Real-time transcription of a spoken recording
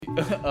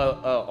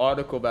a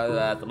article by The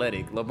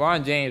Athletic.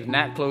 LeBron James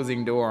not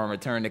closing door on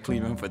return to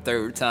Cleveland for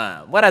third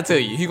time. What'd I tell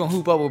you? He gonna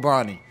hoop up with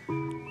Bronny.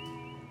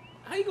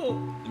 How you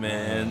gonna,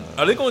 man?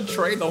 Are they gonna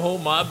trade the whole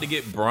mob to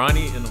get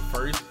Bronny in the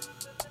first?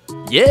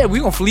 Yeah, we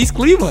gonna fleece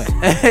Cleveland.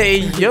 Hey,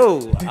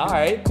 yo. All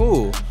right,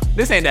 cool.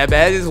 This ain't that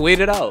bad. Just wait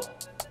it out.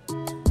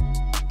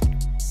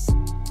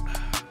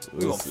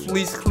 We gonna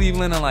fleece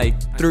Cleveland in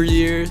like 3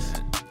 years.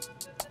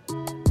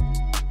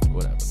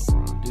 Whatever,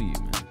 LeBron. Do you,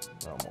 man?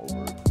 I'm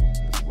over it.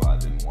 That's why I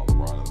didn't want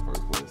LeBron in the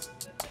first place.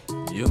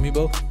 You and me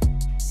both.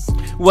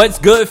 What's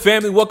good,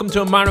 family? Welcome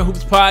to a Minor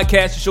Hoops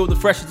podcast, the show with the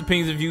freshest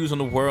opinions and views on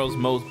the world's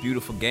most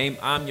beautiful game.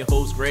 I'm your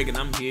host, Greg, and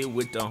I'm here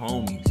with the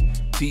homies,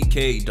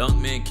 TK,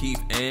 Dunkman,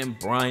 Keith, and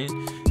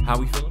Brian. How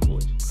we feeling,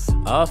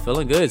 boys?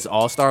 Feeling good. It's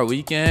All-Star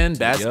weekend,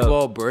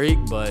 basketball break,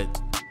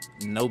 but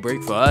no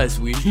break for us.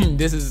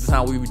 This is the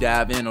time we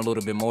dive in a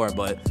little bit more,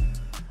 but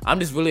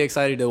I'm just really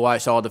excited to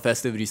watch all the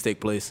festivities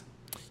take place.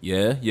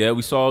 Yeah.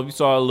 We saw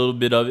a little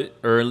bit of it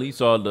early.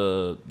 Saw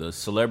the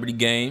celebrity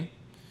game.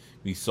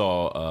 We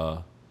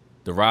saw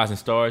the Rising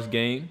Stars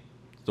game.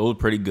 Those were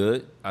pretty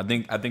good. I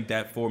think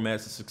that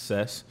format's a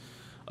success.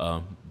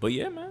 But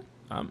yeah, man,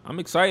 I'm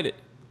excited.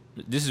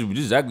 This is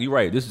exactly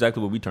right. This is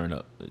exactly what we turned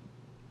up.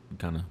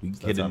 We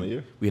hit time of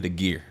year? We hit a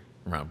gear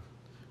around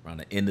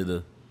the end of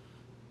the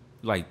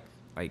like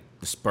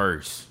the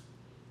Spurs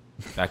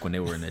back when they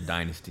were in their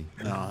dynasty.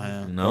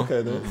 No?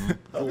 Okay, then.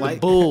 The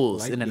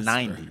Bulls in the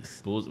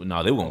 90s. Bulls,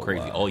 no, they were going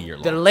crazy all year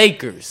long. The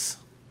Lakers,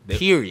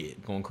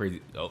 period. Going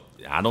crazy. Oh,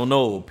 I don't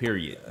know,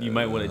 period. You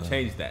might want to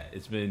change that.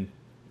 It's been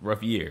a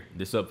rough year.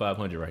 They're sub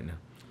 500 right now.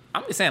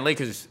 I'm just saying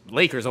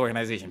Lakers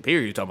organization,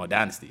 period. You're talking about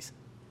dynasties.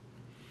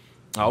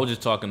 I was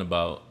just talking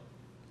about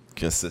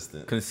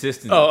Consistent.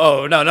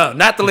 Oh, no,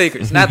 not the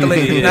Lakers. Not the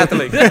Lakers. Not the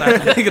Lakers.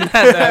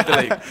 Not the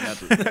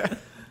Lakers.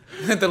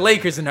 The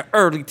Lakers in the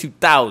early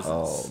 2000s.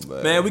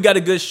 Oh, Man, we got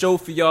a good show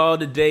for y'all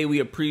today. We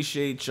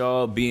appreciate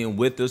y'all being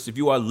with us. If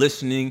you are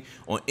listening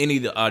on any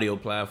of the audio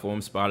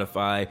platforms,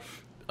 Spotify,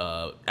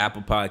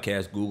 Apple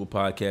Podcasts, Google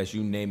Podcasts,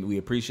 you name it, we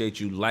appreciate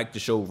you. Like the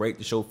show, rate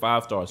the show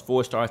 5 stars,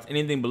 4 stars.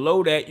 Anything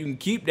below that, you can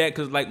keep that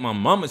because like my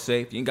mama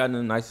say, if you ain't got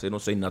nothing nice to say,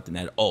 don't say nothing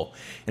at all.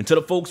 And to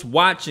the folks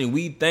watching,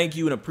 we thank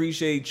you and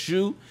appreciate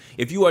you.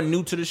 If you are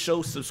new to the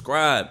show,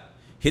 subscribe,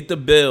 hit the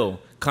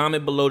bell,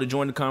 comment below to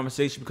join the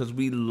conversation because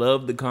we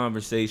love the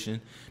conversation.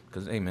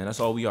 Because, hey, man, that's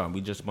all we are. We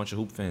just a bunch of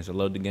hoop fans that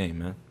love the game,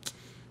 man.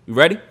 You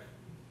ready?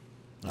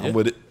 I'm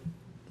with it.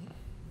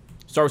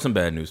 Start with some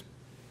bad news.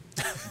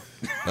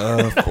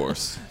 Of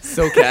course.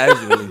 So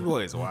casually.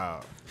 Boys,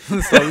 wow.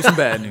 Let's start with some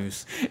bad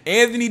news.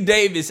 Anthony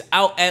Davis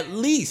out at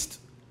least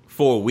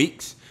 4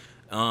 weeks.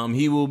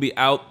 He will be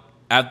out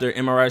after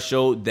MRI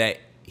showed that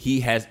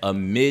he has a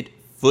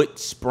mid-foot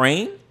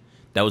sprain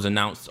that was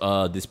announced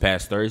this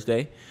past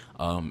Thursday.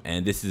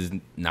 And this is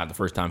not the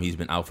first time he's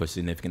been out for a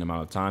significant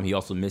amount of time. He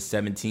also missed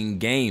 17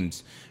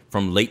 games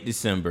from late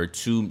December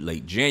to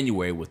late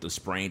January with a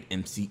sprained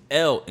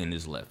MCL in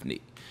his left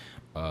knee.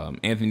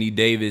 Anthony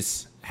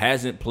Davis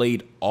hasn't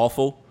played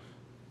awful,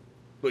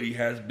 but he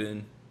has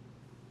been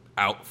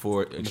out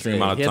for an extreme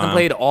amount of time. He hasn't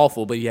played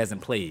awful, but he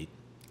hasn't played.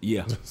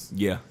 Yeah.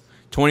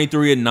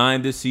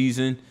 23-9 this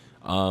season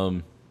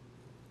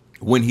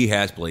when he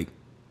has played.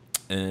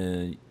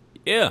 And,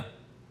 yeah.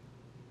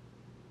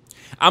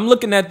 I'm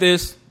looking at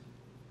this.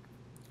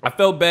 I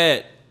felt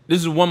bad.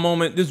 This is one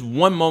moment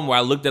where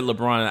I looked at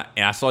LeBron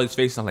and I saw his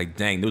face and I'm like,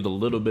 dang, there was a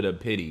little bit of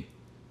pity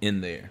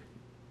in there.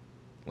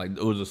 Like,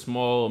 it was a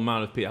small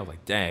amount of pity. I was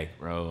like, dang,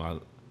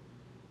 bro.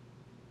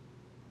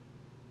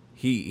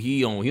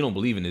 He don't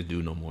believe in this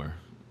dude no more.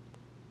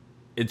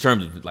 In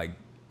terms of, like,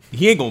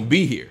 he ain't going to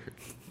be here.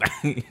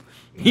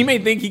 He may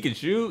think he can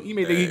shoot. He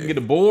may think he can get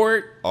a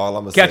board,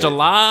 catch a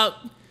lob.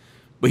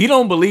 But he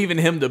don't believe in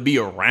him to be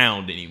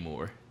around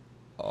anymore.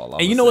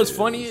 And you know what's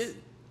funny is?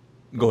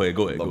 Go ahead.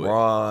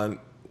 LeBron,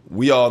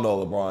 we all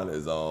know LeBron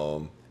is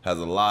has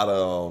a lot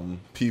of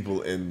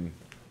people in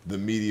the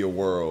media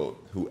world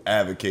who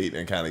advocate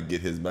and kind of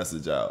get his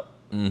message out.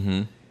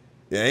 Mm-hmm.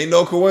 It ain't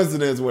no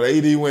coincidence when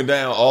AD went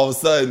down, all of a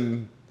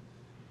sudden,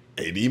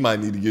 AD might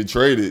need to get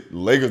traded.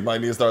 Lakers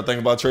might need to start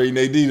thinking about trading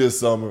AD this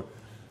summer.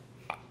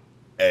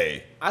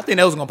 Hey. I think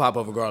that was going to pop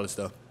up regardless,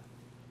 though.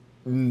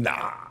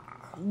 Nah.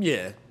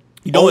 Yeah.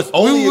 You know, we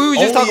were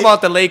just talking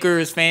about the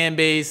Lakers fan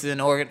base and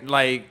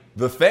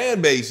the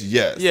fan base,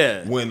 yes.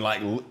 Yeah. When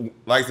like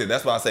I said,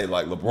 that's why I say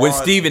like LeBron. When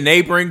Stephen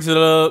A. brings it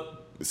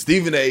up,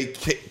 Stephen A.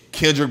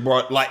 Kendrick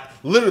brought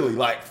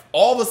literally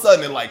all of a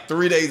sudden in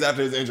 3 days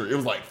after his injury, it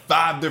was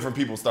 5 different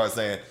people start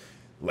saying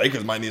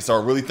Lakers might need to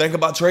start really thinking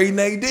about trading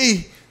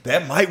AD.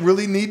 That might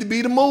really need to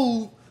be the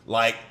move.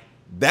 That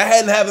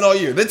hadn't happened all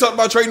year. They talked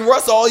about trading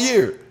Russ all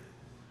year.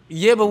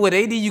 Yeah, but with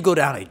AD, you go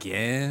down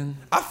again.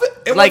 I feel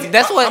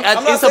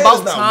it's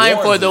about time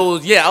for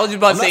those. Yeah, I was just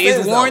about to say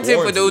it's warranted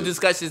for those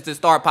discussions to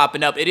start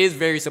popping up. It is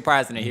very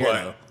surprising to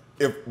hear,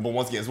 though. But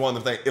once again, it's one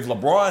of the things.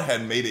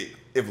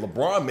 If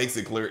LeBron makes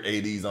it clear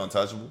AD's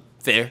untouchable,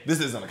 Fair. This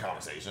isn't a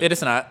conversation. It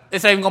is not.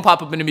 It's not even gonna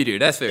pop up in the media.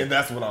 That's fair. And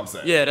that's what I'm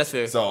saying. Yeah, that's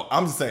fair. So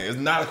I'm just saying, it's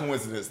not a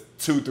coincidence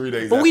 2-3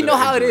 days But after we know the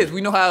how it injury. is.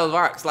 We know how it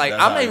works. Like,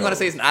 That's I'm how not it even going to goes.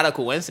 say it's not a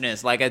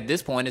coincidence. Like, at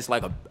this point, it's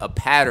like a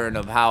pattern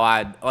of how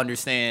I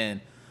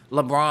understand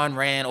LeBron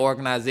ran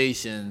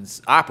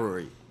organizations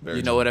operate. Very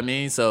You know true. what I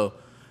mean? So,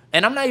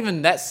 and I'm not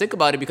even that sick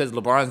about it because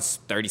LeBron's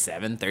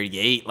 37,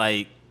 38.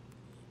 Like,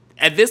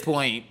 at this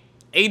point,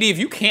 AD, if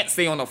you can't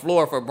stay on the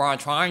floor for LeBron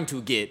trying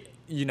to get,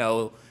 you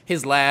know,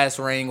 his last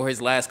ring or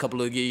his last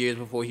couple of years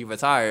before he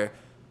retire,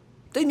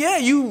 then yeah,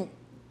 you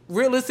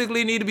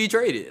realistically need to be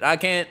traded. I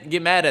can't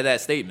get mad at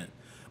that statement.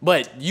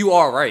 But you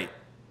are right.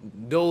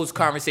 Those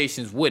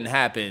conversations wouldn't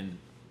happen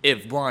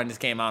if Bron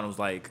just came out and was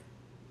like,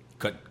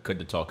 Cut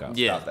the talk out.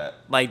 yeah, Stop that.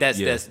 like that's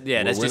Yeah. that's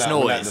We're just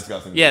not- we're not noise.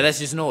 discussing Yeah, this. that's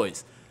just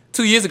noise.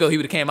 2 years ago, he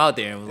would have came out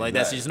there and was like,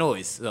 that's Exactly.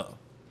 just noise.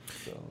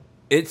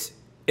 So.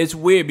 It's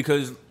weird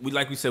because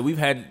like we said, we've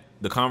had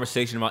the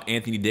conversation about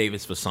Anthony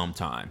Davis for some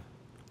time.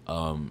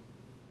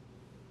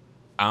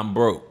 I'm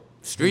broke.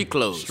 Street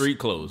clothes. Street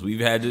clothes. We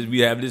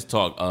have this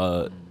talk.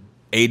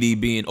 AD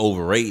being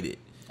overrated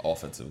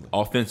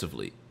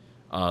offensively.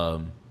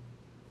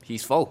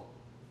 He's full.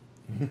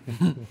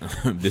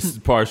 This is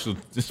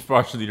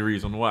partially the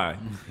reason why.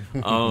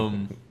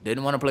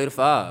 Didn't want to play the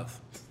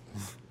 5.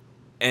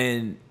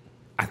 And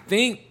I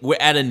think we're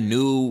at a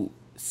new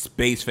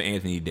space for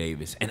Anthony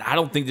Davis, and I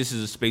don't think this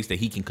is a space that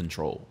he can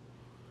control.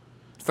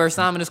 First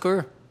time in his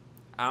career.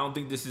 I don't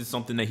think this is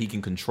something that he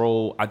can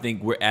control. I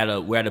think we're at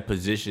a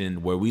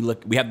position where we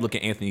have to look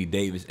at Anthony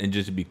Davis, and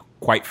just to be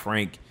quite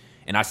frank,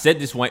 and I said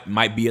this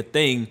might be a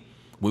thing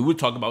when we would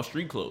talk about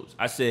street clothes.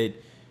 I said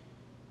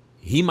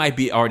he might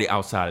be already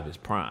outside of his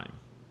prime.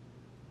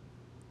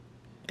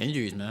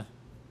 Injuries, man.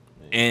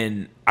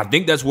 And I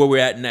think that's where we're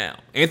at now.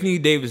 Anthony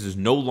Davis is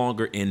no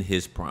longer in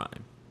his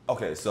prime.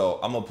 Okay, so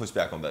I'm gonna push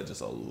back on that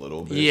just a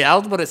little bit. Yeah, I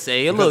was about to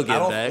say a little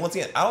Because get back. Once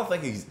again, I don't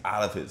think he's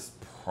out of his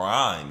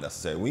prime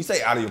necessarily. When you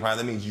say out of your prime,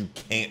 that means you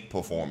can't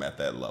perform at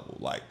that level.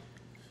 Like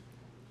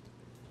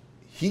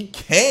he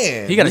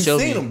can. He gotta We've show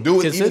seen me him do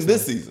it even consistent.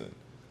 this season.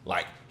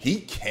 Like he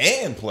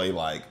can play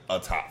like a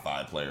top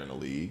 5 player in the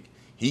league.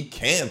 He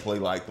can play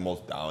like the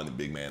most dominant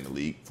big man in the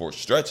league for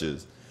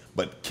stretches.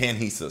 But can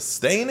he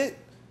sustain it?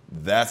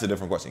 That's a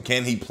different question.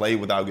 Can he play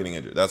without getting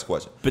injured? That's the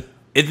question. But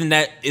isn't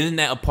that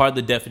a part of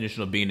the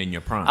definition of being in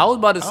your prime? I was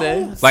about to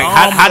say. Like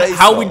Some say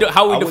how so. we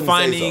I wouldn't say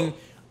defining so.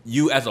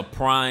 you as a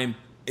prime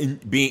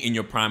being in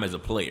your prime as a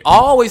player? I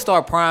always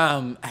thought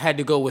prime had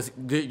to go with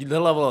the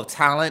level of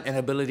talent and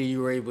ability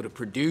you were able to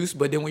produce.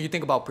 But then when you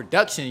think about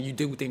production, you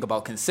do think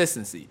about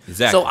consistency.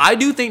 Exactly. So I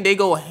do think they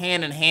go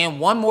hand in hand,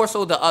 one more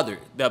so the other.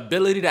 The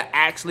ability to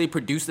actually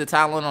produce the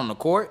talent on the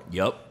court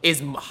Yep.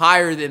 is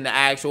higher than the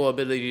actual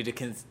ability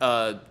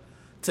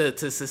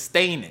to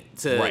sustain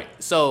it. Right.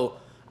 So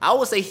I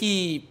would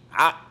say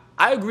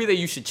I agree that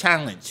you should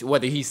challenge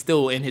whether he's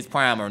still in his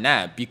prime or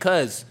not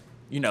because,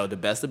 you know, the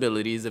best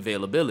ability is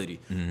availability.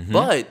 Mm-hmm.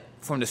 But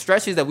from the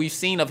stretches that we've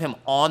seen of him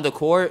on the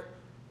court,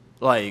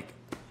 like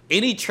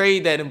any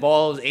trade that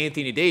involves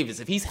Anthony Davis,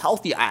 if he's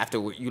healthy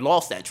afterward, you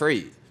lost that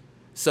trade.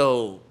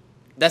 So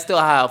that's still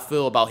how I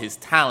feel about his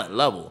talent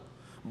level.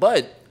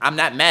 But I'm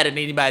not mad at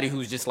anybody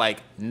who's just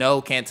like,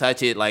 no, can't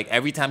touch it. Like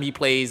every time he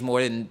plays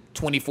more than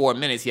 24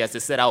 minutes, he has to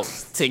sit out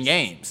 10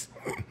 games.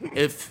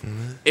 If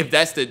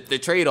that's the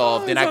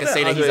trade-off, then I can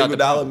say that he's out the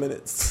 $100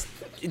 minutes.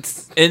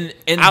 It's And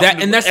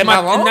that's am my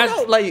I wrong? and that's,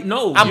 though? Like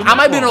no, I you're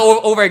might not be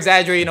wrong. over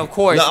exaggerating, of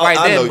course, No, right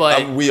I then. know,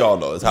 But we all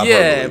know it's yeah,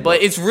 hyperbole,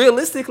 but it's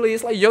realistically,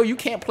 it's like, yo, you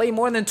can't play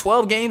more than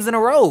 12 games in a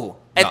row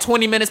at No.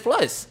 20 minutes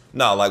plus.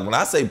 No, like when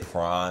I say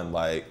prime,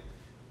 like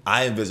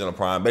I envision a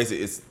prime.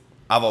 Basically,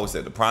 I've always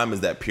said the prime is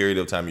that period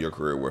of time in your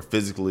career where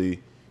physically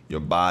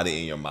your body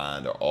and your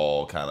mind are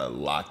all kind of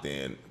locked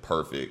in,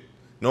 perfect.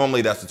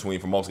 Normally, that's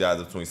for most guys,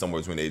 it's somewhere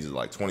between the ages of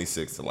like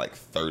 26 to like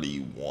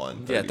 31.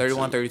 Yeah, 32.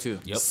 31, 32.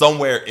 Yep.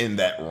 Somewhere in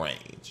that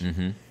range.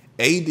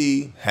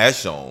 AD has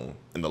shown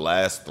in the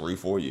last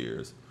 3-4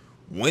 years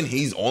when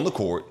he's on the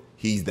court,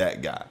 he's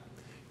that guy.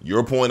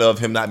 Your point of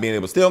him not being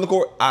able to stay on the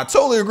court, I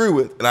totally agree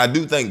with, and I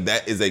do think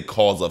that is a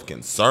cause of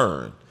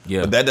concern.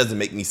 Yeah. But that doesn't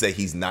make me say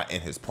he's not in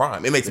his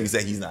prime. It makes me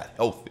say he's not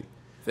healthy.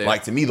 Fair.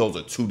 Like to me, those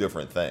are two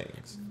different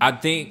things. I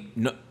think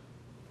no,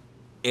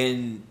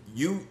 and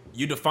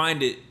you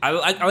defined it. I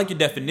like your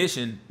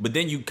definition, but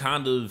then you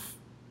kind of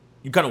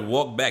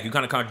walk back. You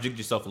kind of contradict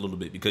yourself a little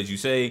bit because you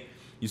said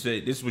this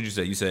is what you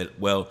said. You said,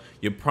 well,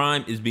 your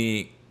prime is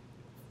being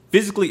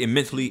physically and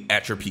mentally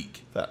at your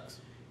peak. Facts.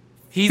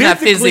 He's not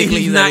physically.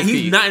 He's not at his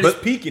peak. in his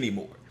But- peak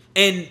anymore.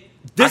 And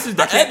this is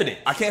the can't- evidence.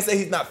 I can't say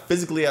he's not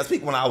physically at his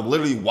peak when I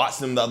literally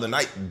watched him the other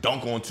night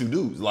dunk on two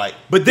dudes. Like,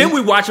 But then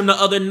we watched him the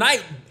other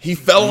night. he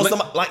fell on Le-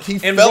 somebody, like he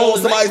and fell rolled on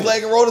his somebody's ankle.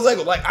 leg and rolled his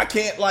ankle. Like I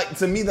can't, like,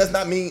 to me that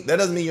doesn't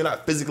mean you're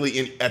not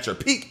physically at your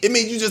peak. It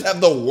means you just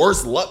have the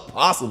worst luck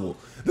possible.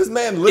 This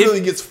man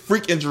literally gets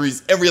freak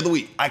injuries every other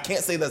week. I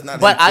can't say that's not.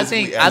 But him I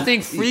physically think at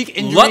his freak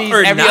peak. Luck injuries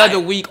or every not. other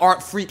week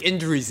aren't freak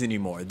injuries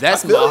anymore.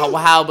 That's I feel how you.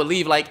 I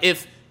believe. Like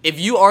if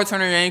you are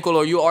turning your ankle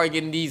or you are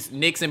getting these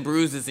nicks and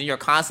bruises and you're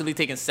constantly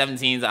taking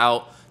 17s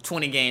out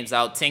 20 games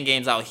out, 10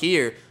 games out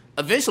here,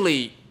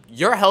 eventually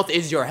your health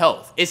is your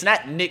health. It's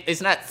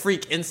not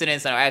freak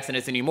incidents or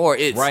accidents anymore.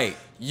 It's right.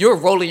 You're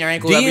rolling your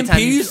ankle every time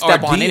you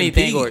step on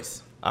anything. Or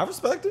I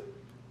respect it.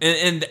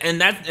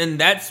 And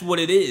that's what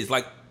it is.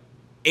 Like,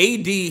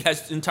 AD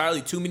has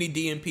entirely too many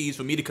DNPs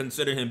for me to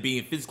consider him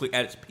being physically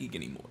at his peak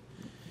anymore.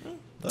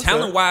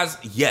 Talent-wise,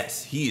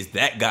 yes, he is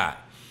that guy.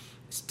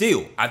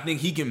 Still, I think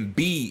he can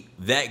be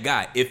that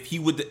guy if he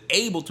was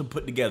able to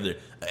put together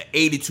an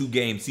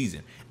 82-game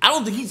season. I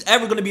don't think he's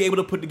ever going to be able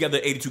to put together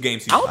an 82-game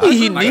season. I don't think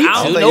he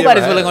needs to.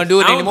 Nobody's really going to do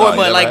it anymore.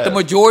 But like the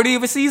majority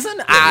of a season,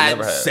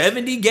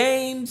 70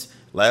 games.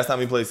 Last time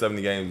he played 70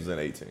 games was in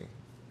 18.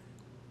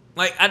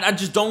 Like I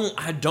just don't.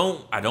 I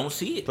don't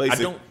see it.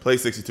 Played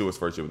 62 his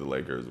first year with the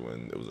Lakers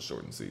when it was a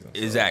shortened season.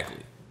 So. Exactly.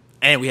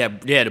 And we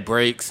had the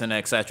breaks and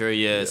etc.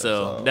 Yeah,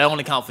 so that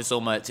only count for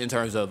so much in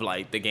terms of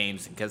like the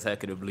games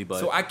consecutively. But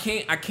so I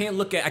can't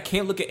look at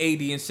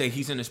AD and say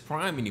he's in his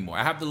prime anymore.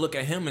 I have to look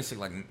at him and say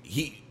like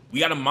we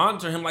got to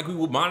monitor him like we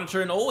would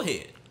monitor an old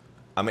head.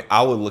 I mean,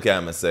 I would look at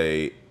him and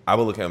say I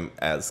would look at him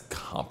as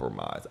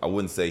compromised. I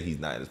wouldn't say he's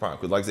not in his prime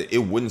because, like I said, it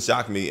wouldn't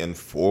shock me in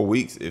 4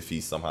 weeks if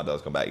he somehow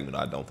does come back. Even though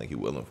I don't think he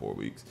will in 4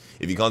 weeks.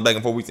 If he comes back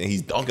in 4 weeks and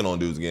he's dunking on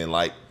dudes again,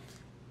 like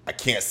I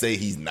can't say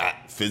he's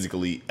not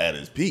physically at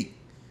his peak.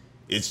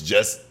 It's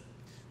just,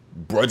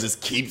 bro,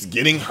 just keeps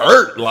getting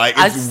hurt. Like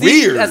it's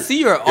weird. I see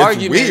your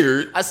argument.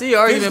 Weird. I see your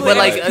argument, but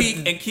like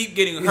and keep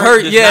getting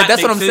hurt. Yeah,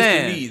 that's what I'm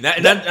saying.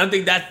 I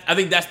think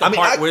that's the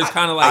part where it's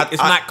kind of like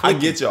it's not clicking.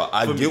 I get y'all.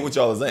 I get what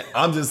y'all are saying.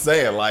 I'm just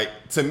saying, like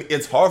to me,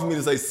 it's hard for me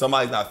to say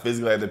somebody's not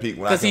physically at their peak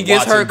when because he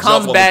gets hurt,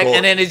 comes back,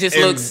 and then it just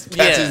looks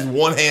catches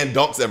one hand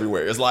dunks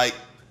everywhere. It's like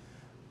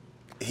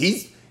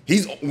he's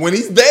when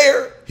he's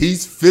there,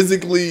 he's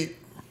physically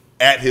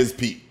at his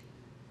peak.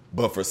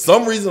 But for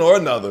some reason or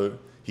another,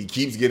 he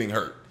keeps getting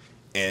hurt.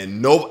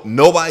 And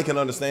nobody can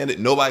understand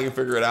it. Nobody can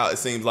figure it out. It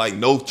seems like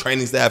no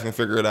training staff can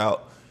figure it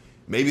out.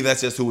 Maybe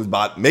that's just who his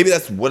body. Maybe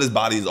that's what his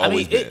body has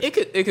always been.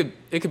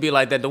 It could be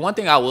like that. The one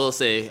thing I will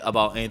say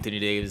about Anthony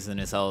Davis and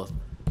his health,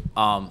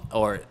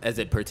 or as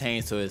it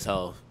pertains to his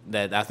health,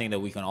 that I think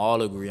that we can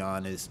all agree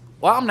on is,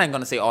 well, I'm not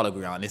going to say all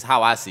agree on. It's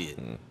how I see it.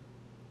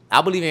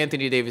 I believe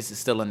Anthony Davis is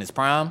still in his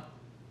prime.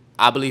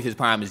 I believe his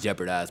prime is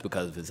jeopardized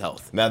because of his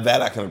health. Now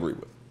that I can agree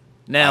with.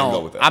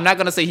 Now, I'm not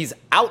going to say he's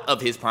out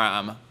of his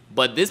prime,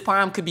 but this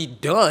prime could be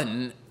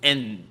done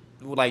in,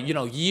 like,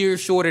 years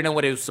shorter than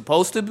what it was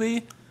supposed to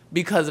be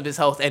because of his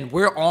health, and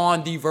we're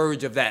on the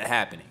verge of that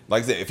happening.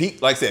 Like I said,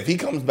 if he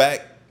comes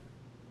back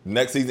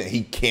next season and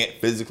he can't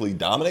physically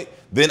dominate,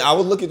 then I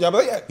would look at y'all,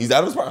 but yeah, he's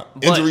out of his prime.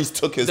 Injuries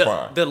took his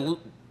prime.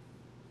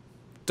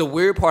 The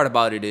weird part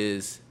about it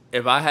is, I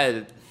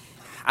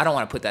don't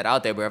want to put that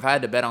out there, but if I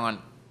had to bet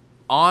on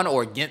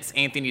or against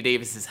Anthony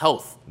Davis's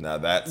health, now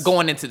that's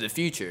going into the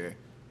future,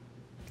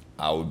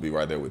 I would be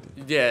right there with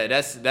you. Yeah,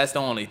 that's the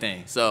only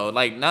thing. So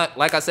like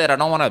I said, I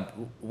don't want to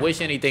wish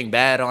anything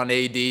bad on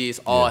AD. It's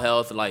all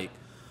health. Like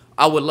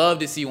I would love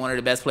to see one of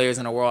the best players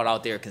in the world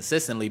out there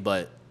consistently,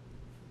 but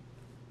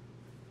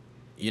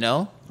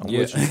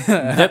this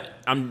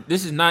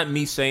is not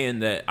me saying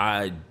that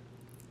I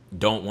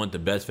don't want the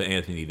best for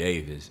Anthony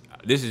Davis.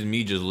 This is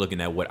me just looking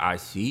at what I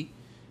see.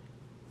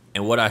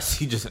 And what I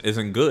see just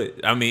isn't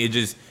good. I mean,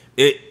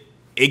 if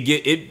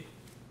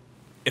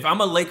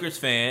I'm a Lakers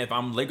fan, if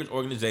I'm a Lakers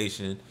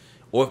organization,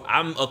 or if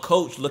I'm a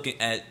coach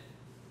looking at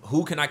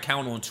who can I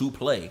count on to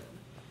play,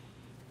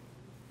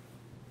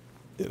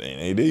 it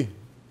ain't AD.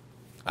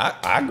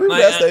 I agree with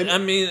that statement. I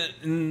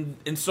mean,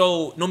 and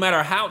so no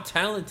matter how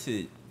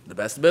talented, the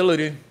best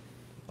ability,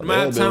 no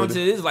matter how talented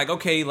it is, like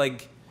okay,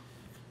 like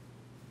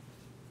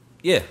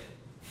yeah,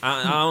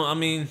 I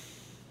mean,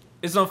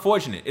 it's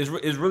unfortunate. It's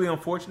really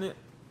unfortunate.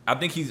 I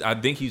think he's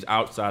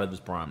outside of his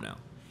prime now.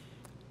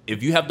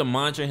 If you have to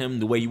monitor him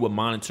the way you would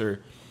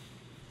monitor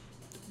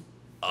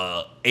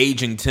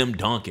aging Tim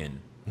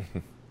Duncan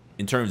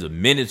in terms of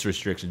minutes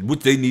restrictions, which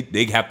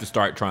they have to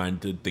start trying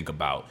to think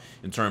about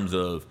in terms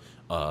of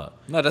no,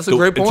 that's a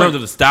great point. In terms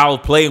of the style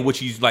of play in which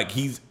he's leaning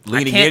into.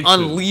 I can't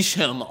unleash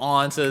him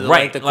onto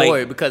the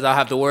court because I'll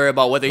have to worry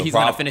about whether he's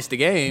going to finish the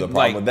game. The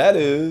problem with that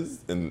is,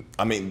 and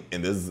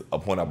this is a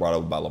point I brought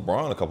up by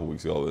LeBron a couple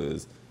weeks ago,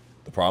 is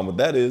the problem with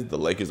that is the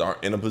Lakers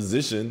aren't in a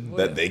position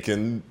that they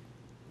can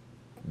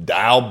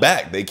dial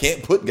back. They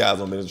can't put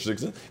guys on minutes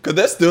restrictions because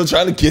they're still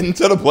trying to get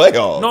into the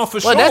playoffs. No, for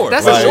sure.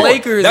 That's a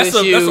Lakers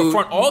issue. That's a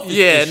front office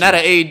issue. Not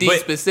an AD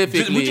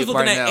specifically. We're just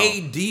looking at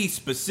AD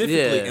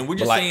specifically, and we're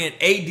just saying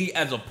AD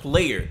as a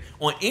player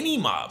on any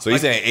mob. So you're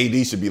saying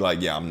AD should be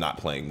like, yeah, I'm not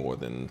playing more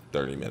than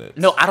 30 minutes.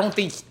 No, I don't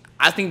think.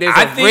 I think there's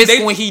a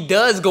risk when he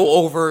does go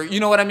over. You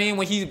know what I mean?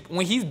 When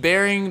he's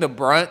bearing the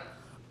brunt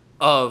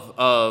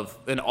of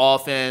an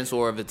offense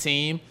or of a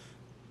team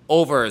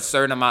over a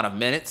certain amount of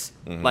minutes,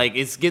 like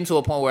it's getting to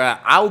a point where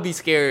I would be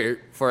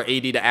scared for AD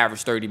to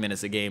average 30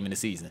 minutes a game in the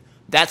season.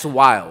 That's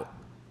wild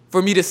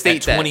for me to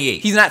state at 28.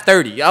 That. He's not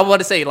 30. I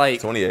want to say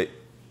like 28.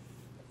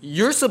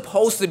 You're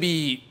supposed to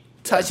be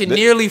touching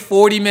nearly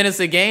 40 minutes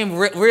a game.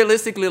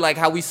 Realistically, like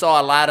how we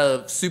saw a lot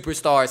of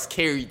superstars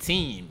carry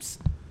teams.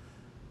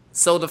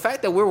 So the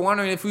fact that we're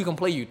wondering if we can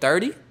play you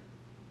 30,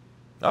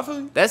 I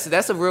feel you.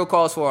 that's a real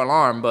cause for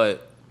alarm.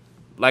 But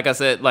like I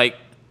said, like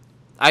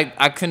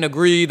I can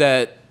agree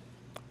that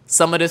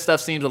some of this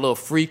stuff seems a little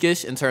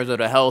freakish in terms of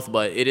the health,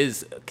 but it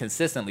is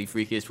consistently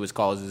freakish, which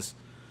causes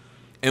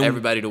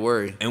everybody to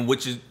worry. And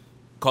which is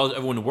causes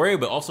everyone to worry,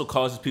 but also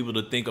causes people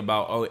to think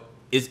about, oh,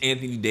 is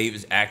Anthony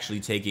Davis actually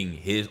taking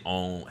his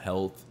own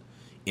health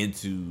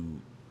into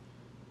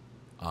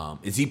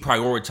is he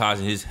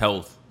prioritizing his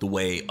health the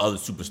way other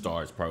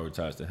superstars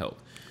prioritize their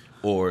health?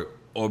 Or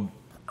I don't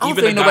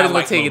even think a guy nobody's gonna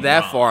like take it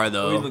that LeBron, far, or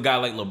though. even a guy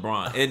like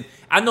LeBron. And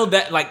I know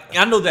that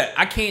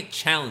I can't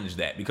challenge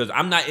that because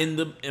I'm not in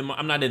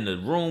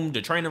the room,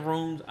 the training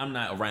rooms. I'm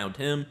not around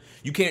him.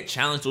 You can't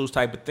challenge those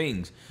type of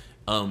things.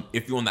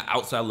 If you're on the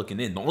outside looking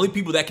in, the only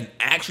people that can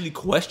actually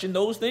question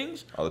those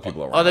things Other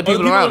people around. Other him. people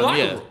in the around him, locker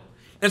yeah. room.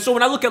 And so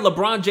when I look at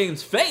LeBron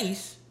James'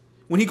 face,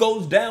 when he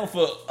goes down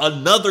for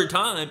another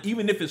time,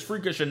 even if it's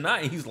freakish or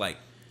not, he's like,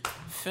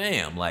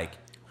 fam, like,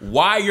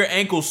 why are your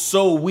ankles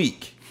so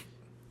weak?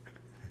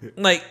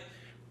 Like,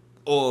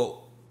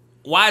 or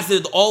why is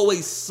there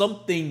always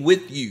something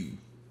with you?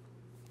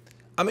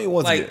 I mean,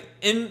 once Like, again,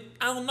 and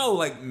I don't know,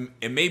 like,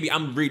 and maybe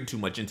I'm reading too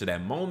much into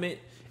that moment.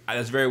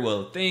 That's very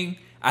well a thing.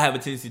 I have a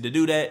tendency to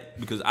do that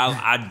because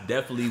I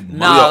definitely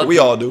Nah, we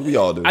all do. We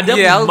all do. I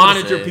definitely Yeah, I was gonna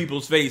monitor say.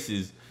 people's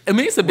faces. I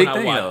mean, it's a big when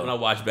thing, when I though.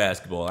 watch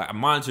basketball. I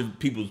monitor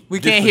people's. We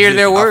can't hear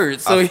their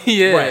disposition. words, so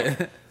yeah.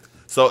 Right.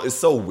 So it's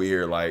so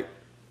weird, like,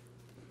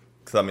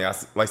 cause I mean,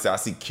 like I said, I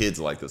see kids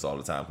like this all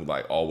the time who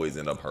like always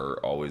end up hurt,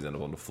 always end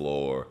up on the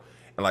floor,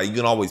 and like you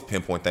can always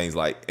pinpoint things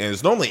like, and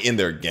it's normally in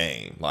their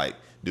game, like,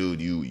 dude,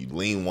 you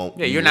lean won't.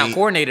 Yeah, you you're not lean-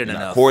 coordinated you're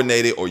not enough.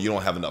 coordinated, or you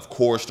don't have enough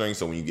core strength,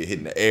 so when you get hit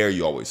in the air,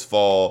 you always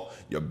fall.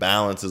 Your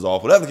balance is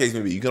off. Whatever the case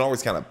may be, you can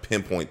always kind of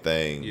pinpoint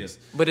things. Yes.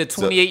 But a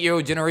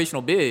 28-year-old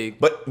generational big,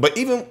 But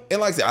even,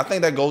 and like I said, I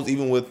think that goes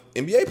even with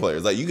NBA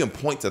players. Like, you can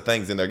point to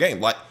things in their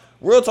game. Like,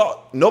 real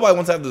talk, nobody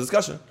wants to have the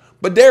discussion.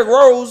 But Derrick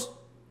Rose,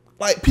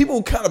 like,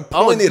 people kind of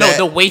pointed at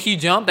the way he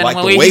jumped and like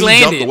the the way way he he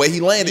landed. jumped, the way he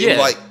landed. It was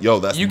like, yo,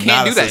 that's You not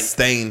can't a do that.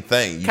 sustained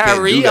thing. You can't do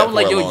Kyrie, that I was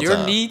like, for a yo, long your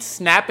time. knee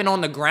snapping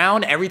on the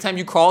ground every time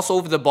you cross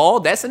over the ball,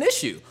 that's an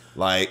issue.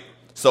 Like,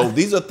 so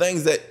these are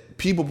things that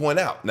people point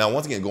out. Now,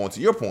 once again, going to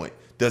your point,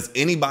 does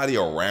anybody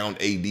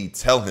around AD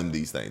tell him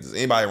these things? Does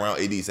anybody around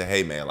AD say,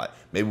 hey, man, like,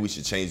 maybe we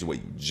should change the way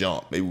you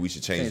jump. Maybe we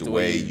should change the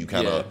way you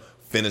kind of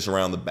finish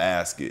around the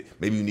basket.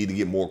 Maybe you need to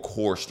get more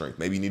core strength.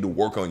 Maybe you need to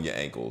work on your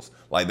ankles.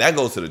 Like, that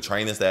goes to the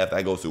training staff.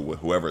 That goes to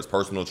whoever his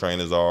personal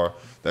trainers are.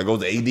 That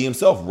goes to AD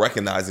himself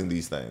recognizing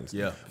these things.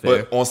 Yeah,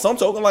 But fair. on some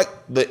token, like,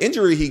 the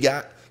injury he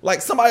got,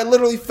 like, somebody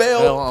literally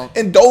fell on.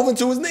 and dove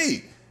into his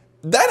knee.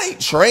 That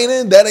ain't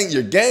training. That ain't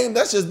your game.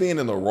 That's just being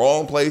in the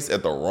wrong place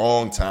at the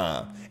wrong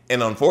time.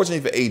 And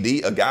unfortunately for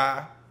AD, a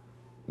guy,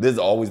 this is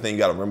always the thing you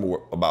got to remember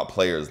about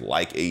players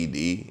like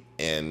AD,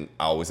 and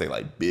I always say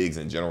like bigs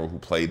in general who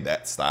played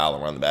that style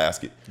around the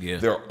basket. Yeah.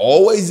 They're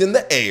always in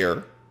the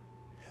air,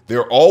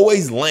 they're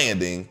always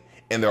landing,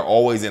 and they're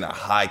always in a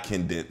high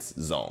condensed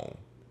zone.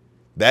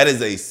 That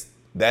is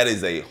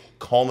a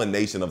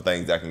culmination of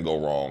things that can go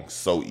wrong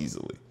so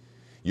easily.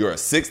 You're a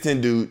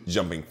 6'10" dude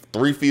jumping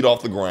 3 feet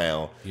off the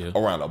ground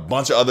around a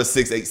bunch of other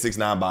 6'8",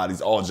 6'9"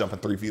 bodies all jumping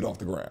 3 feet off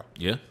the ground.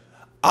 Yeah.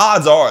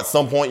 Odds are at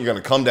some point you're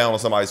going to come down on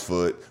somebody's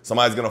foot.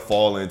 Somebody's going to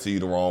fall into you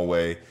the wrong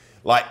way.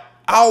 Like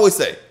I always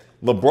say,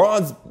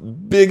 LeBron's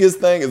biggest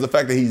thing is the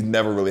fact that he's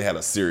never really had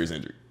a serious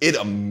injury. It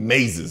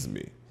amazes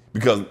me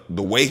because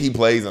the way he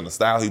plays and the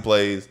style he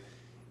plays,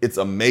 it's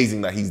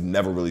amazing that he's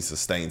never really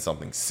sustained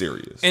something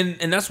serious. And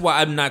that's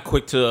why I'm not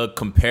quick to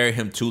compare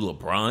him to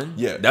LeBron.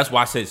 Yeah. That's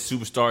why I said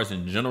superstars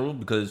in general,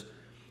 because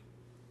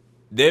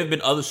there have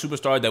been other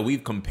superstars that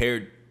we've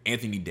compared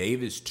Anthony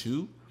Davis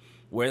to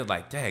where it's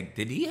like, dang,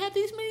 did he have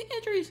these many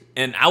injuries?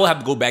 And I would have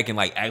to go back and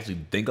like actually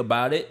think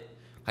about it.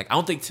 Like, I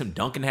don't think Tim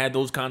Duncan had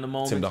those kind of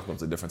moments. Tim Duncan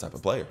was a different type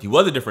of player. He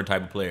was a different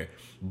type of player.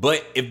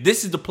 But if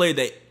this is the player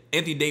that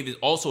Anthony Davis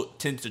also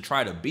tends to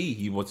try to be,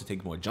 he wants to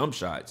take more jump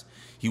shots.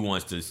 He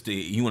wants to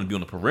stay. He wants to be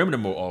on the perimeter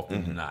more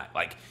often than not.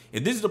 Like,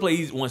 if this is the player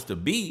he wants to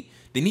be,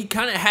 then he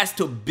kind of has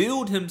to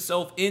build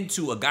himself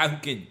into a guy who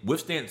can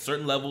withstand a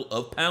certain level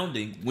of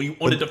pounding when you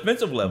on the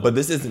defensive level. But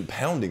this isn't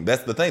pounding.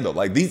 That's the thing, though.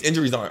 Like, these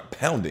injuries aren't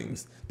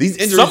poundings. These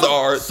injuries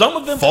are some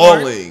of them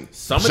falling, aren't,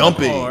 some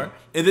jumping. of them are,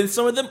 and then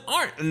some of them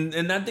aren't.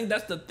 And I think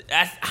that's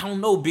I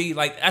don't know, B.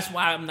 Like, that's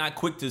why I'm not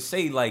quick to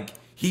say like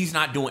he's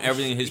not doing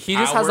everything in his He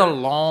power. just has a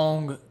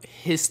long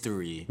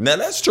history. Now,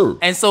 that's true.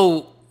 And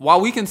so while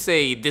we can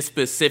say this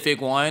specific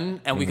one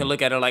and we can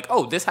look at it like,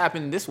 oh, this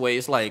happened this way,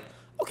 it's like,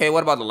 okay,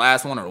 what about the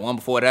last one or the one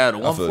before that or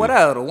the one feel before you.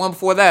 that or the one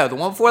before that or the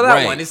one before that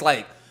Right. one? It's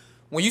like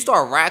when you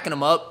start racking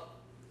them up,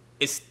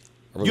 it's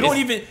You don't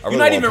even. I really You're not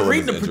wanna even pull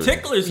reading the his injury.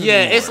 particulars. yeah,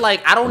 anymore. it's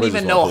like I don't really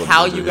even just know wanna pull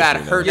how the you got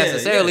history hurt now. Yeah,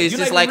 necessarily. yeah. It's You're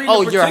just not like, even oh,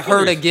 reading the you're hurt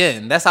particulars.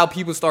 again. That's how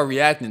people start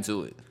reacting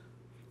to it.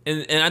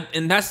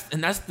 And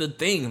that's the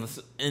thing.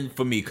 And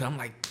for me, 'cause I'm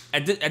like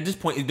at this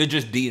point they're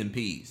just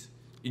DMPs.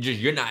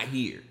 You're not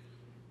here.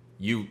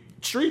 You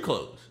street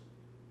clothes.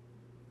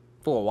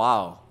 For a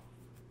while.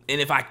 And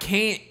if I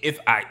can't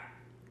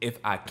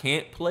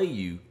play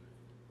you,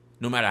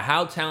 no matter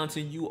how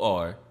talented you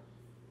are,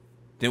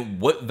 then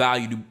what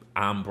value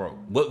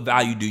What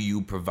value do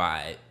you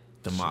provide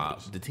the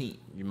mob, the team?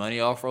 Your money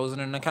all frozen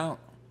in an account.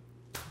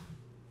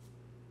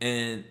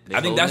 And They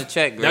I think holding that's the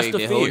check, that's Greg. the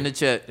They fear. holding the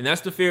check. And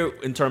that's the fear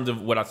in terms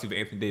of what I see for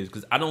Anthony Davis,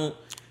 because I don't.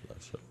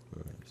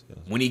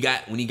 When he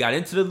got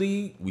into the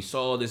league, we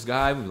saw this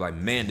guy. We was like,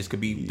 man, this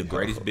could be the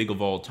greatest big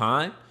of all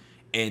time.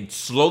 And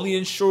slowly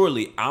and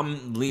surely,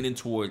 I'm leaning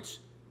towards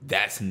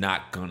that's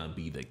not gonna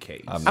be the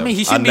case. I mean,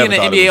 he I should be in never the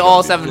thought it NBA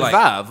was All gonna be.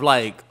 75.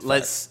 Like,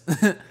 let's.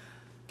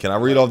 Can I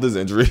read off this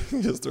injury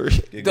history?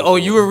 Oh,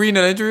 you were reading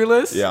an injury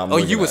list? Yeah, I'm Oh,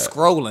 looking you were at it.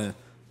 scrolling.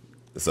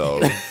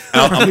 So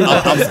I'm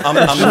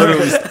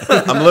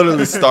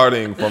literally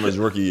starting from his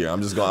rookie year.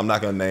 I'm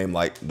not gonna name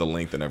like the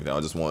length and everything. I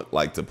just want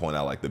like to point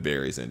out like the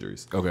various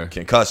injuries. Okay.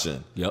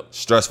 Concussion. Yep.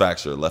 Stress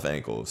fracture, left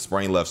ankle,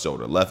 sprained left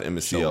shoulder, left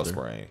MCL Shoulder.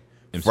 sprain,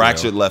 MCL.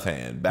 fractured left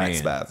hand, back Hand.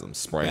 spasm,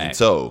 sprained Back.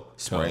 toe,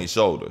 sprained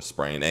shoulder,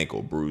 sprained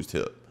ankle, bruised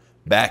hip,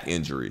 back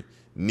injury,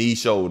 knee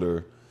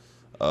shoulder,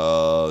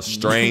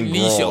 strained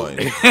Knee groin,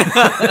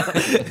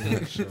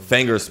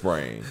 finger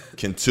sprain,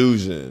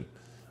 contusion,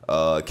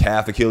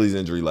 calf Achilles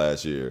injury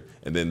last year,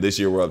 and then this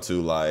year we're up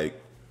to like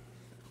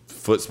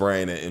foot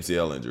sprain and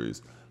MCL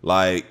injuries.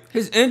 Like,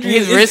 His injury,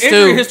 His his wrist,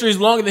 injury too. history is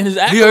longer than his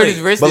accolades. You heard his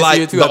wrist but this like,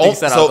 year, too. I think he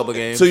sat out a so couple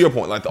games. to your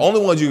point, like the only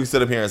ones you can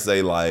sit up here and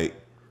say like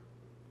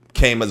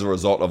came as a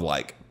result of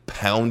like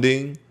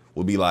pounding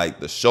would be like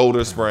the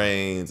shoulder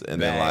sprains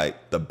and then Back.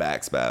 like the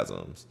back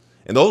spasms,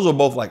 and those were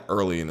both like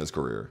early in his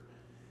career.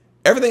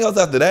 Everything else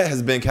after that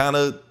has been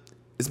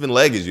it's been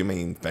leg issues. I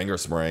mean, finger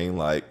sprain,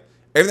 like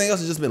everything else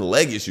has just been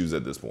leg issues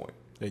at this point.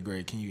 Hey,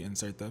 Greg, can you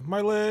insert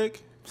my leg?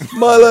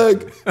 My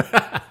leg.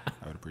 I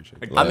would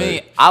appreciate it. I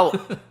mean,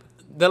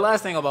 the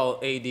last thing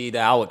about AD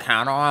that I would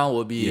counter on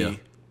would be Yeah.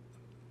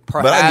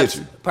 But I get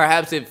you.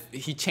 perhaps if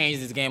he changed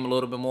his game a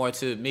little bit more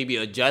to maybe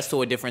adjust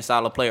to a different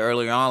style of play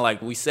earlier on.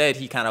 Like we said,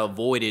 he kind of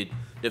avoided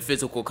the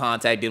physical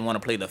contact, didn't want to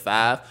play the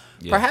 5.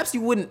 Yeah. Perhaps you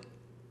wouldn't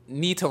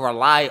need to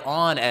rely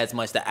on as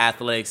much the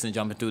athletics and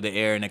jumping through the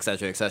air and et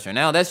cetera, et cetera.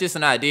 Now, that's just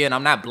an idea, and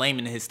I'm not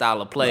blaming his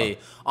style of play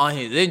on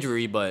his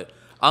injury, but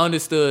I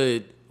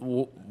understood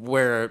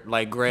where,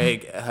 like,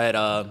 Greg had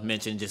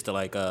mentioned just to,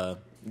 like,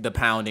 the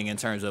pounding in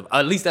terms of,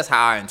 at least that's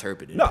how I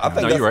interpreted it. No, I think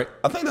No, that's, you're right.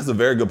 I think that's a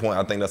very good point.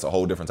 I think that's a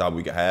whole different topic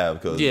we could have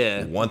because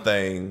Yeah. one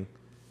thing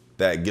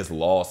that gets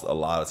lost a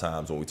lot of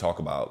times when we talk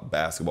about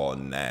basketball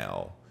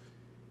now,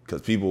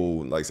 because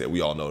people, like I said, we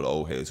all know the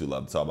old heads who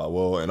love to talk about,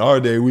 well, in our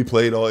day we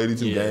played all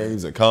 82 Yeah.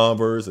 games and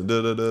Converse and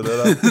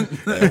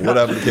da-da-da-da-da, and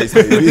whatever the case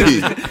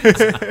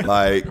may be.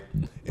 Like,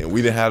 and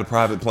we didn't have the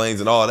private planes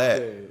and all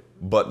that.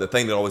 But the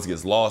thing that always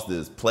gets lost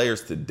is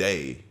players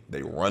today,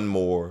 they run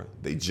more,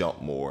 they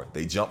jump more,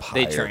 they jump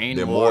higher, They train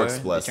they're more,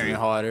 explosive, they train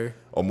harder.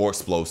 or more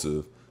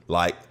explosive.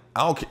 Like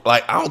I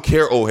don't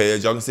care, old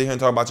heads. Y'all can sit here and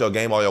talk about your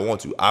game all y'all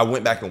want to. I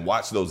went back and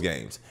watched those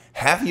games.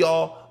 Half of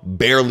y'all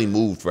barely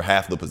moved for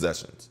half the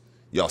possessions.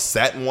 Y'all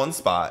sat in one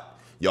spot.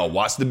 Y'all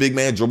watched the big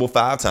man dribble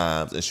 5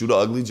 times and shoot an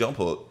ugly jump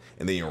hook,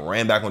 and then you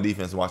ran back on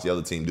defense and watched the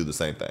other team do the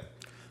same thing.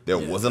 There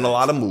wasn't a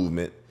lot of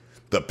movement.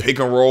 The pick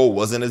and roll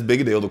wasn't as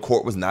big a deal. The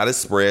court was not as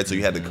spread, so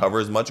you had to cover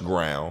as much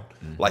ground.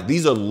 Like,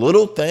 these are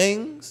little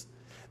things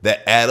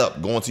that add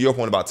up. Going to your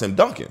point about Tim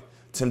Duncan.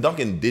 Tim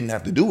Duncan didn't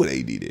have to do what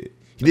AD did.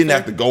 He didn't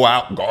have to go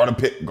out, guard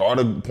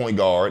a point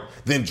guard,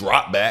 then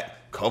drop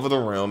back, cover the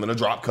rim in a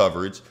drop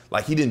coverage.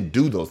 Like, he didn't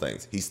do those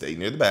things. He stayed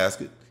near the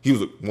basket. He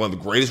was one of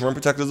the greatest rim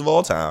protectors of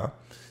all time.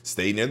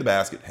 Stayed near the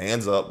basket,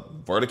 hands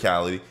up,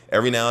 verticality.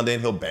 Every now and then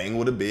he'll bang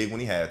with a big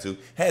when he had to.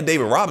 Had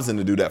David Robinson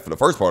to do that for the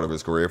first part of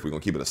his career, if we're going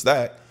to keep it a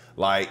stack.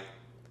 Like,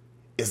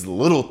 it's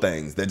little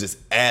things that just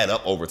add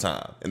up over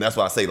time. And that's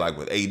why I say, like,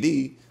 with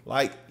AD,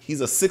 like,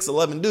 he's a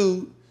 6'11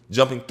 dude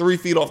jumping 3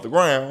 feet off the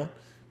ground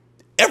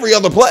every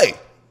other play.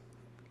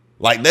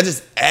 Like, that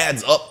just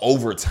adds up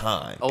over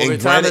time. Over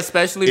And time,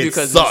 especially it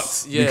because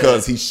sucks it's- yeah.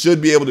 because he should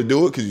be able to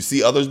do it because you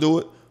see others do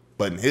it.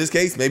 But in his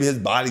case, maybe his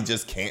body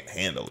just can't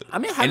handle it. I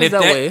mean, it And happens if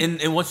that, that, way.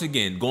 and once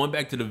again, going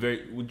back to the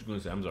very, what you gonna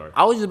say? I'm sorry.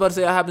 I was just about to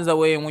say it happens that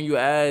way, and when you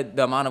add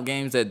the amount of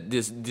games that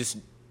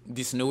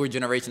this newer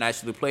generation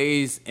actually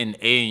plays in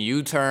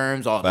AAU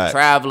terms, all the Facts.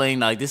 traveling,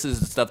 like this is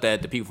the stuff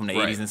that the people from the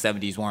Right. 80s and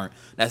 70s weren't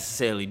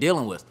necessarily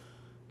dealing with.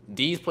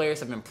 These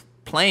players have been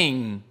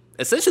playing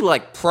essentially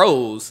like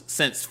pros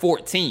since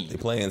 14. They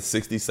play in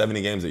 60,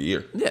 70 games a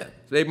year. Yeah,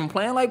 they've been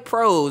playing like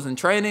pros and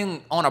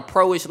training on a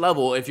pro-ish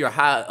level if you're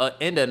high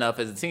end enough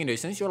as a teenager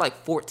since you're like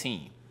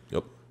 14.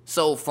 Yep.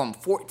 So from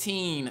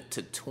 14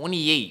 to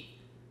 28,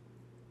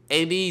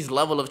 AD's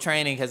level of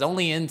training has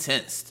only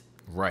intensed.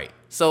 Right.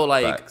 So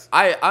like Facts.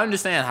 I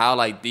understand how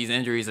like these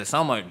injuries are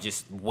somewhat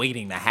just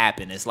waiting to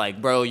happen. It's like,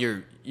 bro,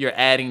 you're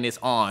adding this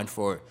on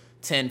for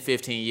 10,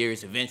 15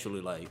 years.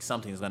 Eventually, like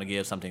something's gonna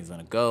give, something's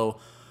gonna go.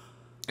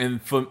 And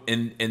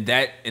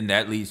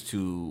that leads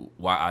to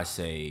why I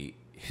say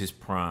his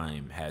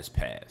prime has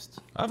passed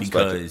I respect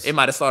it. because It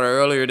might have started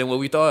earlier than what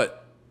we thought.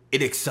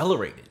 it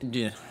accelerated.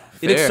 Yeah,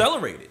 It fair.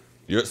 accelerated.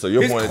 So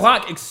your His point is,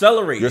 clock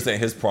accelerated. you're saying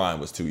his prime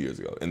was 2 years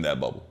ago in that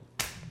bubble.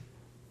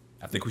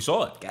 I think we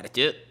saw it. Got it,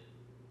 yet?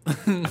 I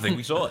think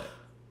we saw it.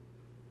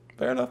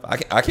 Fair enough. I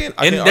can't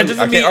And that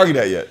doesn't mean- argue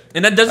that yet.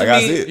 And that doesn't I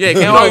gotta mean see it. Yeah,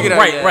 can't No, argue that.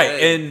 right, Yeah,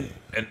 right. yeah.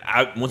 And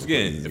I once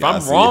again, if gotta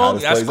I'm see how wrong,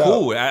 this that's plays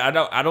cool.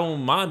 I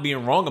don't mind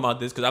being wrong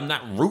about this because I'm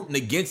not rooting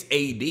against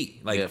AD.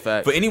 Like Yeah,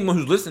 facts. for anyone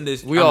who's listening to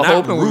this, We I'm all not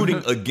hoping we-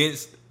 rooting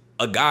against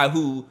a guy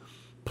who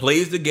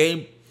plays the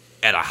game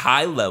at a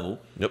high level.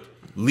 Yep.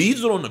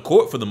 Leaves it on the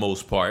court for the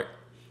most part.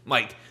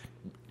 Like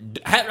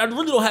I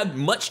really don't have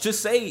much to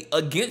say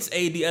against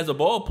AD as a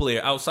ball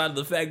player outside of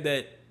the fact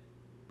that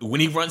when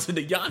he runs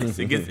into Giannis,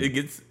 it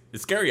gets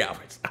scary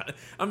hours.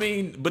 I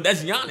mean, but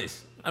that's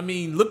Giannis. I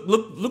mean, look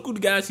who the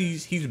guys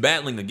he's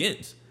battling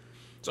against.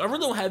 So I really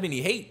don't have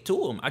any hate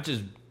to him. I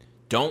just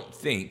don't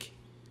think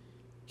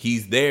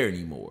he's there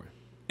anymore.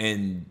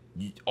 And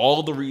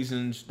all the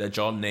reasons that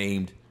y'all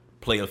named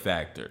play a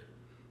factor.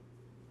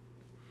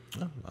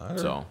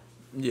 So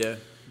Yeah.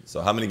 So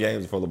how many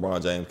games before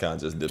LeBron James kind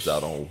of just dips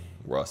out on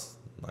Russ?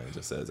 Like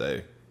just says,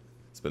 "Hey,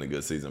 it's been a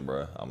good season,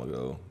 bro. I'm gonna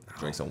go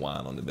drink some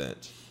wine on the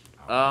bench."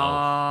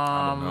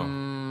 I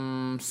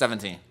don't know.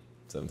 17.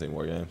 17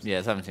 more games.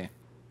 Yeah, 17.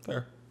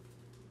 Fair.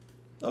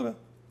 Okay.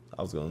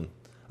 I was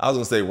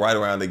gonna say right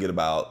around they get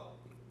about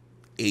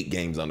 8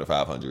 games under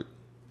 500.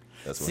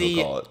 That's what See,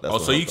 he'll call it. That's Oh,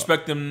 what so he'll you call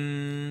expect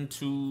them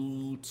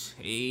to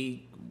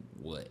take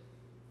what?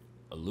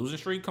 A losing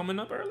streak coming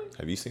up early? it.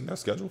 Have you seen their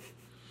schedule?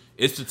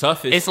 It's the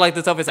toughest. It's like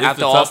the toughest it's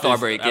after the All Star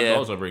toughest break. After Yeah.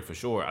 All Star break for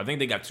sure. I think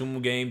they got 2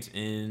 more games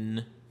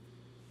in.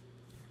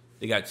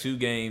 They got 2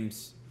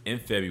 games in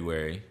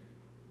February.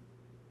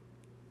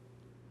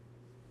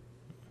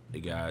 They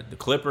got the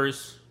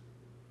Clippers,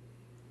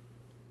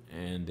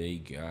 and they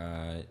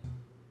got.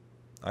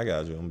 I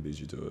got you. I'm gonna beat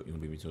you to it. You gonna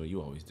beat me to it?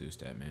 You always do,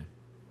 stat man.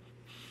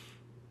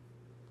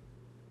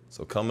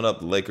 So coming up,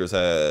 the Lakers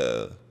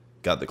have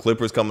got the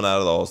Clippers coming out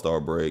of the All-Star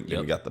break. Then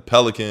Yep. we got the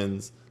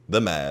Pelicans, the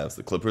Mavs,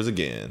 the Clippers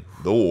again,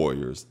 the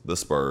Warriors, the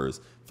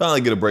Spurs.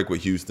 Finally get a break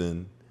with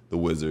Houston, the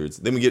Wizards.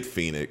 Then we get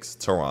Phoenix,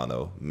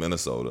 Toronto,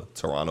 Minnesota,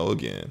 Toronto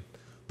again,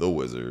 the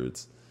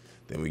Wizards.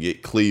 Then we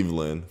get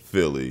Cleveland,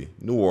 Philly,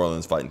 New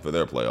Orleans fighting for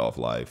their playoff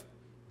life,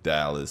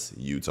 Dallas,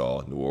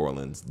 Utah, New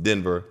Orleans,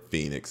 Denver,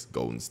 Phoenix,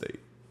 Golden State.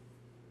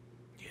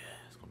 Yeah,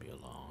 it's gonna be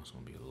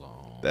a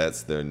long.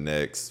 That's their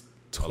next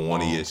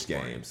 20-ish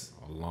games.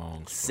 A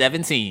long.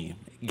 17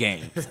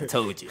 games. I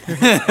told you.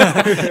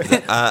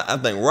 I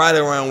think right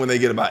around when they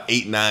get about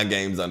 8-9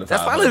 games under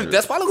That's 500.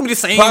 probably gonna be the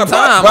same Probably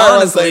time. around the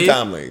Honestly, same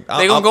time length.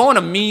 They gonna go on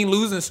a mean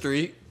losing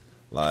streak.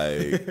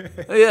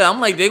 Like, Yeah, I'm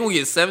like they gonna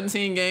get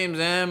 17 games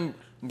in.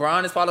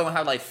 Bron is probably gonna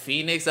have like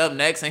Phoenix up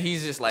next, and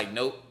he's just like,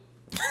 nope.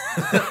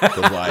 'cause,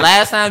 like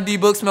Last time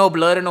D-Book smelled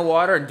blood in the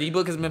water, and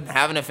D-Book has been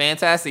having a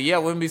fantastic year. I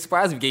wouldn't be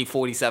surprised if he gave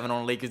 47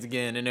 on the Lakers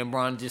again, and then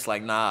Bron just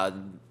like, nah.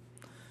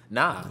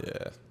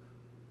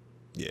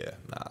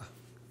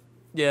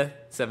 Yeah,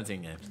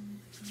 17 games.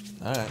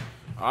 all right.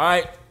 All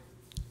right.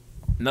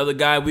 Another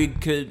guy we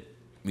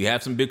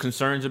have some big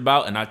concerns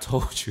about, and I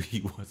told you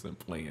he wasn't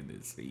playing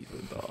this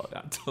season, dog.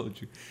 I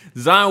told you.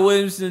 Zion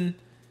Williamson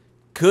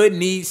could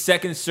need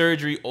second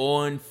surgery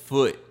on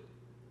foot.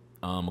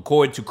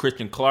 According to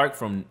Christian Clark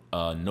from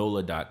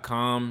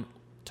NOLA.com,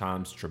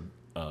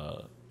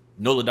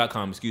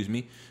 NOLA.com,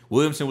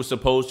 Williamson was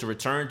supposed to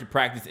return to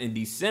practice in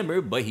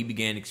December, but he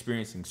began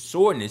experiencing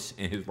soreness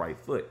in his right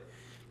foot.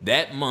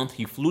 That month,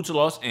 he flew to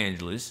Los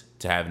Angeles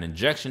to have an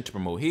injection to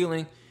promote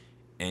healing,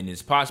 and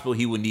it's possible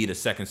he would need a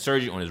second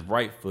surgery on his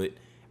right foot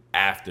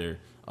after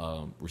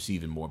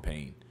receiving more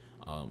pain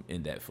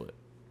in that foot.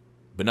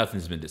 But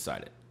nothing's been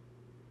decided.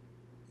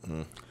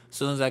 As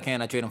soon as I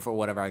can, I trade him for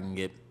whatever I can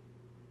get.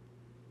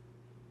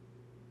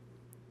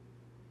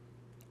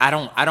 I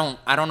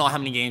don't know how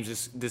many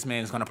games this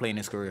man is gonna play in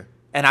his career,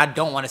 and I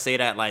don't want to say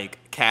that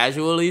like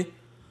casually,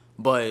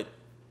 but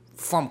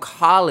from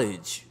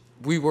college,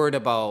 we worried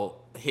about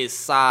his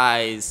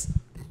size,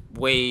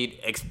 weight,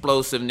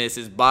 explosiveness,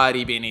 his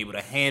body being able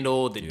to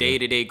handle the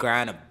day-to-day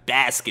grind of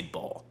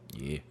basketball.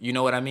 Yeah. You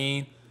know what I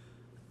mean?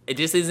 It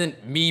just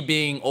isn't me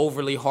being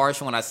overly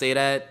harsh when I say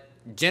that.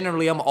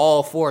 Generally, I'm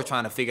all for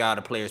trying to figure out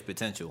a player's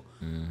potential.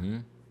 Mm-hmm.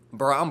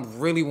 Bro, I'm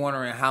really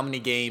wondering how many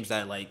games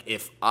that, like,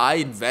 if I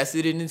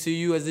invested it into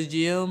you as a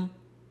GM,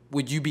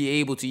 would you be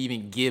able to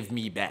even give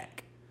me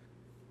back?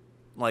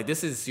 Like,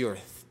 this is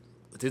supposed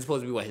to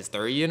be, what, his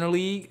 3rd year in the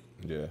league?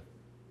 Yeah.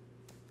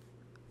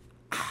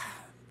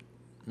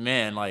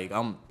 Man, like,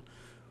 I'm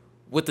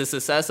with the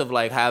success of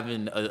like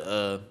having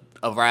a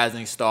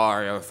rising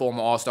star or a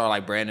former all-star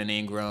like Brandon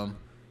Ingram,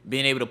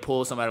 being able to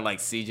pull somebody like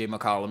CJ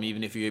McCollum,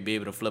 even if you'd be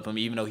able to flip him,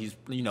 even though he's,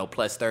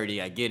 plus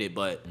 30, I get it.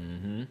 But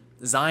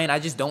Zion, I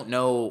just don't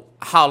know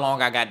how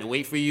long I got to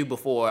wait for you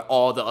before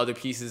all the other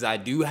pieces I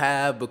do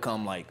have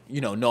become like,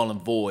 null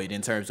and void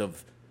in terms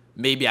of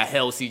maybe I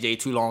held CJ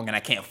too long and I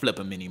can't flip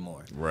him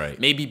anymore. Right.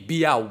 Maybe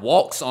B.I.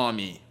 walks on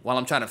me while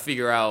I'm trying to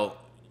figure out,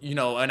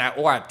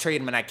 or I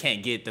trade him and I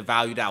can't get the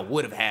value that I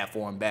would have had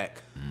for him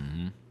back.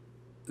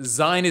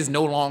 Zion is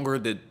no longer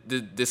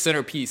the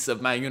centerpiece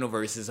of my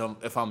universe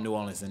if I'm New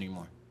Orleans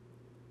anymore.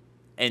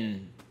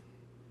 And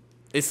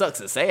it sucks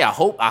to say. I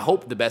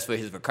hope the best for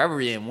his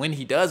recovery, and when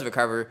he does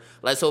recover,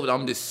 let's hope that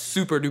I'm just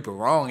super duper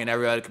wrong, and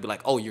everybody could be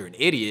like, "Oh, you're an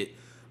idiot."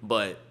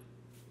 But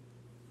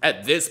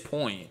at this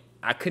point,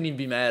 I couldn't even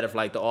be mad if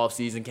like the off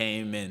season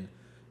came and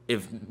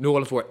if New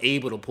Orleans were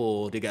able to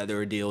pull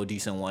together a deal, a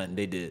decent one,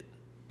 they did.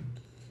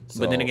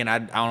 But then again, I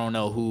don't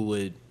know who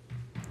would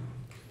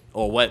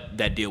or what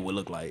that deal would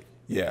look like.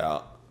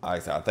 Yeah, I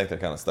think they're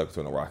kind of stuck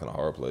between a rock and a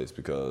hard place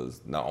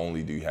because not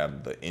only do you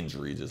have the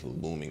injury just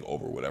looming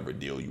over whatever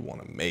deal you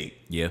want to make,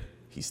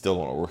 he's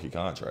still on a rookie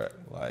contract.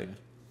 Like,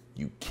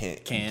 you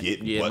can't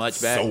get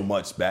much back. So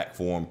much back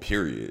for him,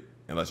 period,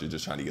 unless you're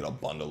just trying to get a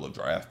bundle of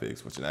draft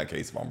picks, which in that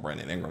case, if I'm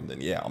Brandon Ingram,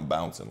 then yeah, I'm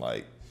bouncing.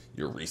 Like,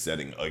 you're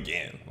resetting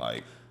again.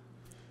 Like,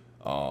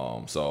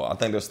 so I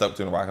think they're stuck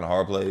between a rock and a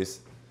hard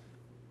place.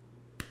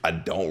 I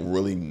don't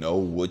really know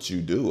what you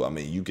do. I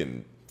mean, you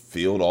can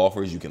field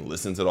offers, you can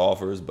listen to the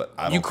offers, but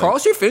I don't. You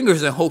cross your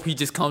fingers and hope he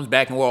just comes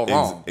back and we're all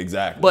wrong.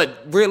 Exactly. But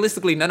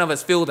realistically, none of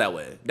us feel that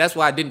way. That's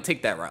why I didn't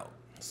take that route.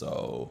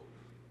 So,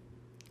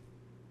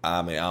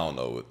 I mean, I don't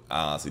know.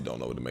 I honestly don't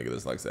know what to make of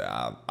this. Like I said,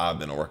 I've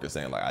been on record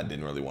saying like I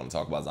didn't really want to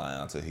talk about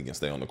Zion until he can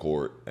stay on the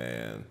court,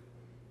 and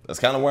that's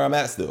kind of where I'm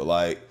at still.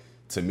 Like,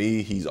 to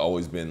me, he's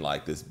always been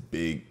like this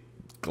big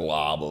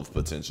glob of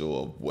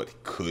potential of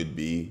what could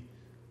be.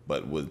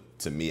 But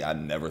to me, I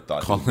never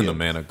thought calling the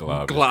man a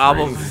glob. Glob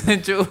of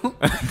potential.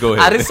 Go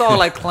ahead. I just saw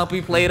like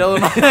clumpy Play-Doh,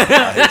 I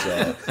hate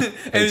y'all.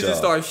 and it just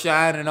started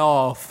shining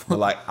off. But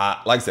like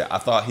I said, I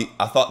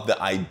thought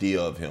the idea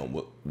of him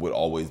would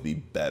always be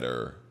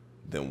better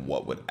than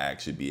what would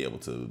actually be able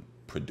to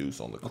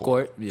produce on the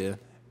court. Yeah.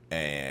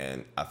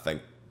 And I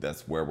think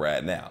that's where we're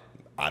at now.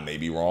 I may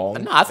be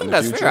wrong. No, I think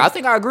that's fair. I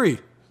think I agree.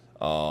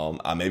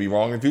 I may be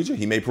wrong in the future.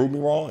 He may prove me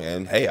wrong,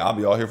 and hey, I'll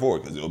be all here for it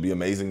because it'll be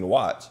amazing to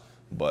watch.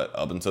 But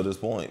up until this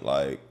point,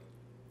 like,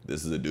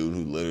 this is a dude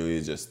who literally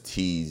just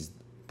teased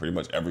pretty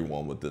much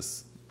everyone with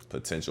this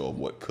potential of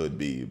what could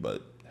be,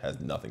 but has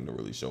nothing to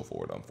really show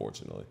for it,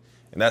 unfortunately.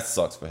 And that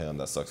sucks for him.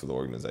 That sucks for the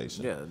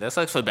organization. Yeah, that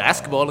sucks for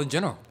basketball in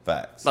general.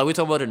 Facts. Like, we're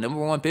talking about a number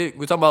one pick.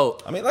 We're talking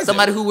about like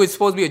somebody who was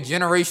supposed to be a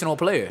generational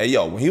player. Hey,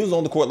 yo, when he was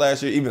on the court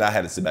last year, even I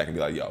had to sit back and be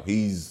like, yo,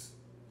 he's,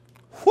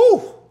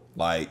 whew,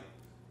 like,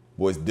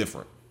 boy, it's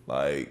different.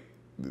 Like,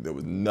 there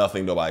was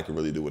nothing nobody could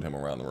really do with him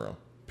around the rim,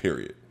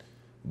 period.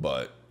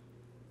 But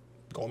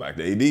going back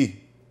to AD,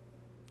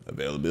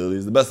 availability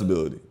is the best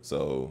ability.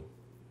 So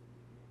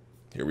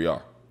here we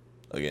are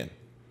again.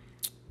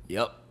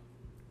 Yep.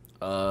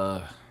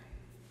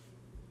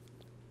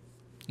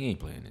 He ain't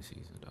playing this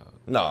season, dog.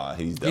 Nah,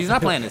 he's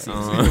not playing this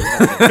season. More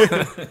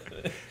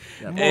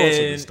to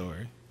the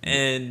story.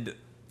 And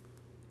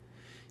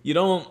you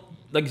don't,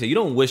 like I said, you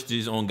don't wish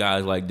this on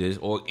guys like this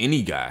or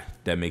any guy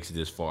that makes it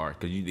this far.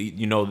 Because,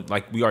 you know,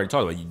 like we already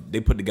talked about, they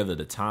put together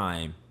the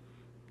time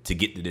to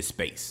get to this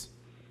space.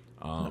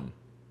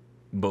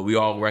 But we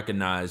all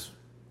recognize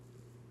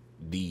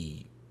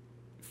the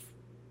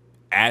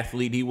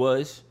athlete he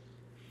was,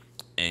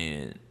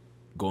 and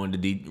going to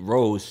D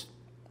Rose,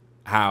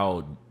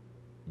 how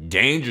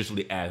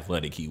dangerously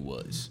athletic he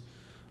was.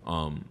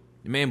 The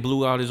man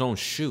blew out his own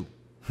shoe.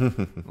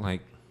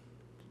 Like,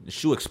 the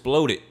shoe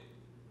exploded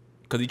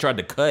because he tried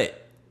to cut.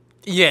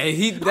 Yeah,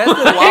 that's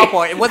the wild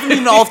part. It wasn't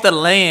even off the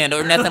land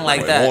or nothing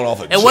like that.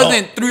 It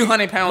wasn't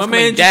 300 pounds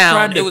coming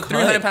down. It was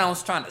 300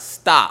 pounds trying to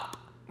stop.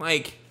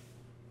 Like,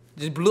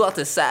 just blew out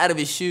the side of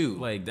his shoe.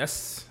 Like,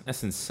 that's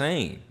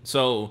insane.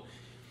 So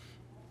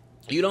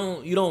you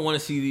don't want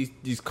to see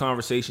these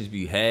conversations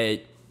be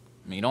had.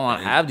 I mean, you don't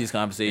want to have these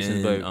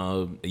conversations, but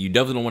you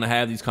definitely don't want to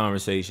have these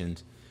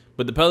conversations.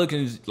 But the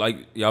Pelicans, like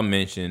y'all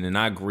mentioned, and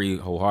I agree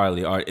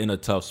wholeheartedly, are in a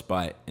tough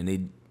spot, and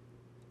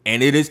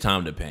it is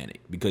time to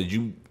panic because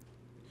you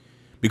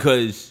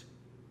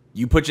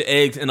put your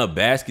eggs in a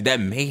basket that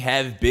may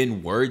have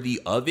been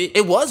worthy of it.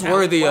 It was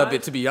worthy of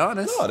it, to be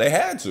honest. No, they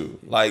had to.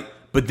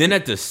 But then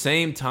at the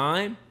same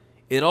time,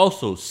 it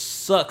also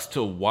sucks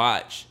to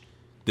watch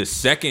the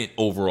second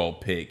overall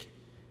pick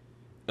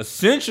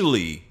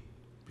essentially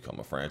become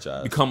a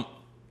franchise.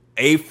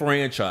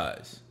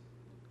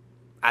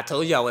 I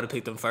told you I would have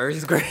picked them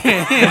first, Grant.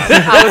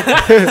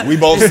 We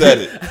both said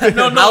it.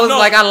 I was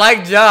like, I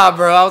like Ja,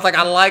 bro. I was like,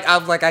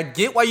 I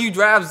get why you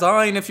draft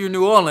Zion if you're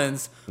New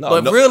Orleans,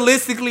 but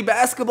realistically,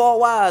 basketball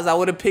wise, I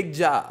would have picked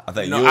Ja. I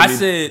think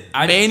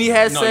Manny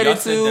had said it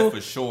too. Said that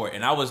for sure,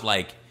 and I was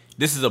like,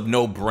 this is a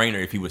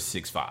no-brainer if he was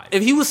 6'5".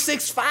 If he was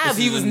 6'5",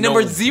 he was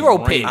number 0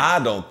 pick. I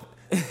don't.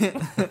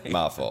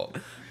 My fault.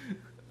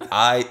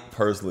 I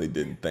personally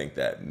didn't think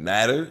that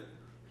mattered.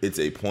 It's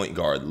a point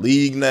guard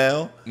league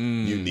now.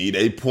 You need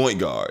a point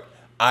guard.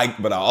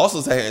 But I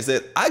also sat here and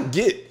said, I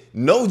get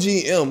no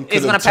GM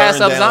could have turned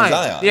down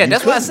Zion. Yeah,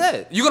 that's what I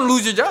said. You're gonna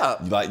lose your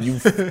job. Like you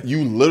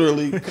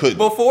literally couldn't.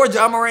 Before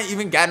Ja Morant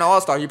even got an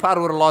All-Star, you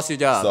probably would have lost your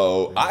job.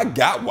 So I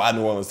got why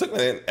New Orleans took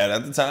it. And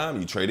at the time,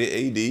 you traded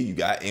AD, you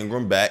got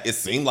Ingram back. It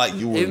seemed like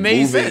you were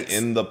moving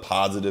in the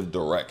positive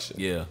direction.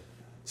 Yeah.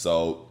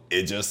 So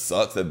it just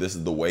sucks that this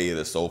is the way it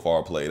has so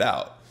far played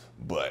out.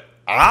 But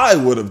I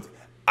would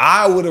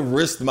have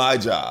risked my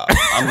job.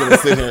 I'm gonna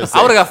sit here and say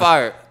I would have got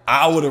fired.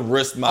 I would have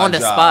risked my On the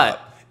job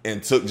spot.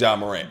 and took Ja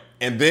Morant.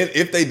 And then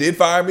if they did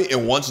fire me,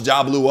 and once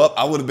Ja blew up,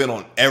 I would have been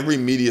on every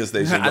media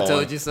station going, I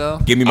told you so.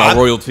 Give me my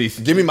royalties.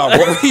 give me my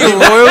royalties.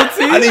 Royalties?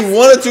 I need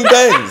one or two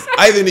things.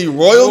 I either need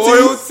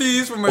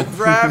royalties From a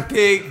draft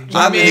pick you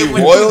I made need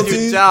when you did your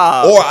royalties,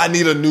 job. or I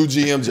need a new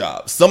GM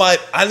job.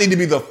 I need to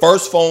be the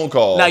first phone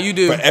call. Now you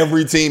do. For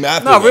every team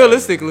after. No, that.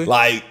 realistically.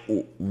 like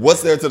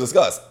what's there to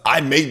discuss?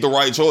 I made the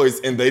right choice,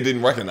 and they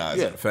didn't recognize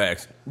Yeah. it.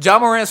 Facts. Ja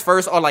Morant's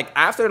first, or like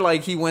after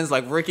like he wins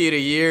like Rookie of the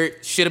Year,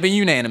 should have been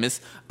unanimous.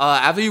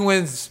 After he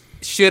wins,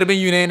 should have been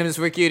unanimous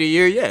Rookie of the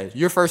Year. Yeah,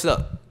 you're first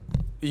up.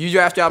 You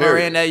draft Ja Period.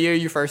 Morant that year,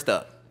 you're first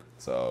up.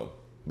 So,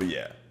 but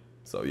yeah.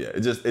 So yeah,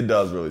 it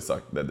does really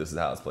suck that this is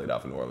how it's played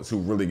out for New Orleans, who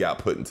really got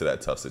put into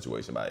that tough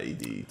situation by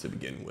AD to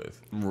begin with.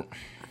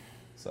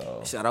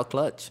 So Shout out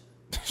Clutch.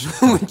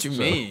 What you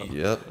mean?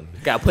 yep,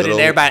 Got put Good in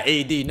there old- by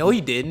AD. No,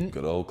 he didn't.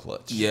 good old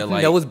clutch. Yeah,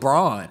 like That was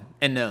Braun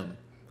and them.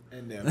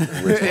 And them.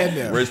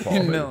 Rich Paul.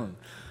 baby. No.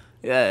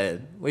 Yeah,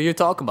 what you're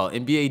talking about?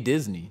 NBA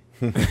Disney.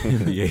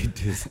 NBA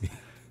Disney.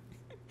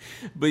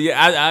 But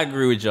yeah, I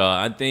agree with y'all.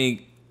 I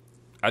think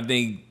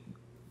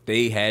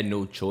they had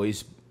no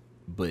choice,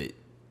 but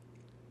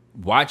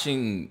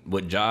watching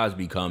what Ja's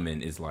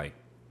becoming is like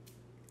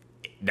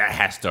that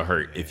has to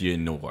hurt if you're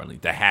in New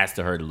Orleans. That has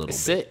to hurt a little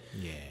It's bit.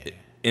 sick. Yeah.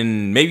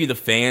 And maybe the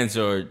fans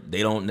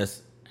they don't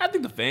necessarily. I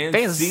think the fans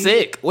Fans see-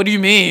 sick. What do you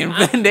mean?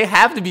 They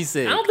have to be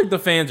sick. I don't think the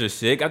fans are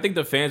sick. I think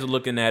the fans are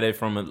looking at it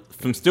from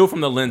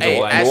the lens Hey,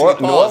 of like, actually, New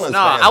pause. Orleans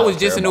Nah, fans I was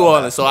don't just care in New about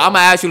Orleans, so that. I'm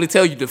gonna actually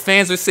tell you the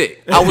fans are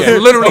sick. I was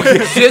literally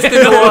just in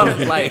New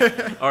Orleans,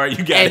 like, all right,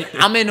 you got and it.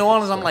 I'm in New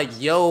Orleans. I'm like,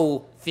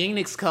 yo,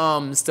 Phoenix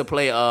comes to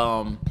play.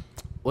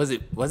 Was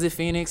it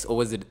Phoenix or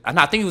was it?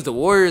 I think it was the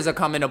Warriors are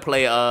coming to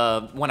play.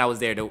 When I was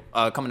there,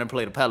 coming to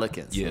play the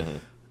Pelicans. Yeah.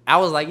 I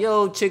was like,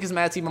 yo, Chickens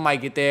Mad Team, I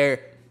might get there.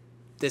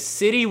 The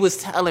city was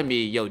telling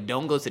me, yo,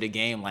 don't go to the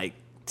game. Like,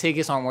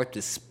 tickets aren't worth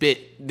the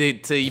spit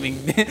to even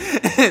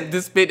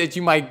the spit that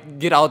you might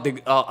get out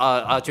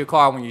your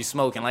car when you're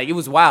smoking. Like, it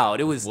was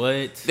wild. It was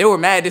What? They were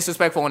mad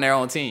disrespectful on their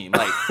own team.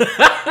 Like,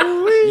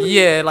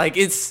 yeah, like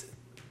it's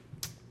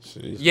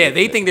yeah.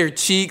 They think they're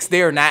cheeks.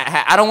 They are not.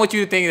 I don't want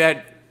you to think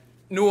that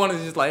New Orleans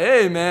is just like,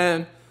 hey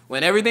man,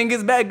 when everything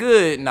gets back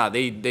good. Nah,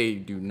 they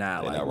do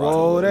not. Like, not Whoa,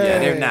 rocking with it. yeah, that.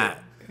 they're not.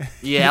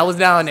 Yeah, I was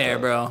down there,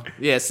 bro.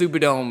 Yeah,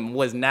 Superdome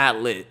was not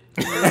lit.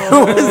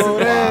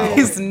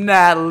 It's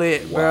not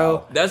lit, bro.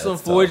 Wow. That's That's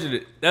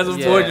unfortunate. That's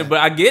unfortunate, Yeah. but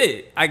I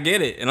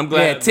get it, and I'm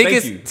glad. Yeah,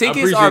 tickets thank you. I tickets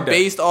appreciate are that.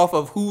 based off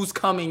of who's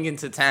coming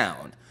into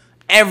town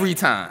every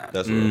time.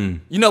 That's real.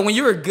 You know, when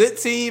you're a good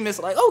team, it's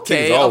like,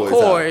 okay, Teams of always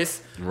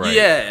course. Right.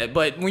 Yeah,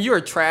 but when you're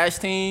a trash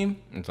team,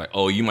 It's like,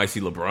 oh, you might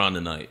see LeBron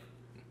tonight.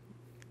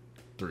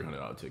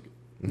 $300 ticket.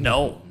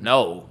 no.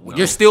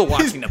 You're still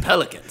watching the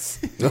Pelicans.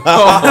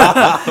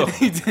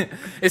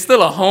 It's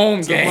still a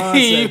home Devon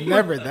game. said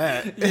never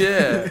that.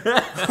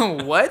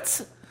 Yeah.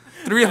 What?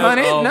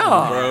 300?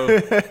 No. bro.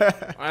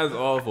 That's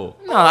awful.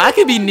 No, I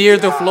could be near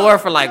the floor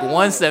for like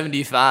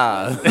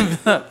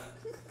 175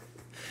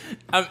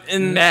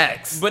 And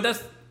max. But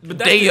that's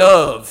Day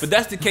of. But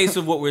that's the case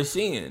of what we're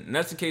seeing. And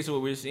that's the case of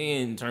what we're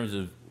seeing in terms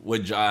of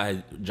what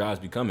Ja's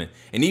becoming.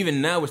 And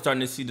even now we're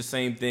starting to see the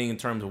same thing in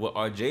terms of what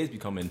RJ is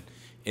becoming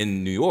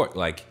in New York.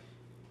 Like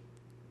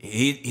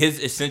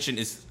his ascension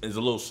is a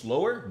little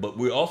slower, but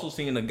we're also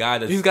seeing a guy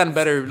that's He's gotten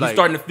better. he's Like,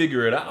 starting to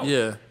figure it out.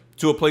 yeah.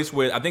 To a place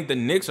where I think the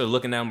Knicks are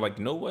looking at him like,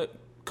 you know what?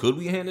 Could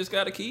we hand this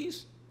guy the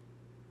keys?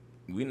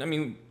 I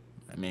mean,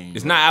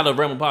 it's not out of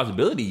realm of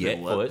possibility yet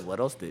for us. What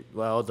else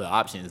well, the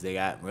options they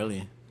got,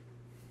 really.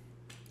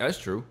 That's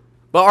true.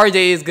 But RJ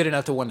is good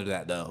enough to wonder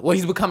that, though. Well,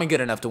 he's becoming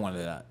good enough to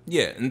wonder that.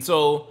 Yeah, and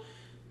so,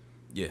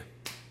 yeah.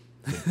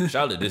 Shout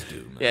out to this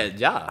dude, man. Yeah,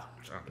 Ja.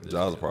 That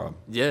was a problem.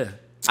 Yeah.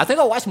 I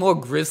think I watched more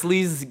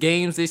Grizzlies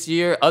games this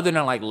year, other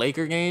than like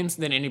Laker games,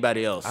 than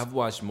anybody else. I've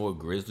watched more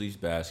Grizzlies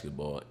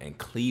basketball and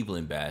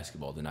Cleveland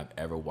basketball than I've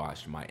ever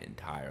watched my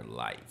entire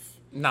life.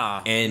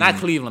 Nah, And- not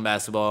Cleveland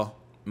basketball.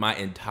 My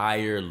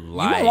entire You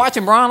life. weren't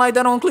watching Braun like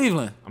that on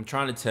Cleveland. I'm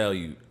trying to tell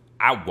you,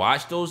 I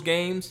watched those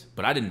games,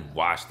 but I didn't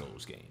watch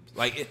those games.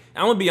 Like,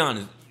 I'm gonna be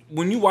honest.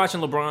 When you watching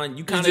LeBron,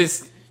 you kind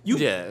of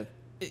yeah,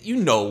 you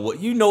know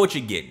what you're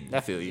getting. I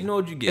feel you. You know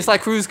what you get. It's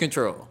like cruise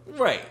control.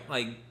 right,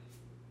 like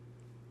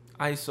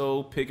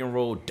ISO, pick and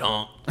roll,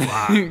 dunk,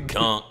 block,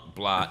 dunk,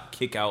 block,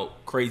 kick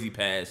out, crazy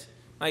pass.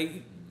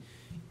 Like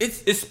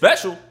it's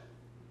special.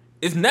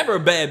 It's never a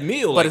bad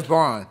meal, But it's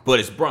Braun. But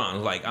it's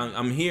Braun. Like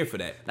I'm here for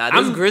that. Nah,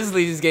 this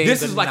Grizzlies game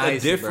this is is like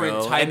nice, a different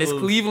bro. type and it's of-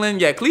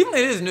 Cleveland. Yeah, Cleveland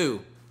is new.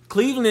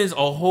 Cleveland is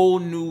a whole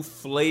new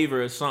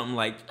flavor of something.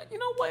 Like, you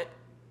know what?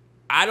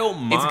 I don't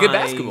mind. It's good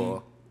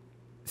basketball.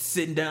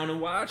 Sitting down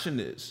and watching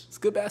this. It's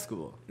good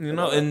basketball. You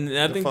know, and I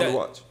They're think fun that to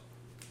watch.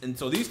 and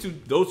so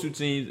those two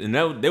teams, and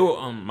they were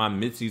on my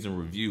midseason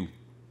review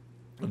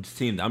of this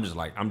team.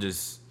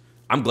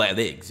 I'm glad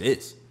they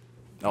exist.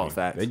 Oh,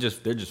 facts.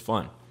 They're just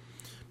fun.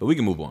 But we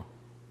can move on.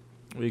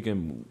 We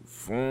can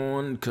move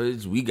on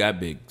because we got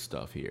big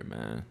stuff here,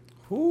 man.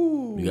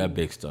 We got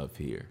big stuff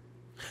here.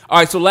 All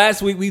right, so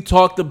last week we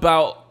talked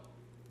about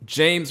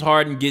James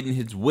Harden getting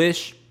his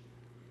wish.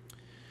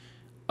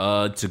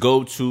 To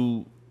go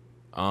to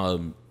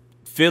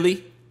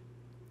Philly.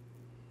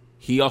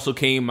 He also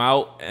came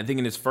out, I think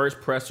in his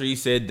first presser, he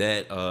said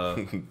that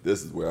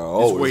this is where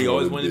he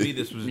always wanted to be.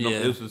 This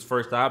was his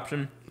first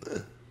option.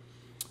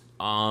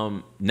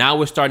 Now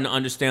we're starting to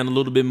understand a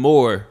little bit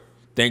more,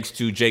 thanks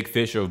to Jake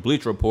Fisher of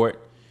Bleacher Report,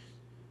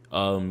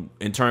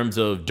 in terms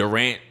of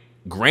Durant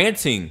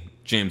granting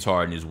James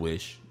Harden his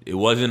wish. It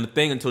wasn't a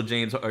thing until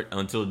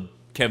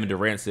Kevin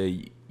Durant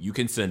said you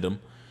can send him.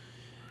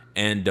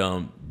 And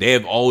they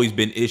have always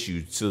been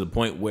issues to the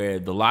point where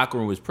the locker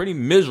room was pretty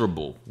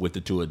miserable with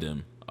the two of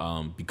them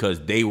because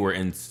they were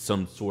in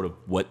some sort of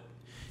what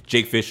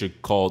Jake Fisher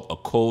called a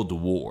cold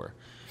war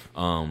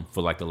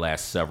for like the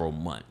last several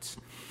months.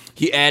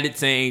 He added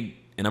saying,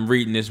 and I'm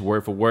reading this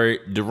word for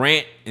word,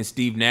 Durant and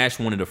Steve Nash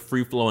wanted a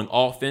free-flowing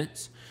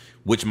offense,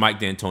 which Mike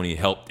D'Antoni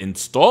helped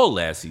install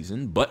last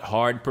season, but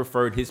Harden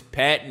preferred his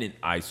patented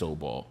ISO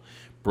ball.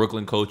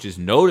 Brooklyn coaches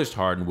noticed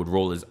Harden would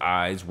roll his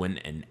eyes when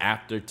an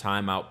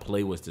after-timeout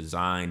play was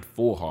designed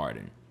for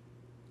Harden.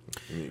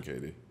 You mean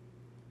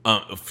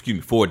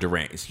KD? For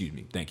Durant.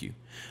 Thank you.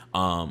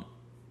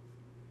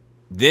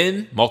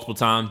 Then, multiple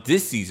times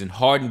this season,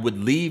 Harden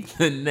would leave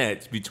the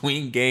Nets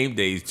between game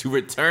days to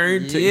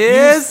return to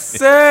Yes, Houston.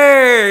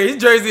 sir. His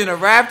jersey in the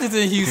Raptors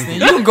in Houston. You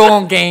can go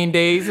on game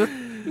days. You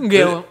can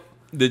get one.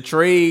 The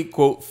trade,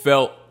 quote,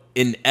 felt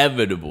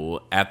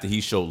inevitable after he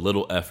showed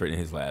little effort in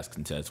his last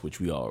contest, which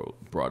we all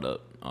brought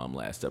up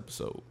last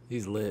episode.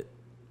 He's lit.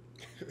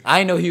 I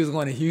didn't know he was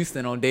going to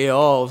Houston on day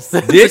off.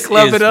 This to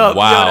club is it up.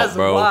 wild, Yo, that's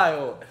bro.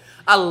 wild.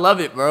 I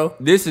love it, bro.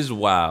 This is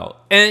wild.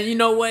 And you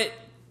know what?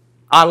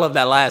 I love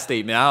that last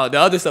statement. The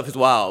other stuff is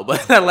wild,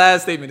 but that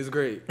last statement is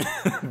great.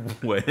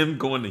 What, him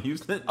going to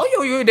Houston? Oh,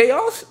 yo, your day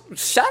off?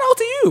 Shout out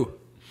to you.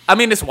 I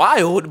mean, it's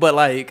wild, but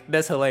like,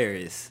 that's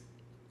hilarious.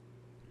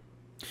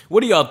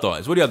 What are y'all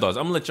thoughts? I'm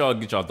gonna let y'all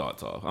get y'all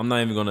thoughts off. I'm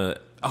not even gonna.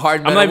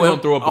 Harden I'm not even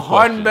gonna throw up a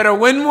Harden question. better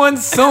win one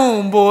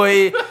soon,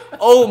 boy.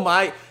 Oh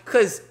my!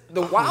 Because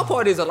the wild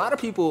part is a lot of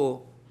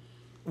people.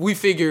 We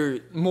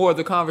figured more of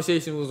the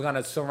conversation was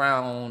gonna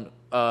surround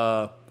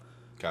Kyrie.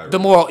 the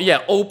more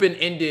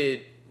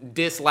open-ended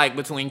dislike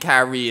between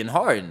Kyrie and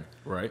Harden.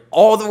 Right.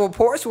 All the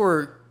reports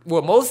were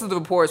most of the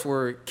reports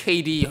were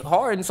KD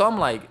Harden. So I'm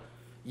like,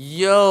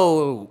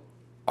 yo,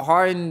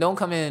 Harden don't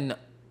come in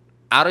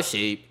out of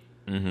shape.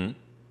 Mm-hmm.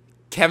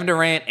 Kevin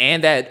Durant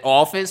and that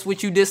offense,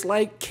 which you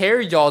dislike,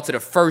 carried y'all to the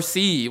first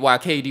seed while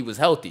KD was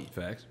healthy.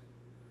 Facts.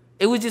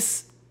 It was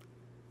just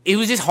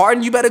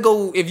Harden. You better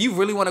go if you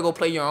really want to go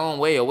play your own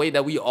way, a way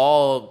that we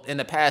all in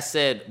the past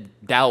said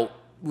doubt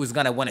was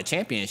gonna win a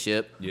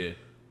championship. Yeah.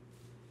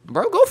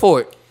 Bro, go for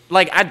it.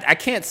 Like I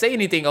can't say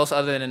anything else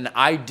other than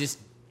I just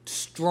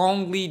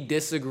strongly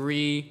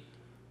disagree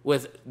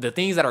with the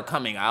things that are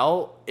coming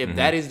out. If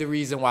that is the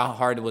reason why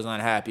Harden was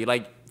unhappy,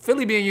 like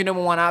Philly being your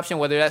number one option,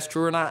 whether that's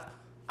true or not.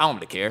 I don't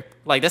really care.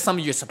 Like, that's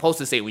something you're supposed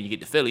to say when you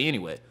get to Philly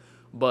anyway.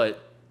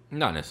 But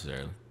Not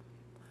necessarily.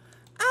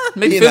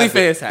 maybe Philly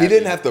fans happy. He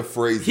didn't have to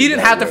phrase it. He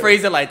didn't have to way.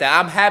 phrase it like that.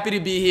 I'm happy to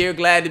be here,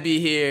 glad to be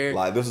here.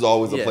 Like, this is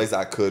always a Yeah. place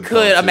I could come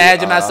to.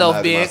 imagine I myself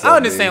imagine being. myself I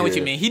understand what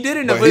being you here. mean. He did it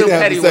in a But he real didn't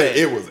have petty to say way.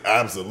 it was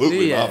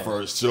absolutely Yeah. my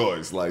first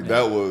choice. Like,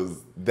 that was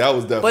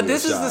definitely But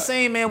this a is the shot.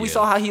 same, man. We Yeah.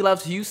 saw how he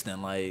left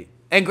Houston. Like,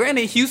 and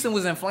granted, Houston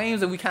was in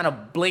flames, and we kind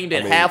of blamed it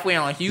I mean, halfway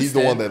on Houston. He's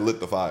the one that lit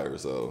the fire,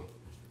 so.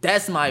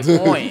 That's my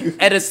point.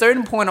 At a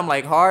certain point, I'm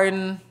like,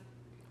 Harden,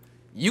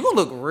 you gonna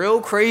look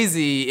real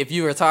crazy if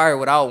you retire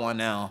without one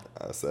now.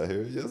 I sat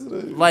here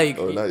yesterday. Like,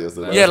 oh, not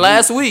yesterday. yeah,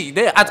 last week.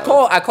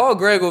 I called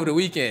Greg over the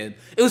weekend.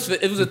 It was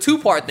a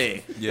 2-part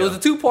thing. Yeah. It was a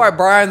 2-part.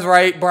 Brian's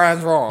right,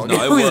 Brian's wrong. No,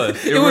 it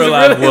was. In It real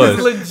life, really- it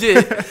was.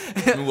 legit.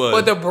 It was.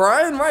 But the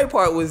Brian Wright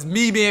part was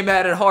me being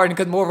mad at Harden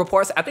because more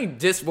reports. I think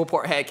this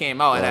report had came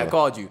out and I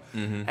called you,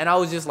 and I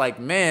was just like,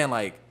 man,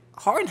 like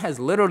Harden has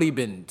literally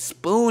been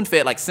spoon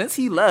fed like since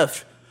he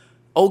left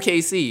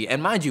OKC.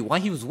 And mind you,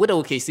 when he was with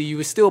OKC, he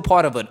was still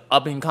part of an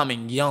up and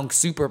coming young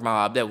super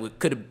mob that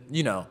could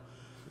have,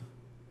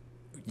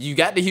 you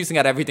got to Houston,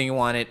 got everything you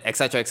wanted, et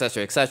cetera, et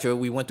cetera, et cetera.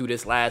 We went through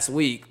this last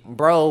week,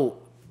 bro.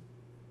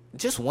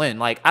 Just win.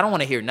 Like, I don't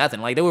want to hear nothing.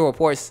 Like, there were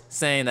reports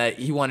saying that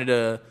he wanted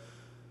to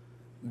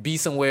be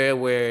somewhere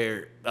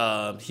where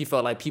he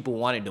felt like people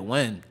wanted to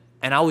win.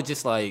 And I was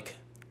just like,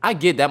 I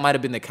get that might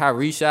have been the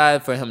Kyrie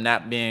shot for him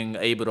not being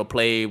able to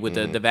play with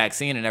the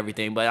vaccine and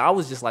everything. But I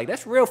was just like,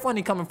 that's real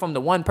funny coming from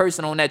the one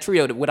person on that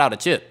trio without a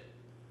chip.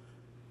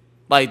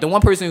 Like, the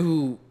one person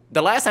who,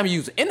 the last time you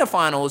was in the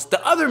finals,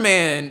 the other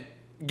man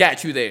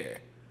got you there.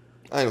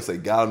 I ain't gonna say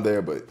got him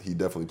there, but he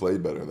definitely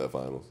played better in that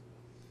finals.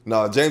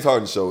 No, James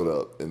Harden showed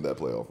up in that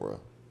playoff run.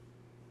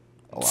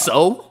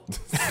 So?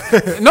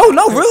 no,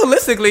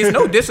 realistically, it's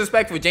no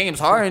disrespect for James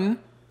Harden.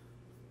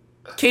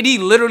 KD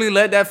literally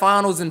led that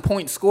finals in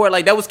points scored.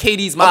 Like, that was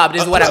KD's mob,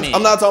 is what I mean.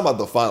 I'm not talking about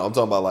the final. I'm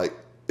talking about, like,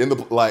 in the,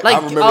 like Like, I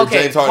remember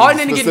okay, James Harden Harden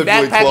didn't get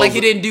specifically backpacked like he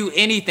closing- didn't do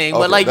anything.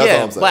 Okay, But, like, that's all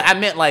yeah. I'm saying. But I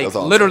meant, like, That's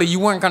all I'm literally, saying.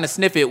 you weren't going to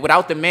sniff it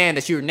without the man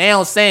that you're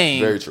now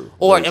saying. Very true.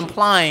 Or Very true.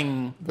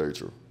 implying. Very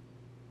true.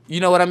 You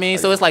know what I mean?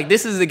 So it's like,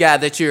 this is the guy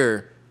that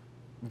you're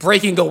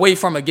breaking away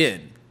from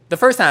again. The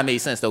first time made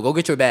sense though. Go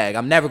get your bag.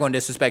 I'm never gonna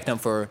disrespect him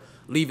for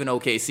leaving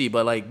OKC,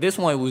 but like this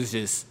one was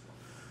just.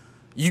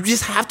 You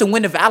just have to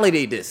win to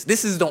validate this.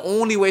 This is the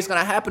only way it's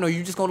gonna happen, or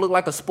you just gonna look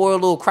like a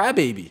spoiled little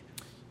crybaby.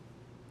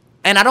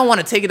 And I don't want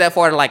to take it that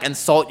far to like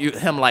insult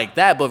him like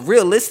that, but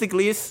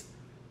realistically, it's,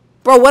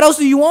 bro, what else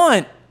do you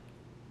want?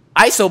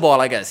 ISO ball,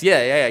 I guess.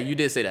 Yeah, you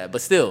did say that,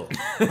 but still,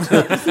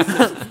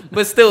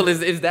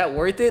 is that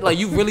worth it? Like,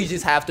 you really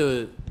just have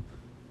to.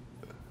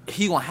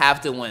 He gonna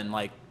have to win.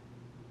 Like,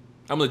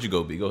 I'm gonna let you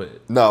go, B. Go ahead.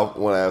 No, I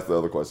want to ask the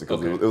other question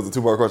because Okay. it was a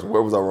two-part question.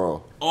 Where was I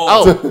wrong?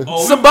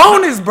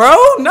 Sabonis, bro.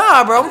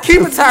 Nah, bro. I'm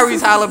keeping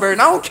Tyrese Halliburton.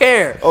 I don't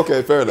care.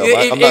 Okay, fair enough.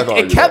 I'm not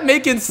going to It kept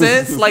making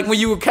sense, like when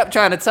you kept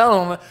trying to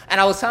tell him, and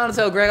I was trying to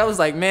tell Greg, I was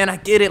like, man, I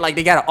get it. Like,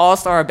 they got an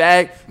all-star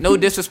bag. No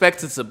disrespect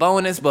to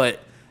Sabonis, but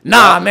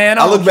nah, man,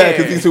 I look don't back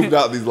care. because he's hooped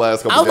out these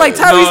last couple I was like,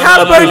 games. Tyrese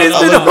Halliburton is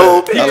I the look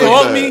hoop. back. He I look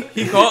called bad. me.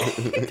 He called.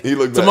 He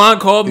looked bad. Tamon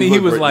called me. He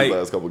looked was great like, these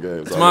last couple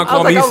games. Tamon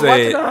called me. I He was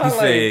watching the said,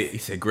 highlights. he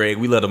said, Greg,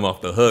 we let him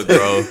off the hook,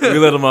 bro. We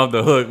let him off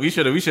the hook. We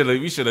should have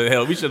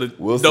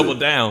We'll see. doubled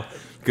down.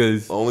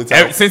 Because Only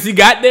time- since he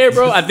got there,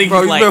 bro, I think Bro,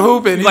 he's he's like been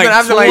hooping. He's like been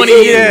after, 20,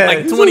 like, yeah.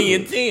 like 20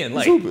 and 10.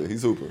 Like,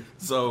 He's hooping.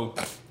 so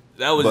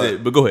that was But-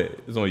 it. But go ahead.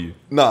 It's on you.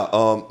 Nah,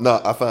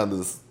 I found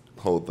this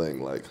whole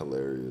thing like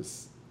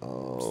hilarious.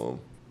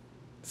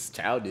 It's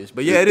childish,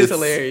 but yeah, it is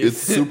hilarious. It's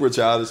super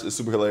childish. It's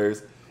super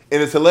hilarious,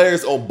 and it's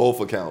hilarious on both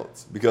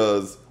accounts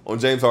because on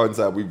James Harden's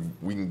side,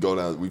 we can go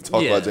down. We've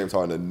talked Yeah. about James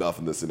Harden enough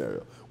in this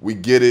scenario. We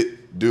get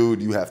it,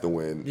 dude. You have to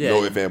win. Yeah.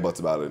 No ifs and buts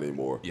about it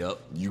anymore. Yep.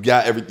 You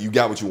got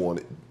what you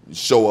wanted.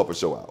 Show up or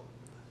show out.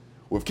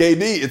 With KD,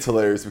 it's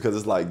hilarious because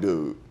it's like,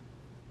 dude,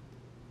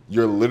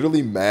 you're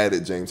literally mad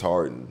at James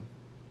Harden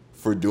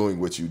for doing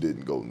what you did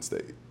in Golden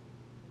State.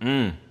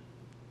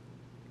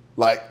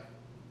 Like,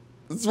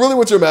 it's really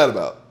what you're mad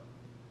about.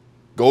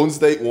 Golden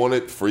State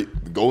wanted free.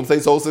 Golden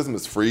State's whole system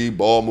is free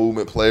ball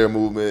movement, player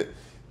movement.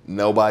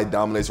 Nobody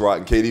dominates rock.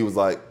 And KD was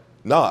like,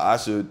 nah, I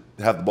should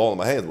have the ball in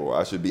my hands more.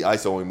 I should be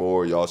ISOing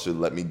more. Y'all should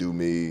let me do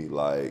me.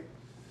 Like,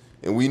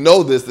 and we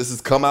know this. This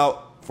has come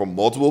out from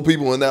multiple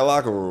people in that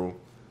locker room.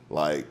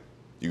 Like,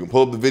 you can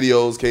pull up the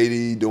videos,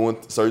 KD doing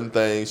certain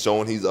things,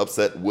 showing he's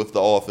upset with the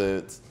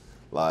offense.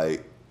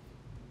 Like,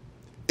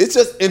 it's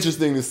just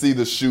interesting to see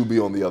the shoe be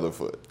on the other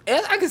foot.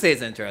 I can say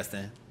it's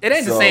interesting. It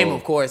ain't the So, same,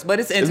 of course, but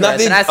it's It's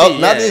interesting. not I see.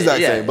 not the exact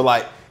yeah. same, but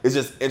like it's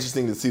just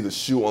interesting to see the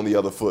shoe on the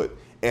other foot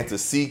and to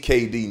see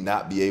KD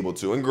not be able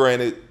to. And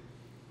granted,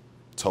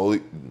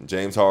 totally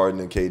James Harden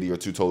and KD are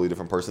two totally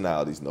different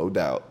personalities, no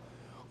doubt.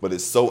 But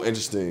it's so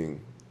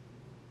interesting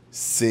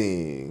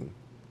seeing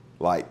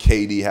like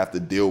KD have to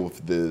deal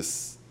with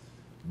this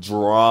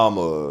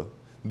drama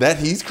that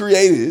he's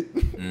created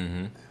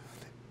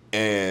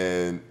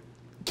and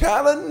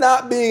kind of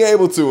not being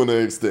able to in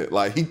an extent.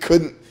 Like he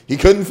couldn't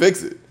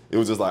fix it. It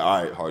was just like,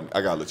 all right, Harden,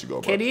 I gotta let you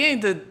go, bro. KD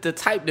ain't the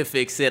type to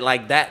fix it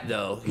like that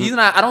though. He's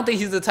not. I don't think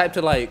he's the type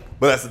to like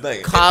But that's the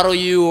thing. coddle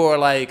you or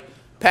like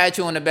pat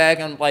you on the back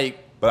and like.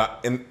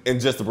 But and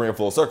just to bring it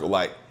full circle,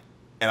 like,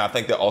 and I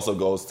think that also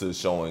goes to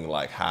showing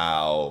like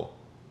how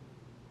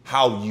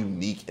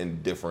unique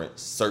and different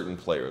certain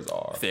players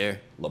are.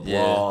 Fair.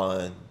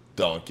 LeBron,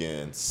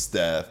 Duncan,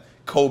 Steph,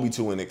 Kobe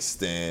to an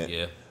extent.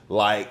 Yeah.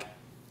 Like,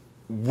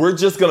 we're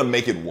just gonna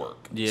make it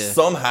work. Yeah.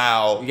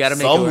 Somehow, You gotta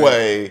make it some work.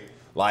 way.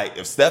 Like,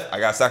 if Steph, I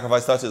got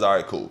sacrifice touches. All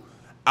right, cool.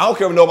 I don't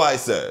care what nobody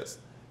says.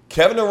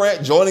 Kevin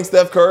Durant joining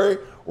Steph Curry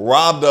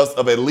robbed us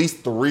of at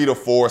least 3 to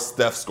 4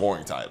 Steph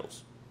scoring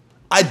titles.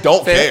 I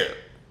don't Fair. care.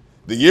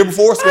 The year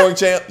before scoring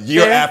champ,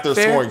 year Fair, after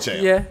fair, scoring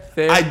champ. yeah,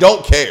 fair. I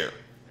don't care.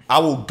 I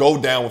will go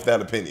down with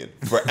that opinion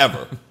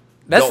forever.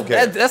 Don't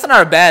care. That's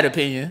not a bad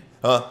opinion.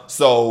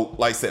 So,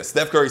 like I said,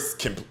 Steph Curry's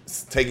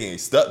taking a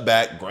step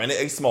back, granted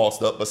a small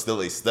step, but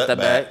still a step Step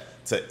back back.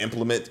 to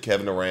implement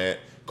Kevin Durant.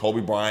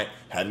 Kobe Bryant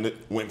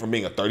went from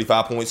being a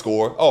 35-point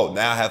scorer. Oh,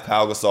 now I have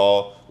Pau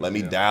Gasol. Let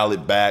me dial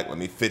it back. Let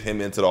me fit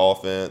him into the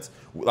offense.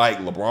 Like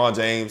LeBron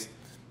James,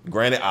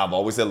 granted, I've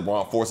always said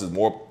LeBron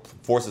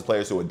forces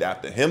players to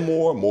adapt to him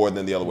more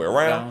than the other way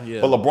around.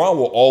 Yeah. But LeBron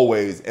will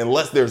always,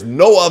 unless there's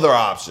no other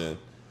option,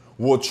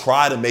 will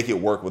try to make it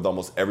work with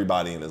almost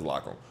everybody in his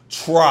locker room.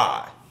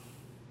 Try.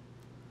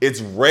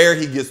 It's rare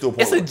he gets to a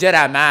point. It's a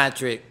Jedi mind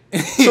trick.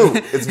 True.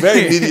 It's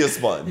very media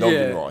spun. Don't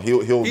get me wrong.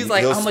 He's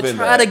like, he'll I'm gonna spin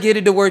try that. to get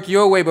it to work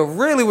your way, but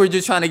really we're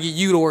just trying to get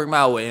you to work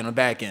my way on the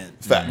back end.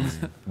 Facts.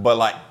 But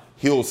like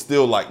he'll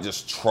still like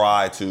just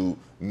try to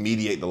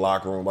mediate the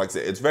locker room. Like I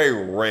said, it's very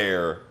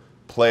rare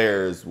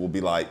players will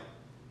be like,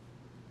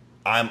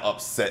 I'm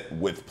upset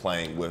with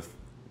playing with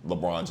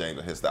LeBron James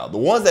and his style. The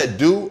ones that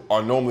do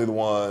are normally the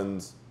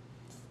ones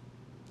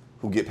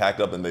who get packed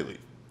up and they leave.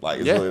 Like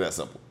it's really that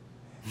simple.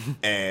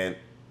 And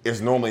it's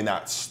normally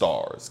not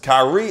stars.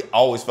 Kyrie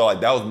always felt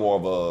like that was more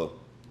of a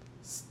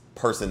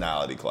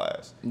personality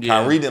clash.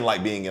 Yeah. Kyrie didn't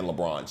like being in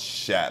LeBron's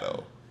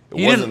shadow. It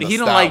He wasn't didn't- the he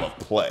don't style like- of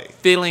play.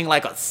 Feeling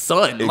like a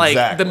son. Like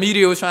Exactly. the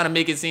media was trying to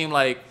make it seem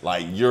like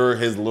Like you're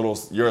his little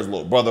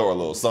brother or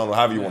little son or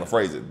however you want to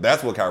phrase it.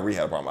 That's what Kyrie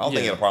had a problem. I don't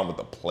think he had a problem with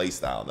the play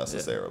style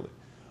necessarily.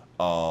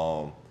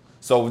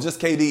 So with just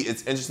KD,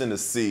 it's interesting to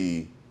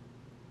see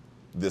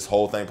this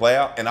whole thing play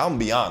out. And I'm gonna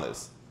be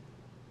honest,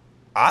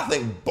 I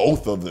think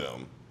both of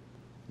them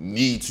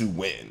need to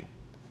win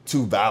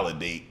to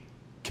validate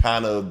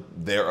kind of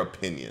their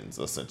opinions,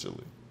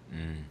 essentially.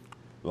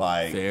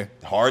 Like, Fair.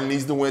 Harden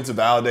needs to win to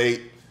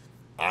validate,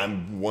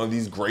 I'm one of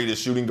these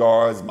greatest shooting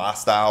guards, my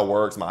style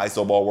works, my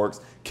ISO ball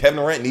works. Kevin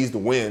Durant needs to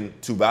win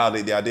to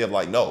validate the idea of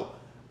like, no,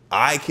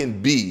 I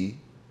can be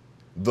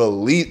the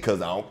lead,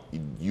 because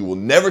you will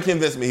never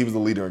convince me he was the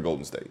leader in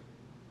Golden State.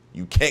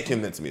 You can't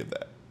convince me of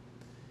that.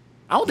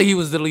 I don't think he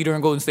was the leader in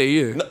Golden State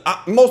either. No,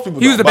 most people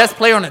He was don't, the best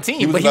player on the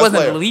team, but he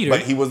wasn't the leader.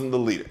 But he wasn't the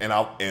leader. And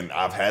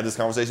I've had this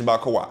conversation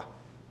about Kawhi.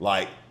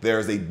 Like,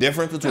 there's a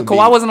difference between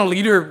Kawhi wasn't a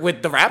leader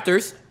with the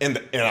Raptors. and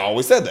I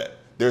always said that.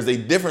 There's a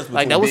difference between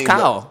Like, that was being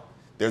Kyle.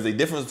 There's a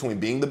difference between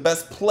being the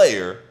best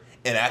player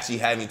and actually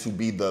having to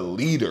be the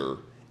leader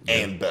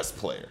and best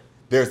player.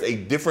 There's a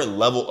different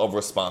level of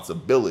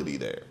responsibility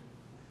there.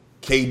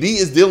 KD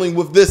is dealing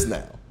with this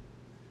now.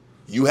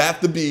 You have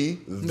to be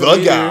the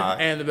leader guy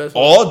and the best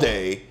all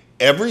day,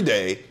 every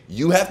day.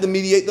 You have to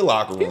mediate the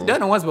locker room. He's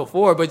done it once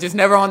before, but just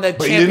never on that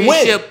But he didn't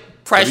win. championship But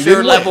he pressure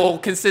didn't level win.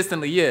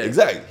 consistently. Yeah.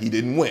 Exactly. He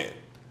didn't win.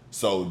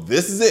 So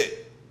this is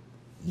it.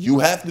 You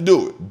have to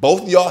do it.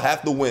 Both of y'all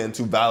have to win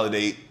to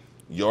validate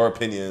your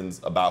opinions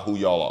about who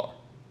y'all are.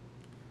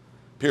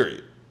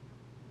 Period.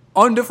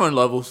 On different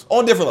levels.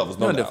 On different levels,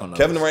 no On doubt. different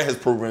Kevin levels. Durant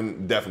has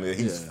proven definitely that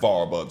he's Yeah.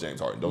 far above James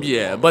Harden. Don't get me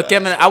Yeah, wrong but with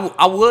that. Kevin,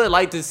 I would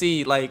like to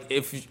see, like,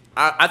 if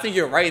I think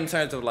you're right in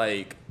terms of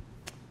like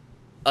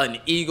an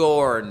ego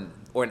or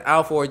an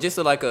alpha, or just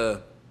like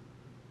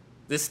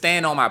this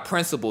stand on my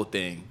principle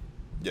thing.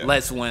 Yeah.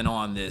 Let's win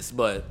on this,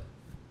 but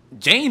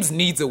James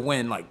needs a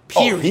win, like,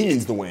 Oh, period. he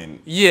needs to win.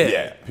 Yeah.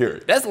 Yeah,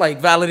 period. That's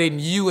like validating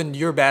you and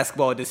your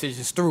basketball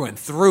decisions through and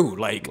through,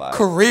 like Like-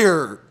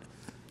 career.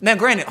 Now,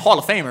 granted, Hall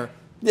of Famer,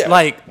 Yeah.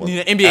 like Well,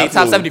 NBA top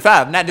absolutely.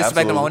 75. Not disrespecting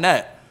him Absolutely. on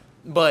that,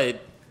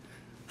 but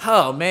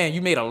oh man,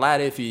 you made a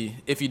lot of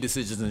iffy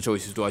decisions and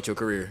choices throughout your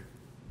career.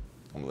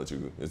 I'm gonna let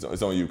you. It's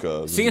on you,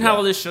 cuz. Seeing how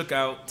all this shook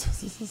out,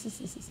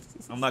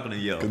 I'm not gonna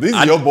yell. These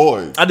are your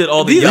boys. I did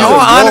all the These yelling. are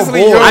your honestly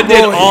boys. your I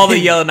did boys. all the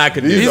yelling I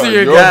could do. These These are are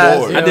your your guys.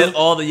 boys. yo. I did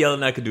all the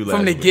yelling I could do last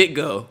From the week. get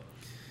go.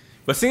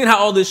 But seeing how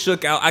all this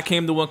shook out, I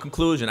came to one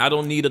conclusion. I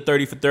don't need a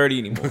 30 for 30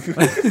 anymore.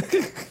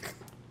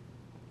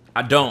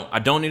 I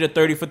don't need a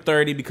 30 for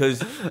 30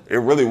 because It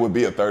really would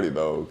be a 30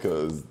 though,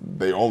 because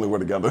they only were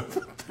together.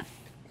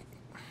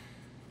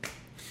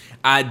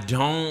 I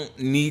don't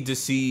need to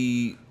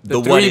see The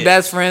what three if.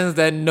 best friends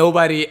that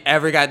nobody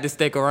ever got to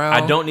stick around.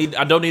 I don't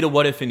need a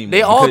what if anymore.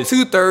 They all because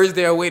 2/3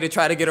 their way to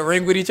try to get a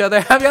ring with each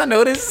other. Have y'all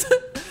noticed?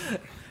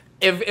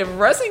 if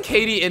Russ and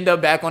Katie end up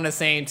back on the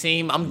same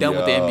team, I'm done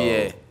with the Yo.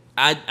 NBA.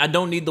 I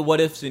don't need the what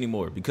ifs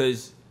anymore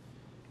because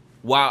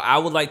while I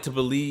would like to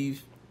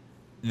believe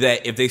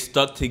that if they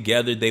stuck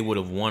together they would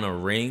have won a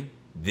ring,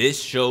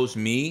 this shows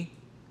me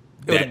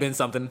It would have been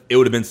something. It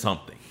would have been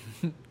something.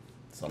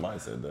 Somebody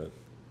said that.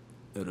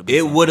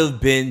 It would have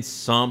been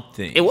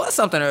something. It was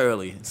something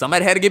early.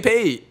 Somebody had to get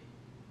paid.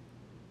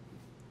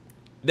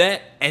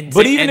 That And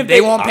but even if they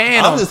won't pay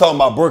I'm them. just talking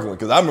about Brooklyn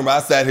because I remember I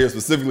sat here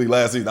specifically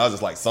last season. I was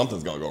just like,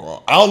 something's gonna go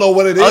wrong. I don't know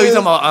what it is. Oh, you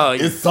talking about?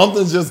 It's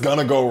something's just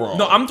gonna go wrong.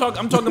 No, I'm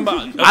talking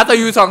about I thought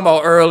you were talking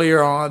about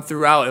earlier on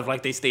throughout if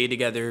like they stayed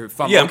together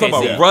from Yeah, I'm talking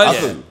OKC. about Russ, I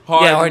feel you.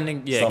 Harden, Yeah,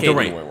 Harden, yeah, something KD.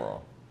 went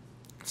wrong.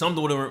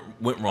 something would have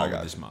went I wrong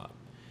got with this you. mob.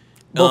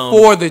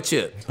 Before the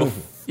chip.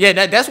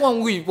 Yeah, that's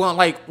when we want,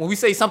 like, when we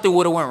say something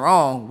would have went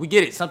wrong, we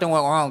get it. Something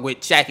went wrong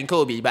with Shaq and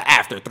Kobe, but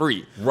after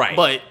 3. Right.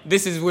 But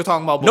this is, we're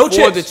talking about No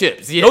before chips. the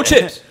chips. Yeah. No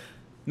chips.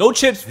 No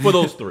chips for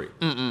those three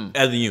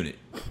as a unit.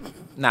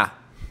 Nah.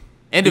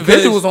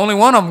 Individuals, Because- only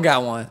one of them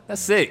got one.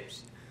 That's sick.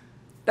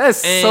 That's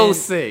so And-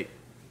 sick.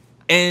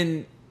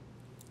 And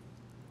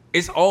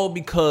it's all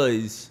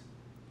because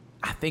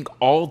I think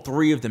all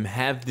three of them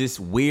have this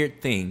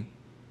weird thing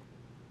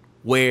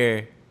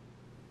where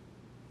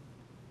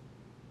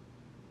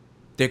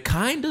they're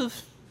kind of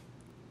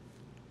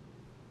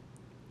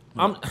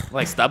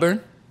Like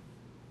stubborn?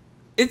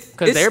 it's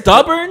they're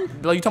stubborn.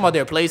 Like, you talking about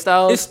their play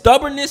styles? It's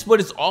stubbornness, but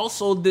it's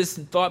also this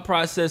thought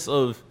process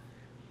of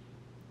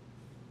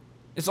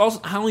it's also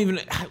I don't even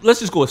let's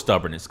just go with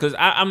stubbornness because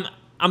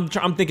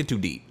I'm thinking too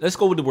deep. Let's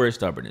go with the word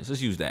stubbornness.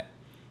 Let's use that.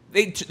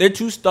 They're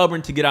too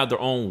stubborn to get out their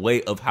own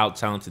way of how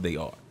talented they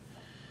are.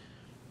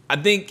 I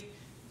think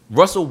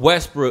Russell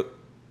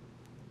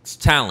Westbrook's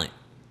talent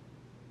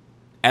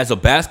as a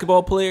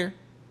basketball player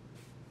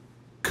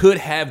could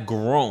have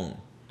grown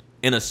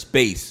in a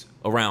space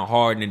around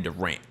Harden and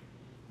Durant,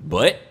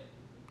 but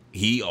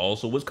he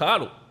also was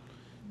coddled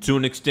to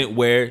an extent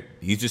where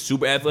he's a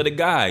super athletic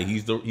guy.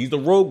 He's the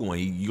rogue one.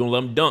 You gonna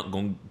let him dunk,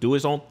 gonna do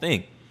his own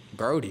thing.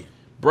 Brody.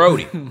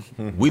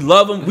 We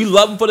love him. We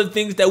love him for the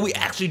things that we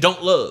actually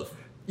don't love.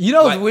 You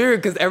know, Like- it's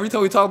weird because every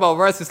time we talk about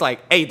Russ, it's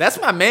like, hey,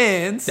 that's my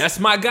man's. That's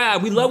my guy.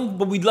 We love him,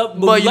 but we love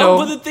But, him you know-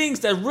 for the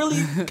things that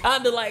really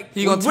kind of like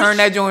He we gonna wish- turn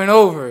that joint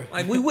over.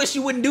 Like we wish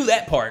you wouldn't do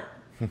that part.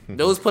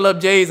 Those pull-up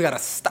J's gotta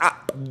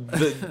stop.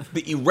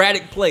 The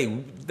erratic play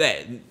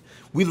that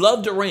we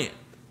love Durant.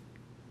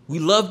 We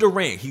love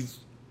Durant. He's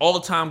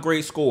all-time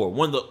great scorer,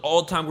 one of the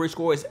all-time great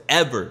scorers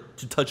ever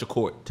to touch an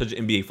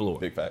NBA floor.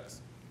 Big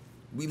facts.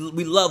 We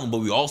love him, but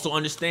we also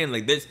understand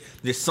like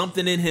there's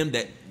something in him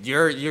that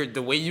You're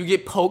the way you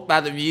get poked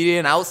by the media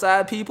and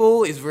outside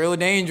people is real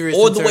dangerous.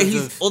 or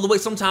the way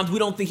sometimes we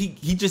don't think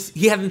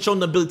he hasn't shown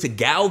the ability to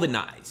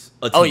galvanize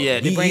a team. Oh yeah,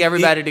 to bring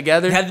everybody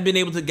together. He hasn't been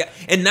able to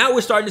and now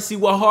we're starting to see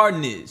what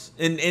Harden is.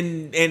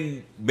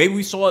 And maybe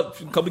we saw it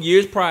a couple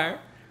years prior.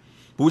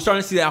 But we're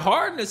starting to see that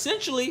Harden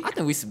essentially. I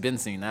think we've been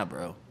seeing that,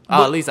 bro.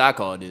 At least I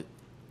called it.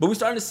 But we're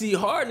starting to see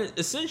Harden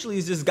essentially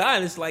is this guy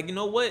that's like, you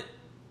know what?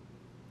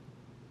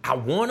 I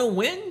want to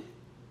win,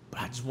 but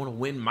I just want to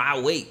win my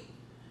way.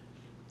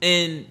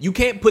 And you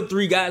can't put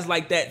three guys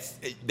like that.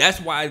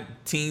 That's why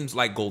teams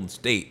like Golden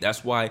State.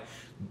 That's why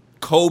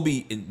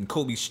Kobe and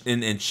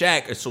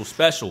Shaq are so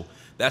special.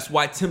 That's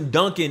why Tim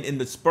Duncan and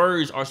the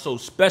Spurs are so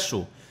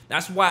special.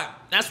 That's why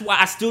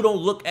I still don't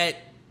look at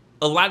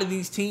a lot of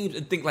these teams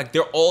and think like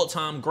they're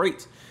all-time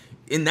greats.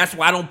 And that's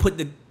why I don't put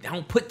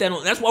that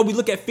on. That's why we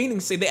look at Phoenix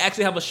and say they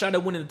actually have a shot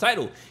at winning the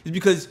title. It's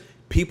because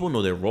people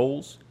know their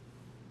roles.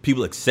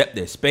 People accept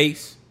their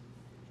space,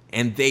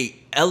 and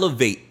they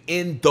elevate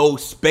in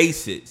those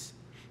spaces.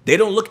 They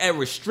don't look at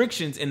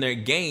restrictions in their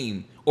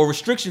game or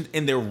restrictions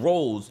in their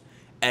roles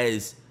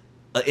as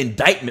an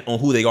indictment on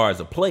who they are as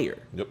a player.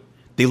 Yep.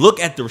 They look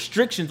at the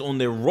restrictions on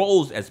their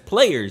roles as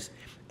players,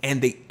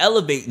 and they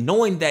elevate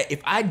knowing that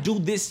if I do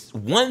this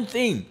one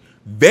thing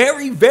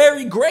very,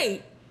 very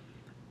great,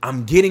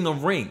 I'm getting a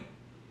ring.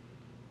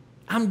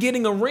 I'm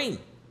getting a ring.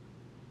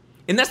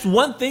 And that's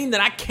one thing that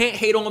I can't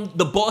hate on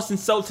the Boston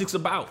Celtics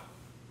about.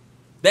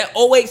 That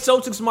 08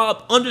 Celtics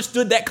mob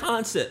understood that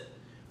concept.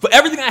 For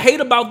everything I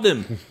hate about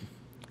them,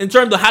 in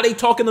terms of how they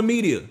talk in the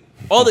media,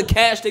 all the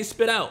cash they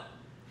spit out,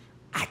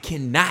 I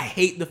cannot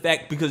hate the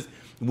fact because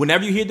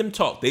whenever you hear them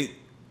talk,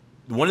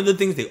 one of the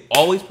things they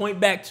always point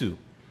back to,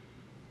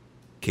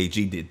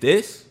 KG did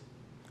this,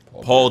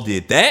 Paul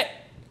did that,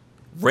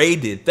 Ray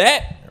did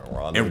that,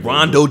 and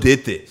Rondo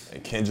did this.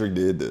 And Kendrick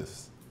did this.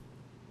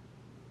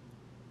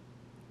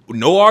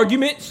 No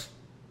arguments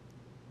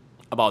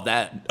About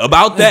that.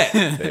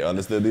 They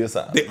understood the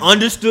assignment. They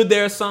understood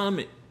their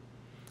assignment.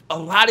 A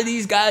lot of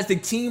these guys, they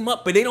team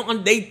up, but they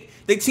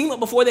team up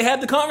before they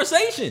have the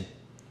conversation.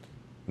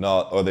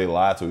 No, or they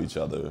lie to each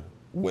other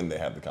when they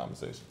have the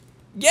conversation.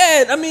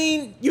 Yeah, I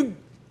mean,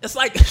 it's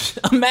like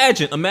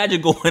imagine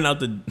going out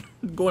to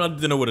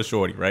dinner with a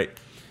shorty, right?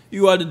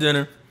 You go out to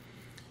dinner,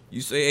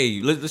 you say,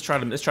 hey, let's try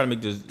to make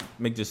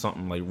this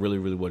something like really,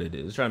 really what it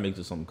is. Let's try to make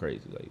this something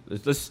crazy. Like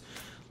let's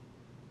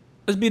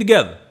be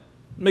together.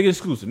 Make it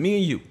exclusive, me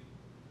and you.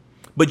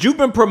 But you've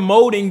been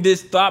promoting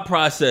this thought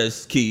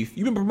process, Keith.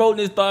 You've been promoting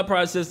this thought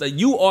process that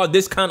you are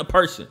this kind of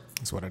person.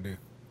 That's what I do.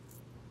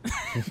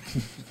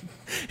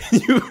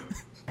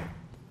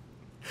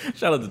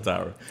 Shout out to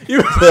Tyra.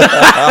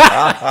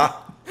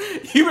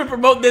 You've been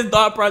promoting this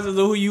thought process of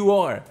who you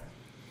are.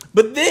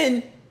 But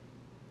then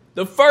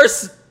the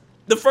first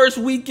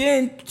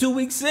weekend, 2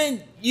 weeks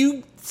in,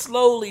 you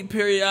slowly,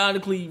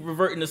 periodically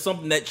revert into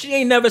something that she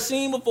ain't never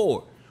seen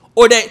before.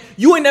 Or that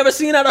you ain't never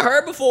seen out of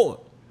her before.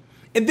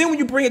 And then when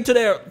you bring it to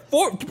their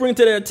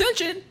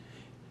attention,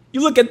 you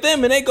look at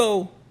them and they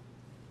go,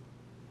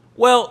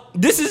 well,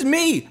 this is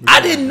me. I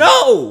didn't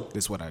know.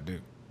 This is what I do.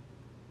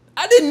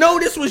 I didn't know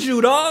this was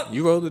you, dog.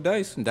 You rolled the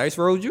dice, and dice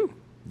rolled you.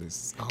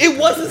 It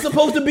wasn't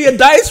supposed to be a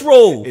dice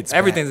roll.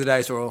 Everything's a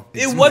dice roll.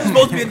 It wasn't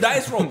supposed to be a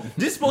dice roll.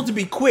 This is supposed to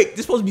be quick. This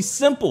is supposed to be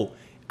simple.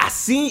 I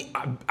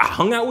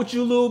hung out with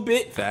you a little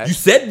bit. Facts. You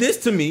said this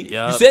to me.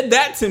 Yep. You said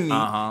that to me.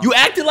 Uh-huh. You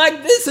acted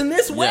like this in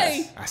this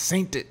way. Yes. I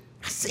synced it.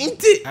 I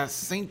synced it. I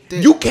synced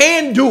it. You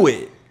can do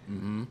it.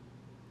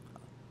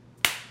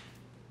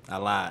 I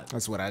lied.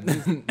 That's what I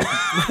do.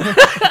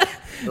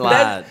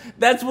 Lied.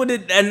 That's what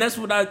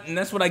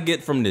I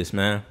get from this,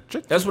 man.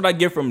 That's what I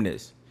get from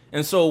this.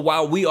 And so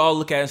while we all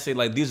look at it and say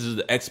like these are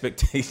the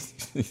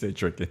expectations, he said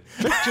tricky.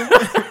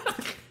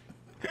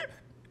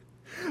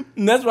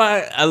 And that's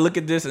why I look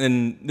at this,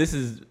 and this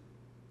is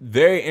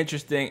very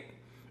interesting.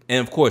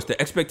 And of course,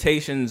 the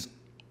expectations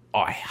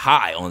are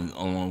high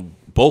on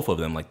both of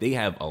them. Like they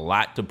have a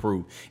lot to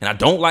prove. And I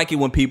don't like it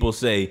when people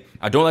say,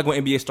 I don't like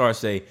when NBA stars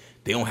say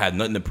they don't have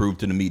nothing to prove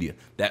to the media,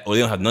 or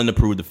they don't have nothing to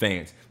prove to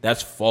fans.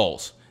 That's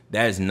false.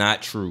 That is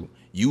not true.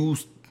 You,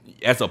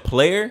 as a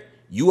player,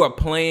 you are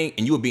playing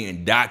and you are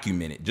being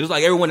documented. Just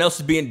like everyone else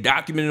is being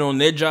documented on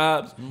their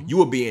jobs,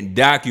 you are being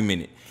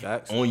documented.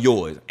 Facts. On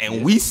yours.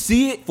 And we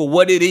see it for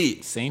what it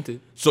is. Seen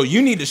it. So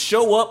you need to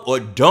show up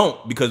or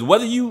don't. Because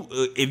whether you,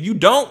 if you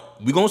don't,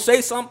 we're going to say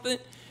something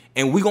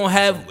and we're going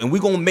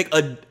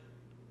to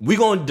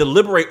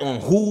deliberate on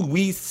who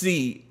we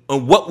see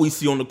and what we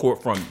see on the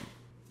court from you.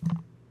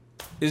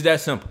 It's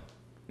that simple.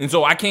 And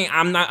so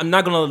I'm not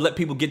going to let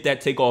people get that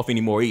take off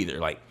anymore either.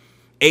 Like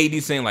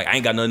AD saying like, I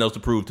ain't got nothing else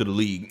to prove to the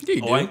league.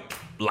 You do.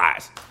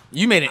 Lies.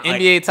 You made an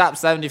NBA top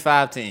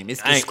 75 team.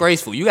 It's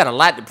disgraceful. You got a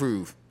lot to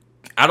prove.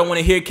 I don't want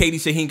to hear KD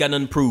say he ain't got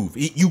nothing to prove.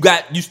 You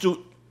still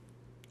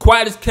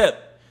quiet as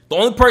kept. The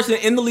only person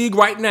in the league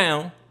right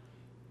now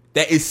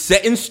that is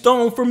set in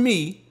stone for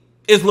me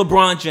is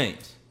LeBron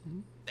James.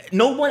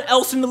 no one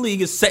else in the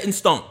league is set in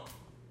stone.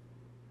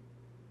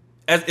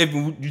 As if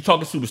you're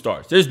talking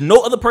superstars, there's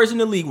no other person in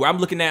the league where I'm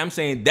looking at. I'm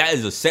saying that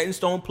is a set in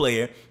stone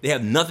player. They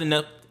have nothing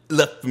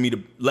left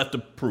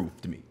to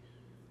prove to me.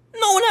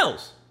 No one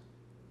else.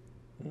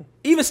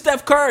 Even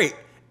Steph Curry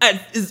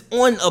is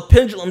on a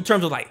pendulum in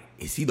terms of like,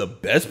 is he the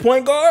best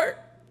point guard?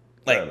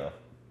 Like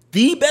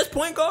the best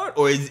point guard,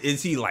 or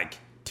is he like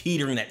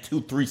teetering that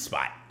 2-3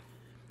 spot?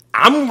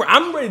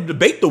 I'm ready to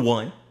debate the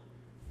one.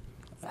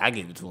 I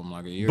gave it to him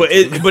like a year. But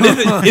is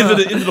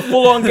it a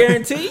full on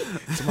guarantee?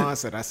 Tamon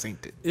said I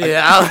synced it.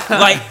 Yeah,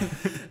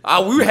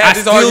 we had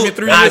this argument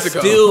 3 years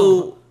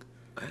ago.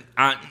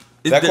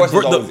 That question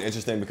is always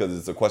interesting because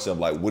it's a question of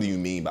like, what do you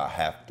mean by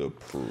have to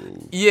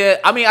prove? Yeah,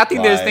 I mean, I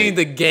think there's things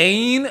to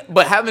gain,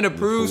 but having to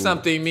prove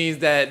something means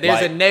that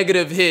there's a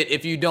negative hit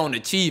if you don't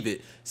achieve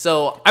it.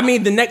 So, I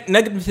mean, the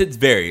negative hits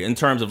vary in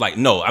terms of like,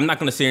 no, I'm not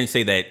going to sit here and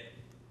say that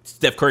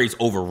Steph Curry's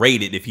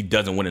overrated if he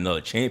doesn't win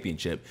another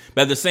championship.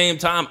 But at the same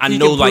time, I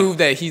know like prove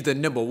that he's the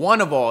number one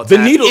of all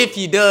time. If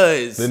he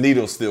does, the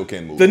needle still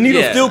can move. The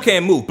needle still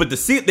can't move. But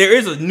there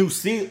is a new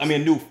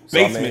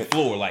basement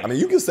floor. Like, I mean,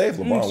 you can say if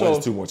LeBron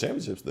wins 2 more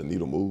championships, the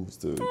needle moves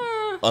to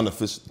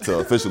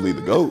officially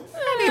the GOAT.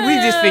 I mean, we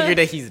just figured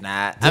that he's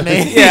not. I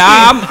mean,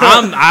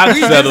 I've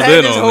settled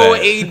in on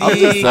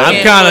that.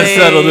 I'm kind of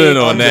settled in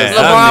on that.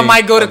 LeBron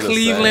might go to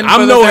Cleveland.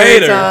 I'm no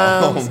hater.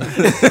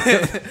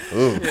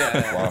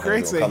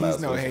 Greg said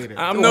he's no hater.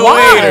 I'm no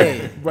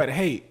hater. But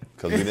hate.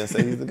 Because we didn't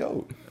say he's the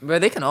GOAT.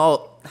 But they can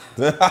all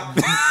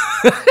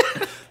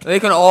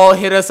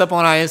hit us up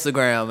on our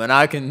Instagram,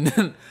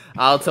 and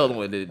I'll tell them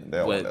what it. They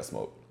don't want that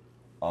smoke.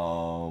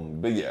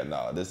 But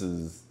yeah, this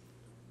is.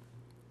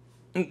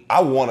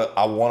 I want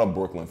a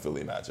Brooklyn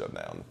Philly matchup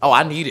now. Oh,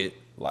 I need it.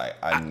 Like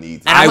I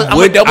need. I'm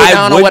gonna double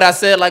down on what I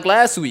said like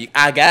last week.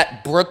 I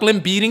got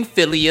Brooklyn beating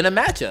Philly in a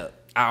matchup.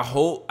 I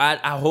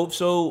hope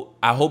so.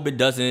 I hope it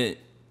doesn't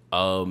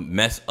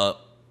mess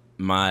up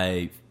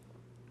my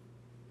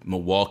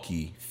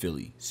Milwaukee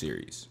Philly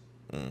series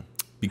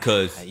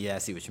because I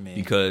see what you mean.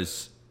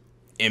 Because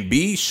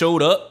Embiid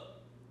showed up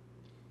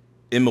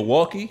in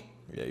Milwaukee.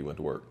 Yeah, he went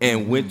to work.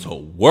 And went to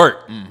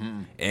work.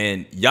 Mm-hmm.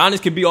 And Giannis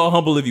can be all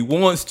humble if he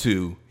wants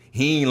to.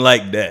 He ain't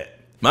like that.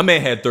 My man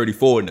had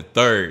 34 in the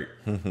third.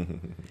 It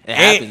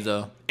happens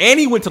though. And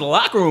he went to the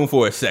locker room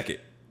for a second.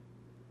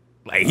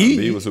 Like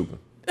he was hooping.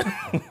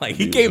 Like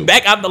he came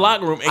back out the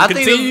locker room and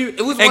continued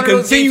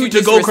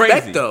to go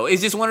crazy. Though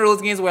it's just one of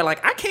those games where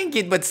like I can't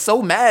get but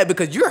so mad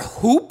because you're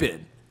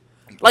hooping.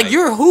 Like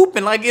you're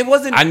hooping. Like it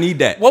wasn't. I need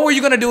that. What were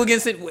you gonna do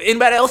against it?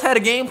 Anybody else had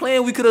a game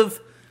plan? We could have.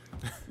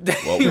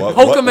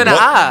 Poke him in the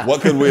eye. What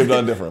could we have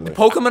done differently?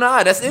 Poke him in the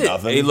eye. That's it.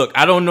 Nothing. Hey, look,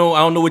 I don't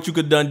know what you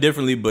could have done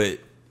differently, but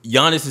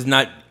Giannis is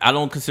not. I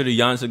don't consider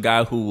Giannis a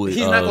guy who would.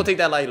 He's not gonna take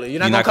that lightly. You're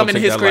not gonna come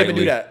into his crib and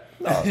do that.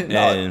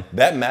 No,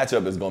 that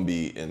matchup is gonna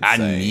be insane. I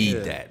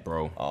need that,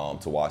 bro.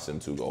 To watch them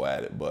two go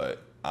at it,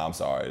 but I'm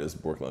sorry, this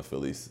Brooklyn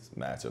Phillies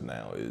matchup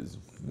now is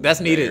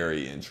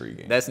very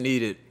intriguing. That's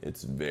needed.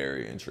 It's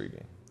very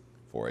intriguing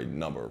for a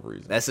number of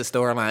reasons. That's the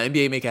storyline.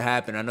 NBA make it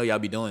happen. I know y'all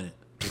be doing it.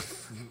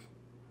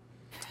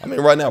 I mean,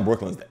 right now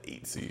Brooklyn's the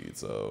 8th seed,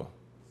 so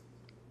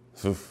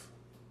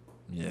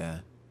yeah.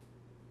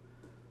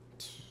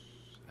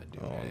 I do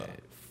that.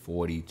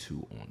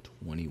 42 on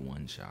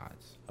 21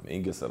 shots. I mean,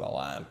 he gets to the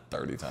line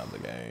 30 times a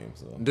game,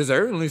 so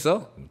Deservedly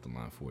so. With the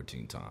line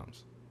 14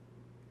 times.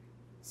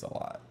 It's a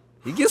lot.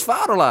 He gets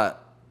fouled a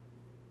lot.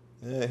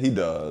 Yeah, he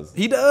does.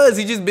 He does.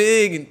 He's just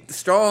big and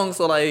strong,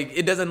 so like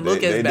it doesn't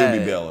look as bad. They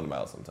do be bailing him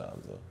out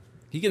sometimes, though.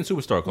 He getting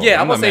superstar calls.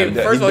 Yeah, I'm gonna say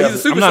first of all,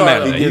 he's a superstar. I'm not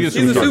mad at that. He's a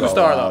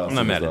superstar though. I'm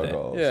not mad at that.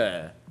 Calls.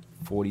 Yeah.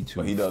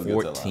 42,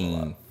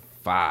 14,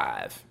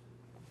 5.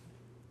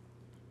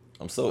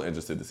 I'm so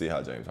interested to see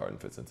how James Harden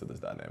fits into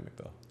this dynamic,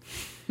 though.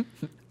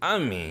 I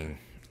mean,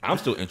 I'm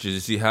still interested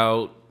to see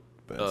how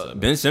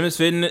Ben Simmons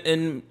fit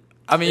in.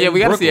 I mean, yeah, we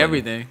got to see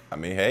everything. I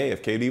mean, hey,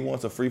 if KD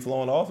wants a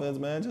free-flowing offense,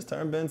 man, just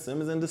turn Ben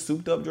Simmons into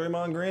souped-up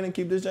Draymond Green and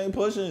keep this chain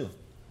pushing.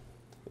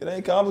 It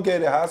ain't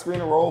complicated. High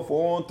screen and roll,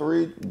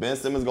 4-on-3. Ben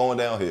Simmons going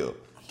downhill.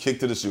 Kick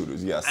to the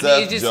shooters. You got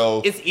Seth,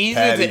 Joe, it's easier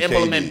Patty, to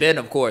implement KD. Ben,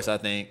 of course, I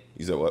think.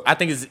 You said what? I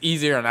think it's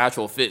easier an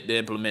actual fit to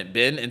implement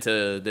Ben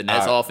into the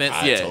Nets offense.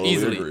 I totally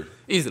agree.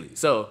 Easily.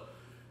 So,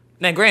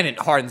 now granted,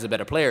 Harden's a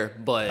better player,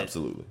 but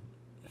Absolutely.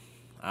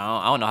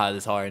 I don't know how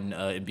this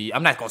Harden be.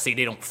 I'm not gonna say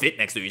they don't fit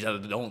next to each other.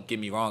 Don't get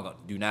me wrong.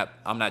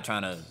 I'm not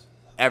trying to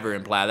ever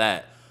imply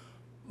that.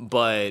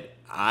 But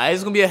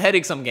it's gonna be a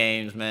headache some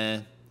games,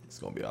 man. It's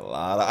going to be a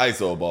lot of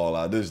ISO ball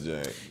out this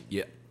joint.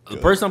 Yeah. The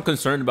person I'm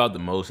concerned about the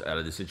most out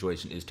of the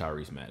situation is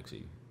Tyrese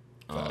Maxey.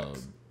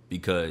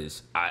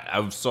 Because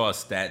I saw a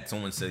stat.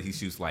 Someone said he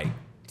shoots like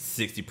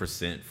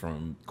 60%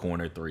 from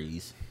corner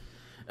threes.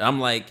 And I'm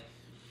like,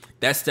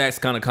 that stat's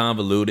kind of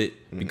convoluted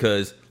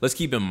because let's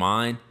keep in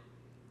mind,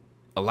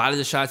 a lot of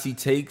the shots he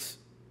takes,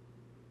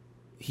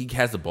 he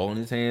has the ball in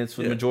his hands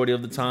for the majority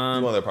of the time.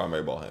 He's one of their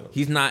primary ball handlers.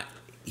 He's not.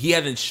 he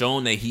hasn't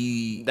shown that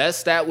he. That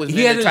stat was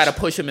meant to try to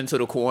push him into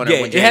the corner.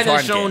 Yeah, when it James hasn't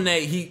Harden shown came.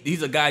 that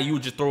he's a guy you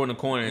would just throw in the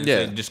corner and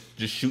say, just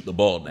shoot the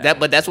ball down.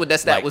 But that's what that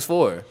stat Like, was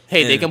for.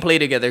 Hey, they and- can play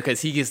together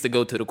because he gets to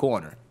go to the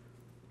corner.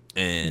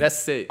 And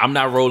That's it. I'm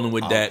not rolling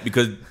with that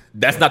because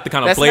that's not the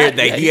kind of That's player not-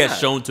 that yeah, he he's has not.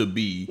 shown to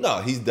be.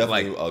 No, he's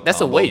definitely that's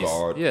a combo waste.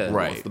 guard. Yeah. Who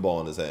Right. wants the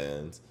ball in his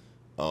hands.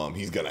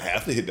 He's gonna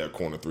have to hit that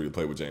corner 3 to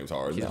play with James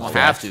Harden. He's gonna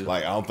have to.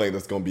 Like, I don't think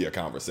that's gonna be a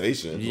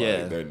conversation. Yeah.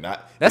 Like, they're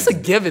not. That's a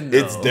given, though.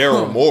 It's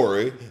Daryl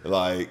Morey.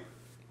 Like,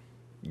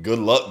 good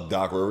luck,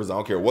 Doc Rivers. I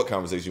don't care what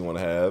conversation you want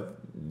to have.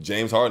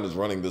 James Harden is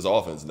running this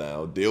offense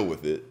now. Deal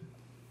with it.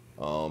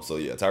 So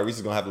yeah, Tyrese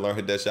is gonna have to learn to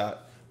hit that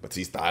shot.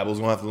 Matisse Thybulle's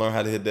gonna have to learn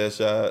how to hit that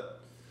shot.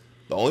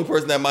 The only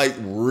person that might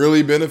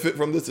really benefit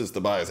from this is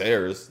Tobias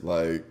Harris.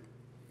 Like,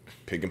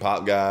 pick and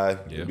pop guy.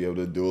 Yeah. He'll be able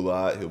to do a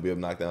lot. He'll be able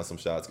to knock down some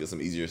shots, get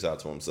some easier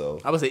shots for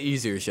himself. I would say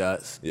easier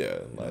shots. Yeah,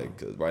 like,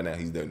 cause right now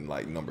he's the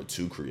like number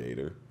 2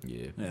 creator.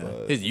 Yeah. Yeah.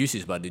 But- His usage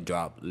is about to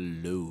drop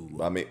low.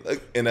 I mean,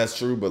 like, and that's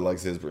true, but like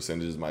his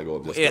percentages might go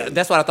up just. Yeah,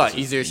 that's what I thought, just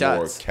easier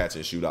more shots. catch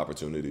and shoot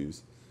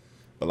opportunities.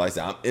 But like I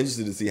said, I'm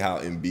interested to see how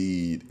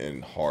Embiid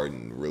and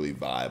Harden really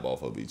vibe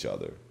off of each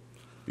other,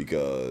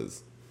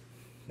 because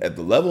at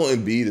the level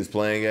Embiid is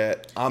playing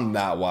at, I'm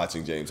not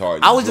watching James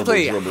Harden. I was just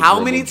playing. Dribble, How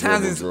dribble, many dribble,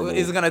 times dribble.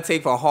 is it gonna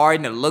take for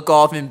Harden to look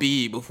off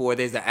Embiid before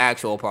there's an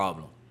actual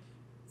problem?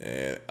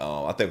 And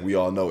I think we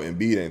all know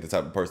Embiid ain't the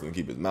type of person to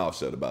keep his mouth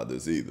shut about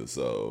this either.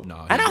 So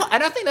No, And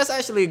I think that's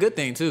actually a good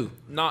thing too.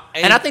 no,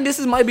 And I think this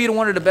might be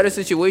one of the better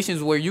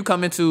situations where you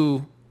come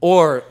into,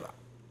 or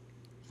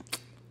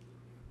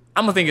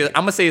I'm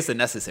gonna say it's a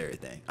necessary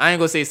thing. I ain't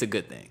gonna say it's a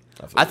good thing.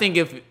 I think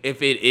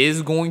if it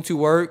is going to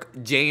work,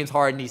 James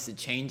Harden needs to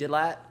change a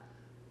lot.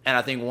 And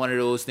I think one of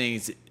those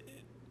things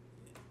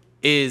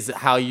is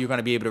how you're going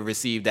to be able to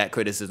receive that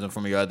criticism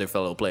from your other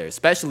fellow players,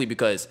 especially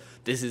because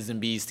this is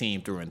Embiid's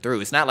team through and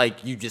through. It's not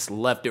like you just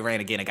left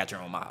Durant again and got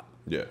your own mob.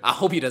 Yeah. I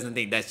hope he doesn't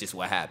think that's just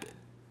what happened.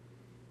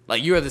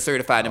 Like, you're the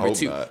certified number hope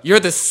 2. not. You're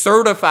the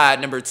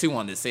certified number 2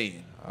 on this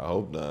team. I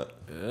hope not.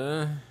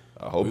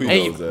 I hope he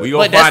Hey, knows that. we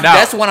gonna But find out.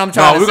 that's what I'm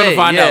trying to we're say. gonna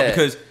find yeah. out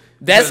because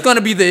That's going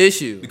to be the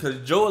issue. because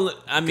Joel.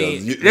 I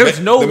mean, You- there's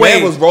no the way.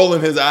 man was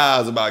rolling his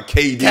eyes about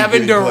KD.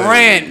 Kevin getting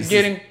Durant plays.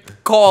 getting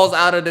calls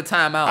out of the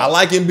timeout. I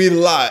like Embiid a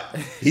lot.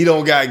 He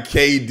don't got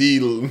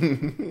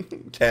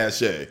KD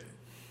cachet.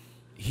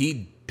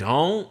 He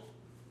don't.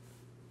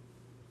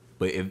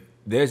 But if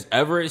there's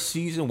ever a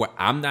season where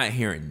I'm not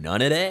hearing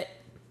none of that,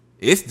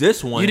 it's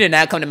this one. You did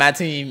not come to my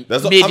team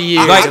That's mid-year.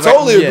 I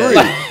totally Yeah.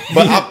 agree.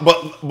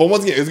 But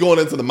once again, it's going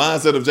into the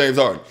mindset of James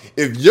Harden.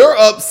 If you're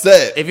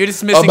upset, If you're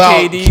dismissing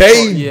about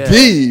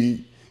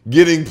KD,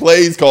 getting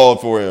plays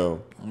called for him,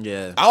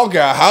 Yeah. I don't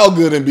care how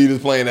good Embiid is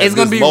playing at It's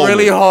going to this be moment.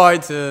 really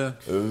hard to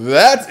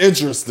That's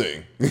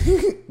interesting.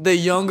 the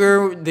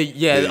younger The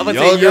I'm gonna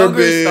say younger younger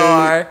big.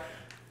 star.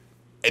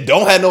 It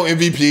don't have no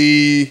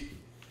MVP.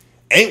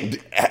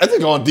 Hasn't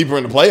gone deeper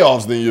in the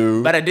playoffs than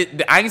you. But I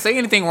didn't say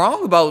anything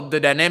wrong about the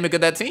dynamic of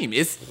that team.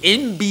 It's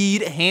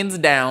Embiid hands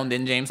down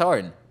than James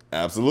Harden.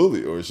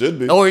 Absolutely, or it should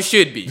be. Or it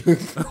should be.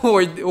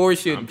 or it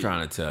should I'm be.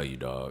 trying to tell you,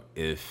 dog.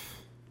 If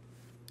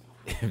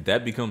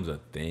that becomes a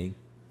thing,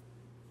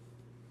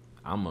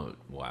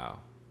 wow.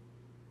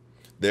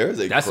 There's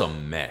That's a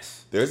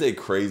mess. There's a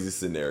crazy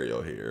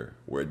scenario here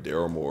where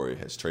Daryl Morey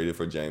has traded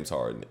for James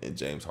Harden and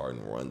James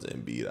Harden runs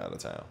Embiid out of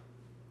town.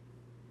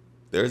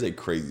 There's a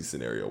crazy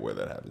scenario where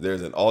that happens.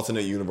 There's an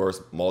alternate universe,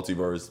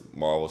 multiverse,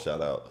 Marvel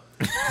shout out,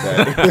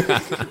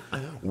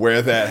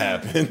 where that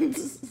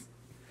happens.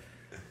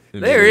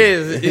 There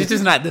is. It's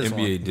just not this NBA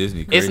one.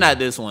 Disney. Crazy. It's not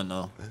this one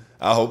though.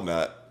 I hope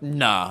not.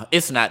 Nah,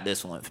 it's not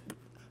this one.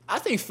 I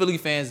think Philly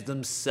fans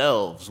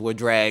themselves would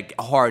drag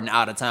Harden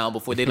out of town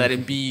before they let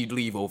Embiid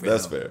leave over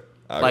That's him. fair.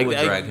 I Like, agree.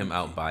 Would drag him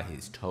out by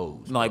his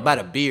toes. Like by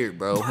the beard,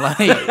 bro.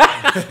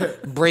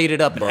 Like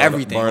braided up and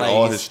everything. Burn Like,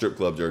 all his strip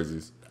club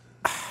jerseys.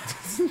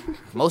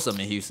 most of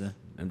them in Houston.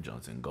 Them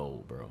Johnson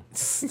gold, bro.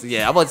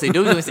 Yeah, I'm about to say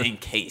those was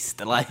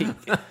encased. Like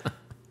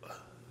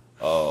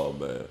Oh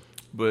man.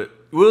 But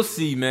we'll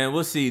see, man.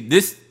 We'll see.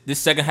 This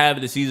second half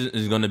of the season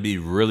is going to be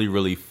really,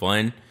 really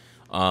fun.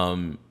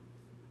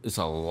 There's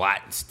a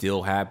lot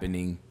still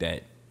happening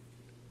that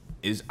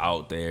is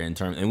out there in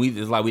terms, and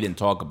it's like we didn't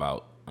talk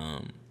about.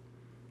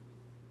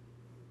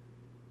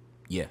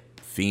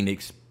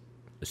 Phoenix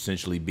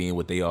essentially being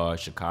what they are.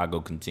 Chicago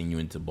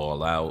continuing to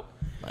ball out.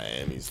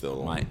 Miami's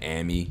still on.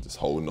 Miami. Just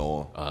holding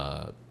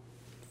on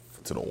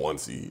to the 1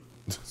 seed.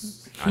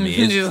 I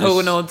mean, just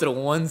holding on to the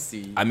 1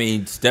 seed. I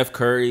mean, Steph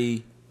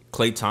Curry,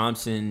 Klay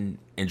Thompson,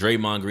 and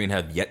Draymond Green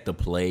have yet to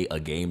play a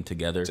game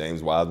together.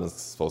 James Wiseman's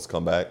supposed to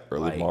come back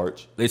early Like,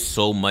 March. There's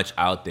so much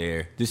out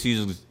there. This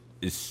season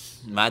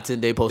is My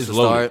 10-day post to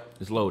loaded. start.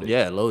 It's loaded.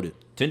 Yeah, loaded.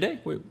 10 day?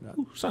 Wait,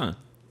 who signed?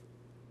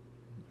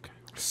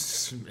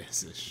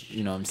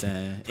 You know what I'm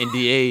saying?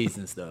 NDAs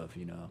and stuff,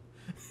 you know.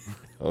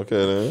 Okay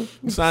then.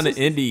 You signed an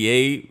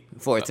NDA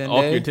For a 10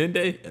 off day? your 10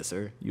 day? Yes,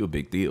 sir. You a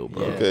big deal,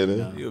 bro. Yeah. Okay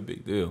then. You a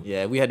big deal.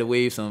 Yeah, we had to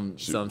waive some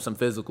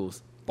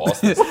physicals.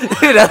 Boston.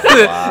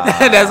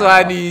 That's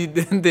why I need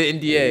the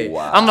NDA.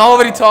 Wow. I'm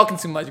already talking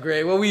too much,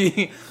 Greg. Where we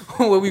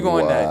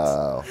going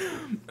next?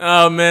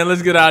 Oh man,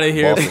 let's get out of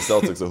here. Boston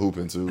Celtics are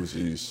hooping too.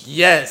 Sheesh.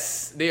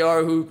 Yes, they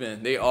are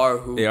hooping. They are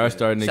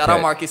starting to Shout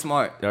out Marcus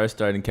Smart. They are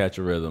starting to catch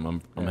a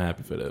rhythm. I'm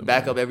happy for them.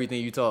 Back up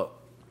everything you talk.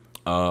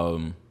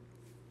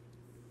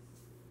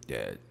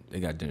 Yeah, they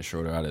got Dennis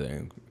Schroeder out of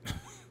there.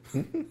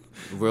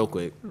 Real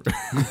quick.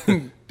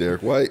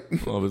 Derek White.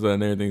 All of a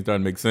sudden, everything's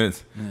starting to make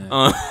sense.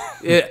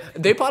 Yeah,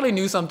 they probably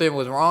knew something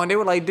was wrong. They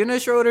were like,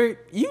 Dennis Schroeder,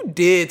 you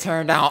did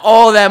turn down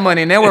all that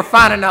money, and then we're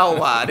finding out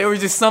why. There was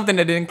just something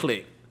that didn't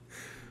click.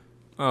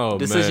 Oh,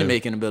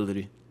 Decision-making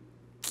ability.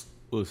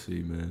 We'll see,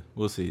 man.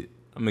 We'll see.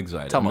 I'm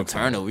excited. Talking about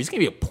turnover. He's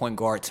going to be a point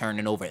guard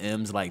turning over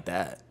M's like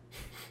that.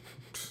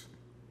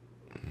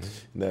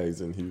 Now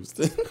he's in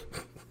Houston.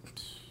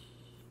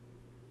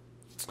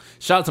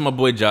 Shout out to my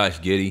boy Josh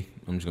Giddey.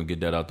 I'm just going to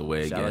get that out the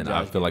way Shout out again. I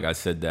Josh feel Giddey. like I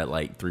said that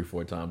like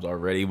 3-4 times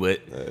already,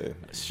 but Hey,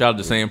 shout out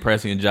to Sam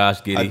Pressey and Josh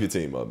hype your Giddey.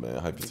 team up, man.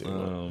 Hype your team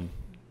up.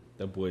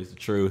 That boy's the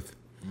truth.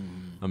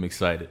 I'm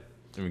excited.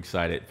 I'm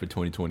excited for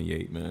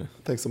 2028, man.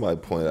 I think somebody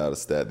pointed out a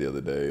stat the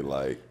other day,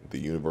 like the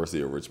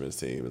University of Richmond's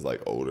team is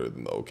like older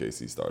than the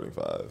OKC starting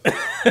five.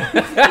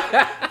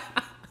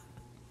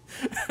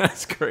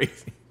 That's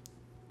crazy.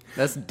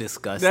 That's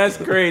disgusting. That's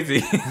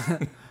crazy.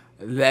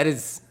 That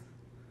is...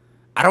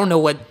 I don't know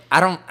what...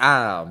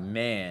 Oh,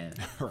 man.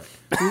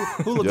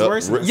 Who looks Yep.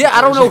 worse? than Yeah,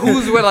 I don't know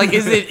who's where. Like,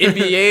 is it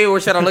NBA or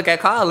should I look at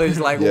college?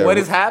 Like, Yeah, what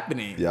is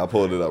happening? Yeah, I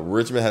pulled it up.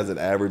 Richmond has an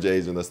average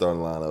age in the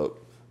starting lineup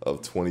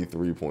of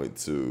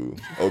 23.2.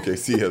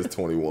 OKC has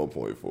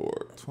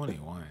 21.4.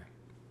 21.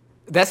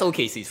 That's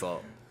OKC's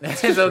fault.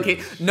 That's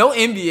okay. No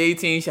NBA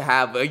team should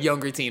have a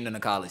younger team than a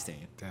college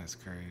team. That's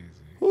crazy.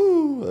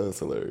 Woo, that's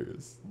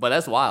hilarious. But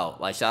that's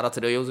wild. Like, shout out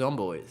to those young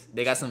boys.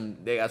 They got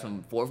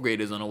some fourth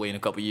graders on the way in a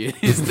couple years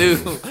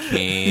too.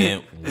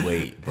 Can't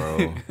wait,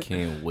 bro.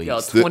 Can't wait. Yo,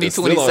 Still aren't the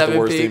 2027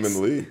 worst picks. team in the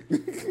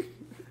league.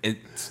 It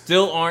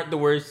still aren't the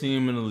worst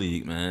team in the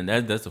league, man.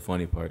 That's the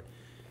funny part.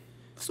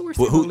 What's the worst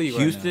But team in who- the league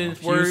Houston's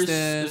right now? worst?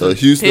 Houston,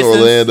 Houston, Pistons?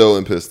 Orlando,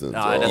 and Pistons. Nah,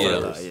 are that's all what I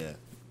worst. thought. Yeah,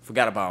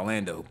 forgot about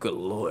Orlando. Good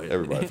lord.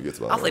 Everybody forgets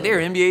about I was like,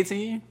 Orlando. they're an NBA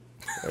team.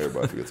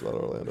 Everybody forgets about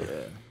Orlando.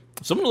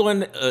 Some of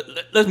the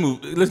let's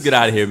move. Let's get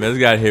out of here, man. Let's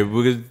get out of here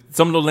because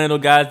some of the Orlando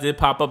guys did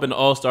pop up in the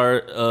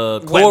All-Star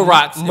Cole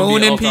Rocks NBA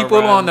mooning All-Star people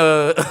on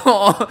Rise.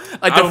 the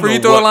like I the don't free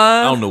know throw what-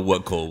 line. I don't know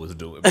what Cole was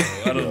doing, bro.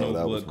 I don't Yo, that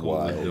know was what Cole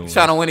was wild. doing.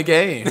 Trying to win a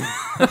game.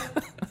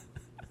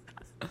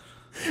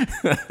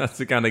 That's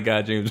the kind of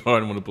guy James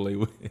Harden want to play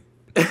with.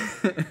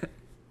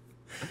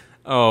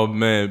 Oh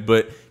man,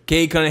 but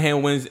Cade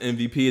Cunningham wins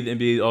MVP of the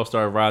NBA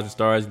All-Star Rise of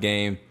Stars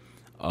game.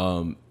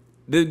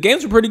 The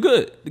games were pretty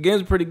good.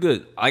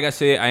 Like I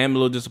said, I am a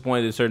little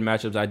disappointed in certain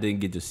matchups I didn't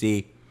get to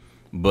see,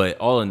 but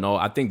all in all,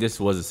 I think this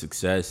was a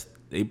success.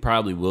 They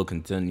probably will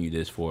continue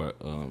this for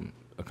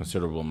a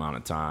considerable amount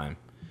of time.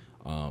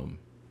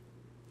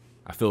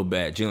 I feel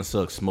bad. Jalen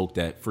Suggs smoked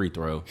that free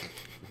throw.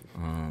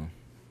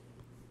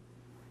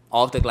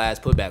 Off the glass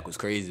putback was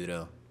crazy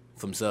though,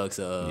 from Suggs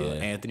to Yeah.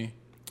 Anthony.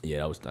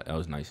 Yeah, that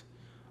was nice.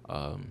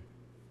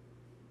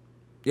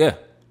 Yeah,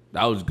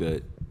 that was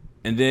good.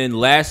 And then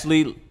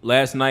lastly,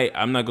 last night,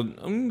 I'm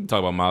gonna talk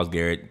about Myles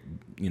Garrett,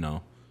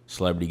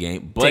 celebrity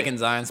game. But Taking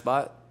Zion's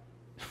spot.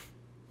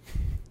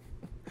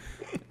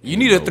 You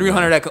need a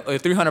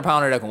 300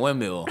 pounder that can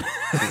windmill.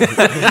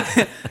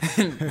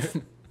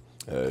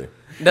 Hey,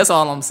 That's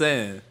all I'm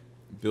saying.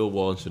 Bill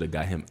Walton should have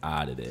got him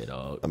out of there,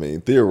 dog. I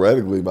mean,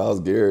 theoretically, Myles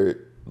Garrett,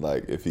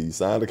 like, if he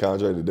signed a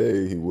contract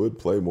today, he would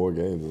play more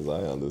games than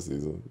Zion this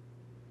season.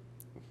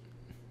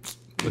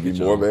 He'd be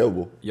more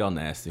available. Y'all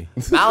nasty.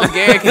 Myles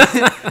Garrett,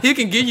 he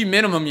can give you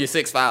minimum your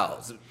 6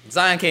 fouls.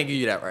 Zion can't give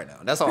you that right now.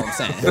 That's all I'm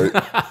saying.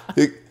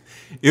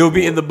 It'll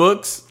be in the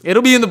books.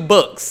 It'll be in the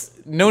books.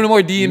 No more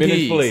DMPs.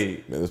 Minutes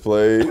played. Minutes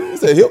played. He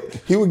said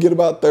he would get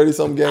about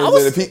 30-something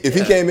games in. If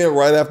he came in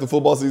right after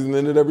football season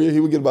ended every year, he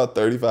would get about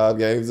 35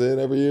 games in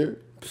every year.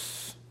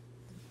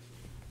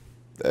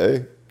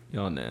 Hey,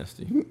 Y'all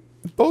nasty.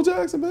 Bo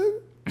Jackson, baby.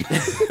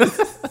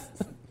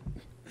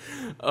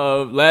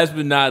 Last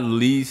but not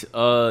least,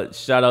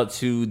 shout out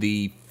to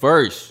the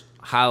first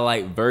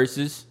highlight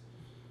versus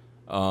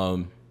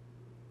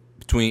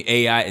between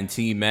AI and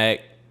T Mac.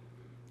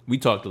 We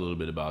talked a little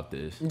bit about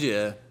this.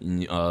 Yeah.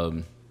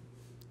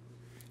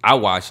 I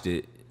watched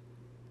it.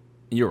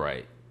 You're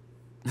right.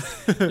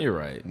 You're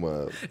right.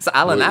 Well, It's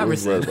Allen what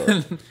was right Iverson.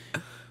 about it?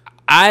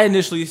 I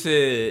initially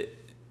said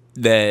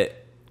that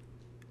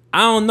I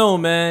don't know,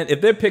 man.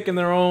 If they're picking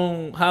their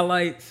own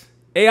highlights,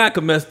 AI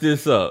could mess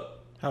this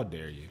up. How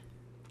dare you?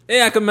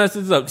 AI could mess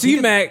this up.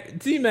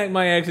 T-Mac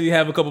might actually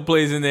have a couple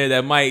plays in there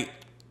that might,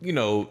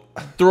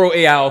 throw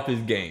AI off his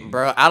game.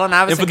 Bro, Allen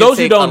Iverson for could those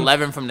who take don't-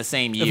 11 from the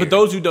same year. And for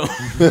those who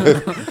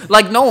don't,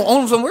 like, no,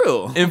 on some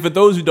real. and for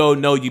those who don't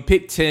know, you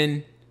pick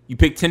 10. You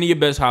pick 10 of your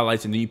best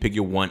highlights, and then you pick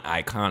your one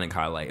iconic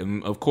highlight.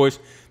 And of course,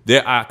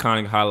 their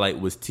iconic highlight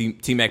was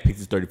T-Mac picked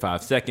his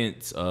 35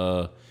 seconds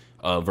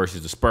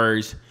versus the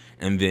Spurs,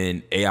 and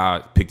then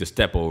AI picked a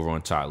step over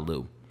on Ty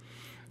Lue.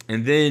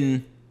 And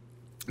then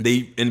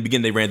in the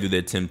beginning they ran through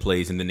their 10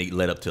 plays and then they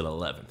led up to the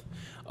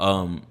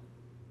 11th.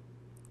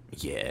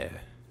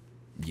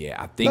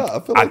 Yeah. I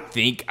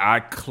think I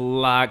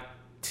clocked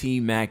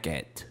T-Mac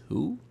at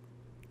 2.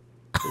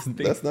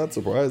 That's not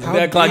surprising.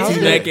 I clocked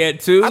T-Mac at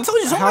 2. I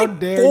told you, How like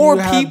dare 4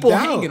 you have people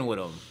doubt? hanging with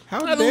him.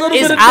 How Had a dare little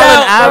you? bit It's of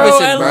Allen doubt, bro.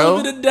 Iverson, Had a bro.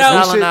 little bit of doubt.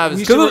 It's Allen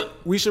Iverson.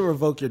 We should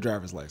revoke your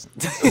driver's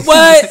license.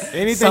 What?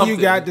 Anything Something.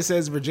 you got that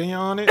says Virginia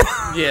on it,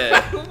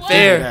 Yeah,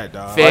 fair, that,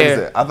 dog. Like I fair.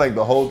 said, I think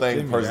the whole thing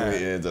Give me personally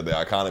that. ends at the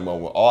iconic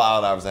moment. All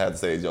Allen Iverson had to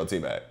say is, "Yo,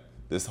 T-Mac,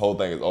 this whole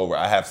thing is over.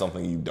 I have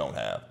something you don't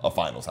have, a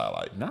finals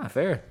highlight, Nah,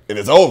 fair. and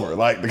it's over.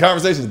 Like the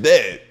conversation's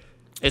dead."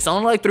 It's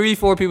only like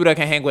 3-4 people that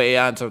can hang with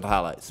AI in terms of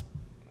highlights.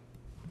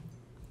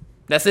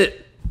 That's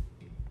it.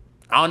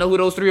 I don't know who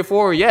those 3 or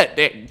 4 are yet.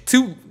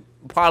 2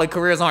 probably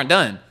careers aren't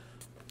done.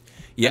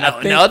 Yeah,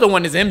 And the other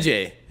one is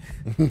MJ.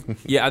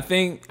 Yeah, I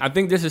think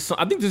this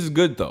is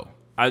good though.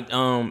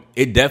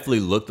 It definitely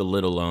looked a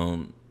little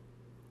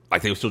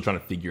like they were still trying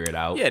to figure it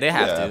out. Yeah, they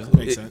have Yeah, to.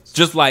 absolutely. makes sense.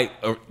 Just like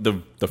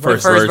the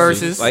first first verses.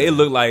 verses. Like it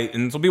looked like,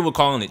 and some people were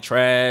calling it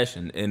trash,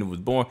 and it was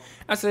boring.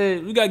 I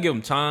said we gotta give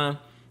them time.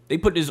 They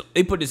put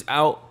this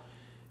out.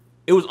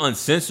 It was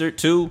uncensored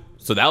too,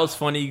 so that was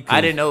funny. I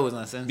didn't know it was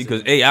uncensored.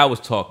 because AI was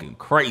talking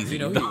crazy. You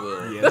know he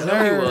will. Yes, You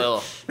know he sir.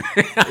 will.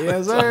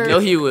 yes, sir. No,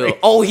 he will.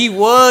 Oh, he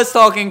was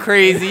talking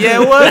crazy.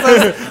 Yeah, it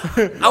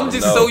was. I'm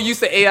just so used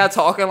to AI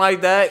talking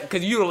like that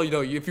because you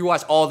know, if you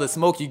watch All the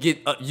Smoke, you get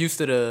used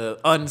to the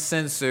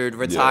uncensored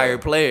retired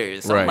Yeah.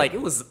 players. So I'm Right. like,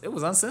 it was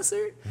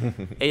uncensored.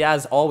 AI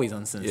is always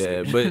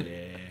uncensored. Yeah, but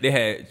they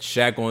had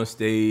Shaq on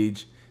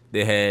stage.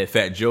 They had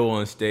Fat Joe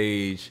on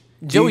stage.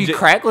 Joey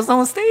Crack was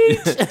on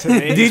stage.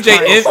 Today's DJ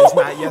price Envy- is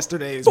not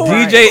yesterday's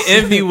DJ price.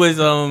 Envy was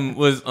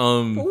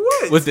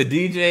What? was the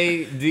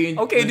DJ.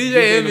 Okay, was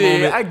DJ in the Envy,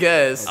 moment. I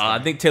guess. I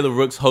think Taylor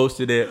Rooks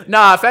hosted it.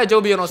 Nah, Fat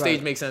Joe being on stage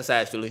makes sense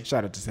actually.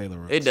 Shout out to Taylor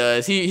Rooks. It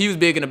does. He was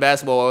big in the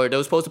basketball world. They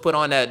were supposed to put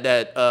on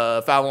that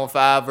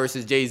 5-on-5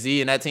 versus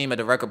Jay-Z and that team at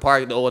the Record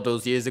Park all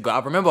those years ago. I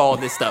remember all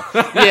this stuff.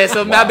 Yeah,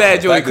 so my bad,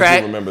 The Joey fact that you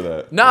Crack. remember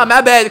that? Nah, my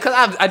bad,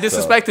 because I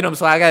disrespected him,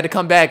 so I got to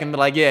come back and be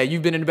like, yeah,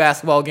 you've been in the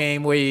basketball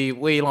game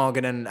way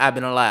longer than I've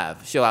been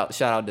alive. Shout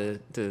out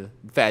to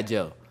Fat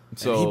Joe.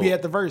 So he be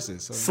at the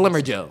verses. So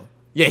Slimmer Joe.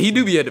 Yeah, he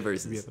do be at the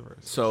verses. be at the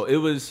verses. So it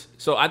was.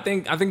 So I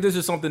think this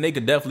is something they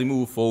could definitely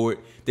move forward.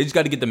 They just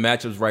got to get the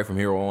matchups right from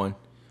here on.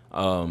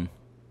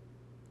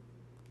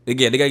 They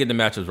got to get the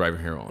matchups right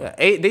from here on. Yeah,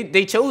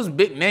 they chose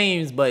big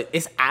names, but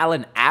it's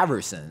Allen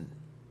Iverson.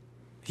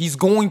 He's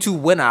going to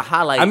win a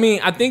highlight. I mean,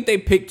 I think they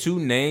picked 2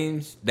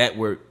 names that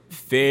were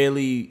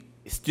fairly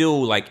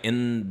still like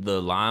in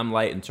the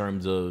limelight in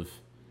terms of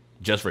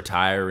just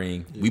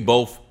retiring.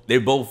 Yeah.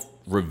 They're both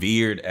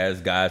revered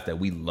as guys that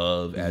we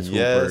love as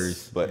hoopers.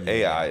 Yes, but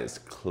AI is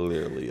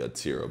clearly a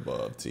tier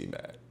above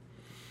T-Mac.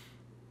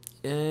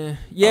 Yeah,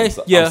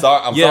 I'm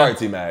sorry,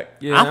 T-Mac.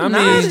 Yeah, I'm I mean,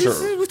 not. it's This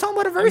true. is, we're talking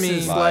about the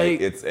verses.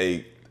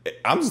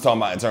 I'm just talking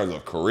about in terms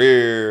of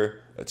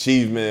career,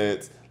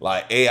 achievements.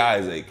 Like AI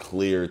is a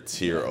clear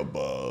tier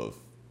above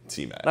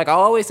T-Mac. Like I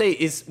always say,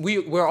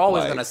 we're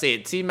always Like- gonna say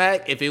it.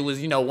 T-Mac, if it was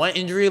one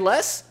injury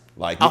less,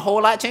 Like a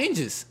whole lot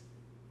changes.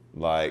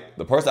 Like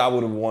the person I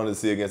would have wanted to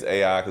see against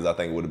AI because I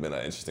think it would have been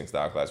an interesting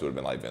style clash would have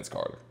been like Vince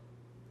Carter.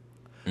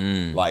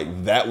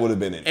 Like that would have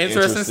been an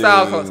Interesting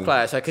style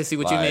clash. I can see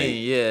what you like,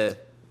 mean. Yeah.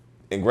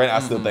 And granted, I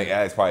still think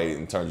AI's probably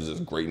in terms of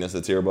just greatness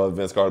a tier above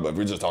Vince Carter. But if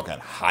we're just talking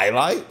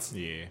highlights,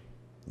 Yeah.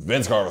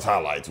 Vince Carter's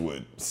highlights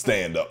would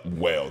stand up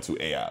well to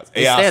AI's.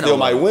 They AI stand still up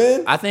might well.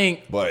 win, I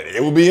think but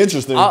it would be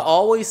interesting. I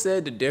always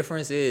said the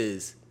difference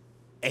is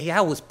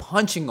AI was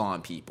punching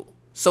on people.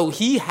 So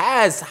he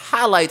has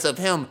highlights of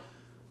him.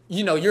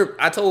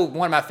 I told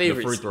one of my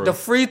favorites. The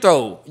free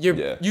throw.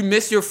 You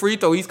miss your free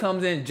throw. He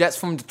comes in, jets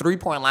from the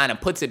 3-point line and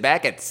puts it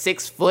back at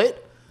 6 foot.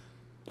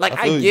 Like,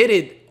 I get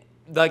it.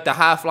 Like, the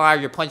high flyer,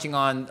 you're punching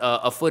on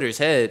a footer's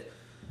head.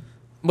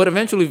 But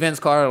eventually, Vince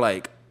Carter,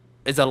 like,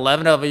 is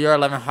 11 of your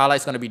 11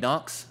 highlights going to be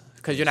dunks?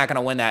 Because you're not going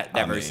to win that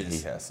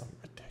versus. He has some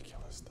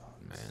ridiculous stuff.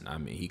 Man, I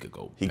mean, he could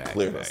go. He back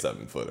cleared to a back.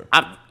 7-footer.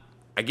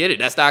 I get it.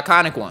 That's the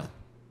iconic one.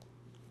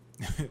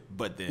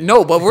 But then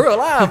No, but we're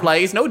alive.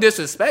 Like, it's no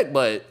disrespect,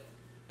 but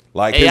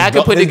Like AI his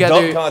could put his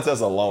together- dunk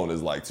contest alone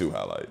is like 2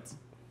 highlights.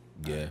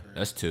 Yeah,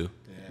 that's 2.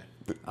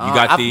 You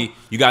I-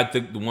 got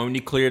the one when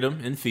he cleared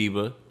him in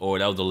FIBA, or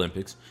that was the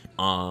Olympics.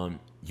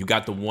 You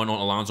got the one on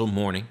Alonzo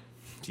Mourning.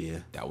 yeah.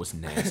 That was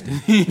nasty.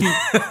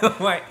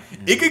 Like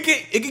it could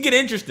get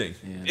interesting.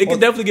 It could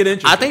definitely get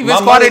interesting. I think My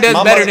Vince Carter money- does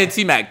my better money- than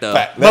T-Mac, though.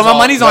 Fact. But That's my all-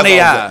 money's on that's all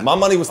I'm AI. saying. My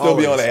money would still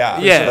be on Always. AI.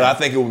 Yeah. But I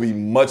think it would be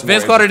much more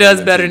Vince Carter does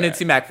interesting better than T-Mac.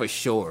 T-Mac for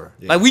sure.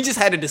 Like, we just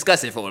had to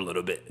discuss it for a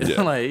little bit.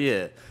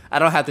 Yeah. I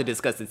don't have to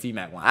discuss the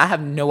T-Mac one. I have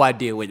no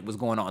idea what was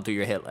going on through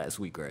your head last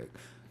week, Greg.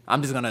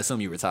 I'm just going to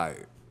assume you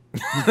retired.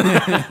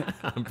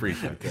 I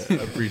appreciate that. I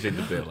appreciate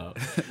the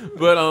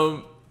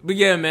bailout. But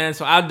yeah, man.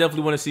 So I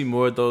definitely want to see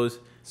more of those.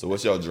 So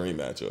what's your dream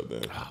matchup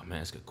then? Oh man,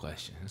 that's a good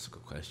question.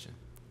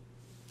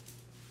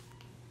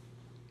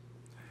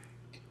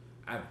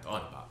 I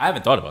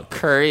haven't thought about that.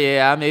 Curry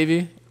AI,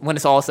 maybe, when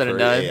it's all said and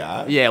Curry done.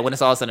 AI? Yeah, when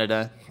it's all said and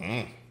done.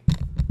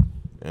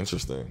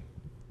 Interesting.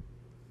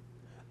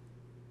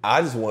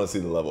 I just want to see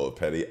the level of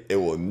petty. It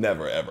will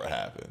never ever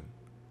happen.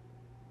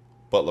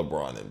 But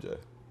LeBron MJ.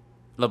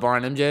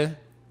 LeBron MJ.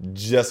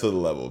 Just for the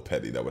level of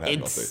petty that would happen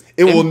on It's- stage.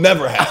 It will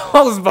never happen.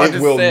 I was about it to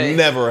will say.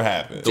 never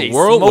happen. The Jay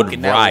world would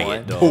smoking that riot,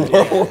 one. dog.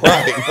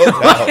 Right, no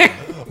doubt.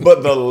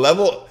 But the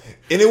level,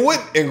 and it would,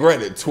 and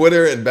granted,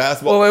 Twitter and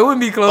basketball. Well, it wouldn't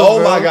be close. Oh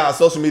bro. my God,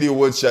 social media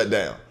would shut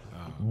down.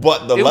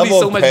 But the It would be level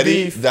so of much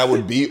petty beef. that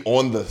would be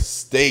on the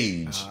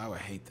stage Oh, I would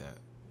hate that.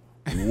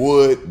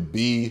 would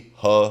be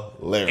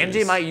hilarious.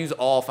 MJ might use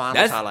all finals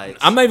That's, highlights.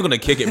 I'm not even gonna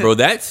kick it, bro.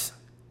 That's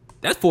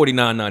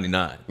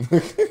 $49.99.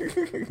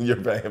 You're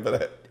paying for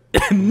that.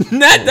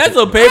 That's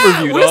a pay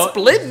per view, We're dog.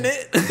 splitting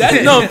it.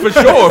 That's no, for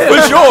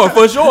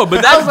sure. But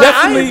I that's was like,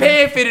 I definitely.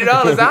 ain't paying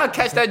 $50. I'll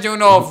catch that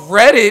joint off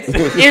Reddit,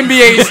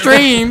 NBA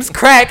streams,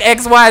 crack Bring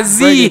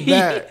XYZ. it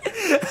back.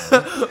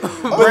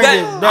 But Bring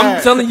that- it back.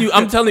 I'm telling you,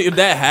 if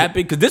that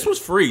happened, because this was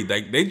free,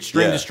 like they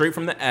streamed Yeah. it straight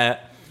from the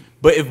app.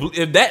 But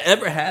if that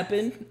ever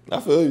happened, I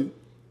feel you.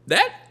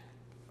 that's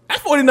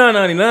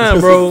 $49.99,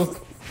 bro.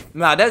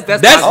 Nah, that's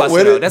That's- blockbuster. I'm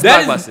with Though. it. That's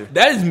That blockbuster. is,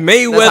 that is I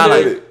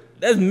Mayweather. get it.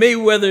 That's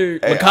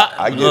Mayweather. Hey,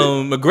 I get it.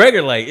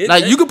 McGregor, like it,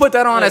 Like you could put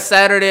that on at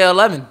Saturday at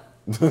 11.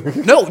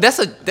 No,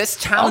 that's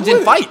challenging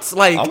with it. fights.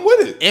 Like I'm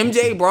with it.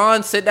 MJ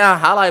Braun sit down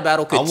highlight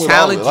battle could I'm with all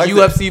challenge of it. Like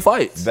UFC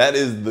fights. That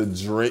is the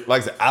dream.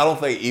 Like I said, I don't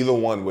think either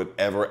one would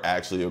ever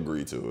actually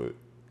agree to it.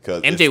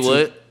 Cause MJ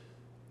would.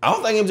 I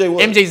don't think MJ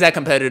would. MJ's that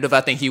competitive.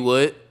 I think he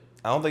would.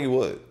 I don't think he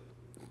would.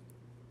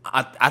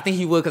 I think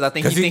he would because I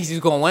think 'Cause he he- thinks he's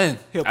gonna win.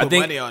 He'll I put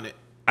think- money on it.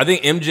 I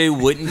think MJ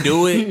wouldn't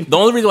do it. The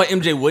only reason why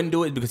MJ wouldn't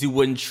do it is because he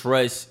wouldn't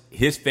trust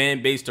his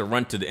fan base to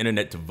run to the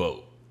internet to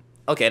vote.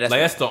 Okay, that's Like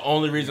fair. that's the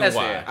only reason That's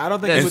why. fair. I don't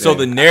think. And he would so think-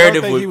 the I don't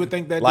narrative think would- he would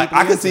think that. Like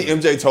I deeply could see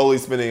into it. MJ totally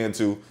spinning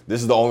into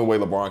this is the only way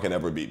LeBron can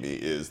ever beat me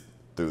is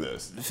through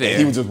this. Fair. And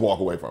he would just walk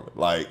away from it.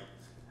 Like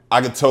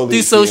I could totally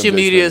do see social MJ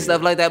media and spinning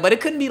stuff like that, but it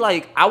couldn't be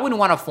like I wouldn't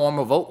want to form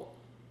a vote.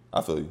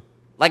 I feel you.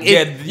 Like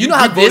Yeah, if, you you know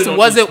how voted this on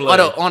wasn't each play.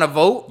 on a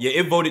vote. Yeah,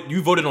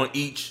 you voted on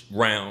each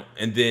round,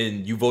 and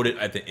then you voted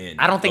at the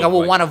end. I don't think I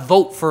would want to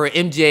vote for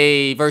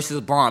MJ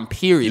versus Braun,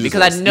 period, You just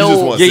because I want- you know.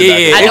 just want to Yeah, sit yeah, back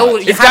yeah. and I know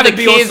watch. It's how gotta the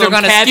be on kids are some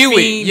gonna skew it.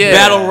 caffeine Yeah.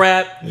 battle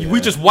rap.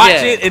 We just watch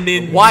Yeah. it and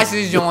then Watch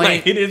this joint.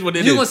 Like, it is what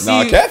it You is. gonna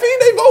Nah, see- caffeine,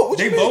 they vote. What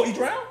They you mean? vote each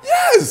round.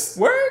 Yes.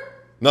 Word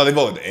No, they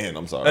vote at the end.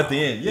 I'm sorry. at the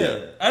end. Yeah,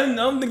 I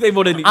don't think they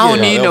voted. I don't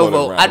Yeah, need they no voted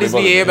vote. around. I They just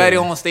voted need everybody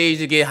around. on stage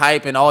to get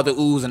hype and all the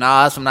oohs and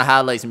ahs from the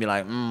highlights and be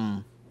like,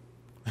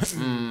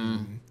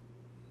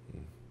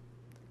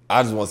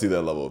 I just want to see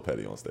that level of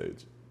petty on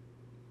stage.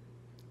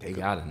 They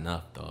got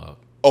enough, dog.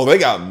 Oh, they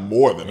got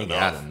more than They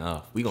enough. got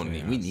enough. We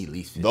need at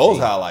least 15. Those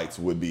highlights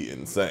would be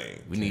insane.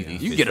 We need at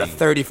least you get a 15.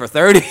 30 for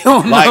 30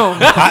 on Like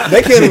them.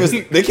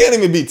 they can't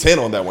even be 10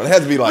 on that one. It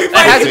has to be like It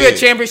has to be a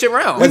 15. championship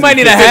round. We might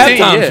need a 15,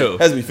 halftime yeah. show.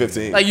 It has to be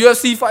 15. Like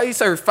UFC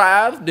fights are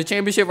 5. The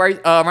championship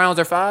rounds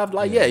are 5.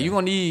 Like, yeah, you're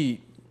gonna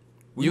need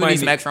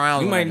some extra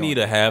rounds. We on might that need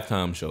joint. a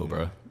halftime show,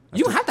 bro.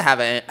 You don't have to have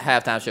a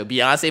halftime show.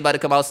 Beyonce about to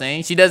come out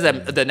sing. She does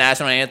the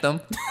national anthem,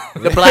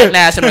 the black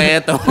national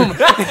anthem.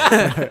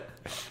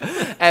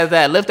 As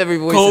that lift every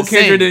voice. Cole and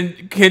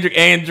sing. Kendrick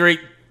and Drake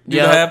do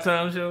Yup. the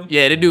halftime show.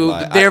 Yeah, they do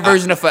Like, their I-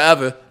 version of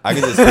Forever. I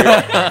can just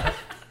hear,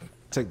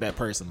 Took that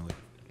personally.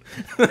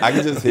 I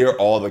can just hear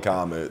all the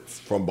comments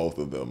from both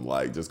of them,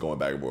 like just going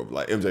back and forth.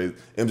 Like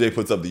MJ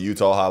puts up the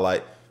Utah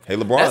highlight. Hey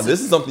LeBron, That's- this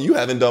is something you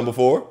haven't done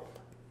before.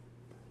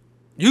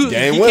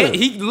 Game He winner. can't,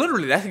 he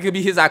literally that could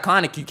be his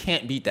iconic. You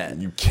can't beat that.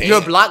 You can't.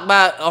 You're blocked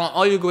by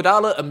Oye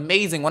Iguodala.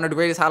 Amazing, one of the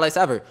greatest highlights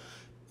ever.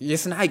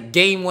 It's not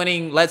game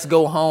winning. Let's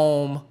go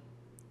home.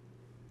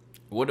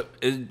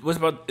 What's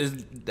about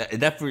is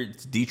that for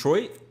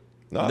Detroit?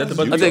 No, That's it's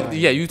about- I Utah.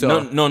 think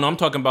Utah. No. I'm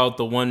talking about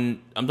the one.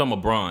 I'm talking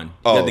about Braun.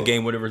 Oh. That the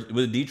game, whatever.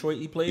 Was it Detroit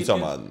he played? You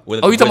talking in? about- With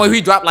Oh, the you talking about Wizards?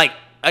 he dropped like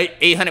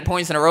 800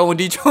 points in a row in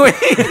Detroit?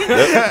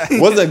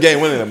 Wasn't that game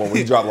winning that moment?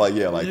 He dropped like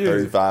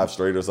 35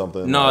 straight or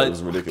something. No, Like, it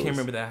was ridiculous. I can't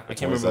remember that. I Or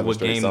can't remember 27 what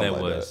straight, game something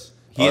that like was.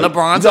 He, LeBron you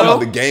talking though? about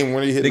the game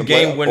when he hit The the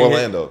game when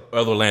Orlando?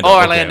 Orlando. Oh,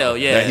 okay. Orlando,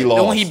 yeah. That he The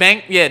one lost. he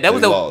banked, yeah. That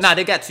was He the lost. nah.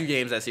 They got 2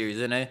 games that series,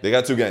 didn't they? They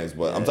got 2 games,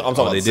 but I'm talking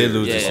Oh, about they the did series.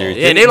 lose Yeah, the series.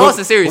 yeah, they lost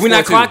the series We're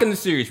not 4-2. clocking the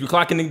series. We're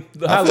clocking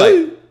the I feel highlight.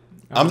 you.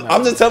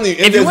 I'm just telling you. If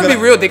you MJ's want to be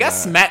gonna- real, they got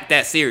smacked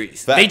that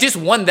series. Fact. They just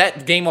won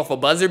that game off a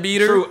buzzer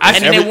beater, True. and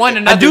then they won I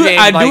another do. game.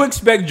 I do like-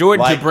 expect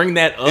Jordan Like, to bring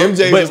that up.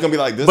 MJ but, is gonna be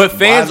like this. But why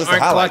fans is this a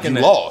aren't highlight? clocking You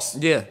that.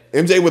 lost. Yeah.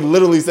 MJ would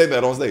literally say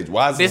that on stage.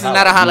 Why is This this is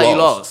not a highlight you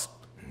lost.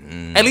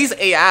 Mm. At least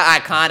AI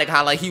iconic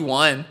highlight he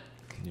won.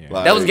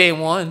 Like, That was game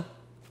 1.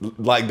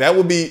 Like that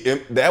would be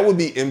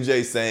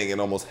MJ saying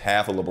in almost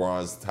half of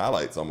LeBron's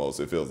highlights.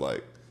 Almost it feels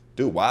like,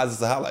 dude, why is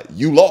this a highlight?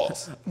 You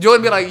lost.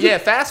 Jordan be like, yeah,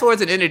 fast forward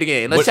to the end of the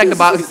game. Let's What- check the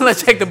box.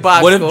 Let's check the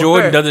box. What if score.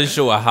 Jordan doesn't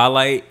show a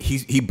highlight?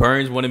 He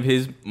burns one of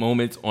his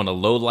moments on a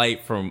low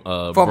light from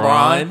from Braun.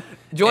 Braun?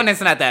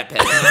 Jordan's not that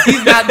petty.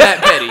 He's not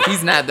that petty.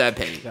 He's not that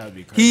petty. That would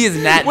be crazy. He is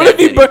not What that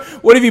if he petty.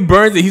 what if he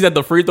burns it? He's at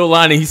the free throw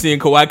line and he's seeing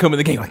Kawhi come in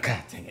the game like,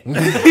 God dang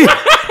it.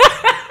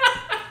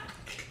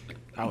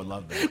 I would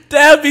love that.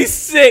 That'd be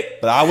sick.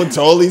 But I would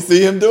totally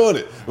see him doing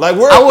it. Like I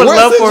would we're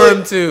love for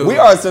essentially- him to. We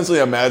are essentially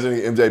imagining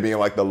MJ being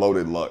like the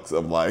loaded Lux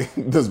of like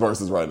this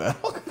versus right now.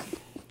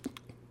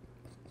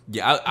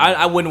 Yeah,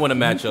 I wouldn't want to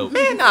match up.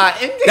 Man, nah,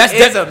 MJ That's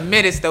is a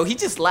menace though. He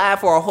just lied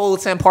for a whole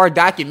 10-part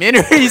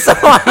documentary, so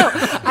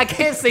I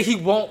can't say he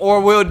won't or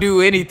will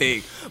do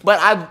anything. But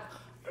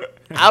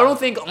I don't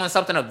think on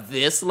something of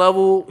this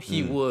level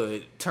he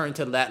would turn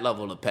to that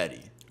level of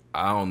petty.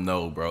 I don't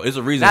know, bro. It's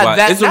a reason That- why.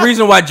 that- It's a that-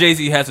 reason why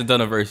Jay-Z hasn't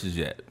done a versus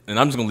yet, and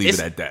I'm just gonna leave it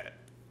It's- at that.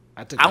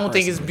 I I don't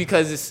think it's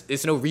because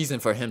it's no reason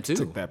for him to.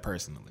 took that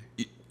personally.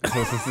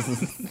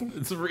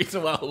 It's a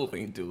reason why Hov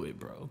ain't do it,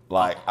 bro.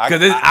 Like,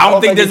 Because I don't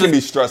think there's it can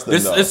be stressed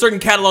enough. There's certain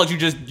catalogs you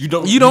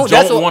don't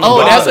that's what- want to oh,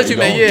 bother. that's what you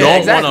meant. Yeah, don't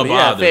exactly. want to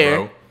Yeah, bother, fair.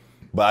 bro.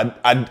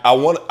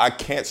 But I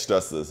can't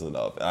stress this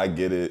enough. And I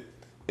get it.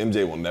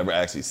 MJ will never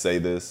actually say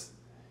this.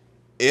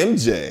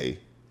 MJ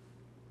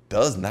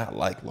does not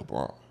like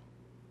LeBron.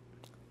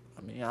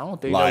 I mean, I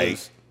don't think Like-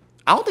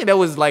 that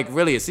was like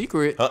really a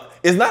secret.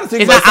 It's not a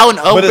secret. It's not but out and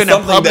but it's open and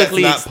something that's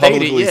publicly not stated,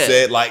 publicly yeah.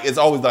 said. Like, it's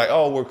always like,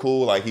 oh, we're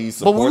cool. Like, he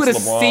supports But we would've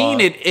LeBron.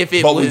 seen it if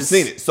it But we've was-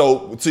 seen it.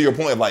 So to your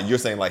point of like, you're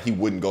saying like he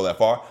wouldn't go that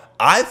far.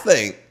 I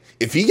think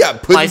if he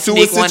got put Like, into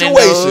a sneak one in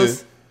situation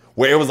those.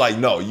 where it was like,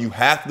 no, you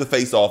have to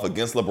face off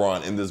against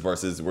LeBron in this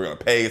versus. We're gonna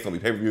pay. It's gonna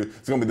be pay-per-view.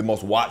 It's gonna be the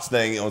most watched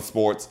thing on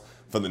sports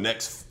for the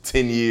next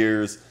 10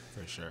 years.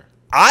 For sure.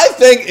 I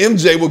think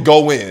MJ would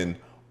go in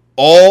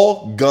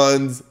all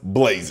guns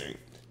blazing,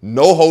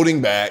 no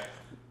holding back,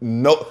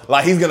 no,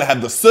 like he's gonna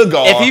have the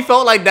cigar. If he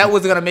felt like that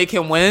was gonna make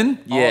him win,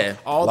 yeah.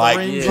 All Like,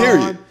 the rings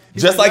period. on.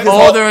 He's Just like his all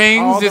whole- the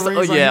rings, all the just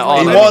rings on. yeah, He's all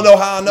like, you that. want to know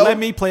how I know? Let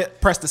me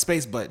press the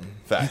space button.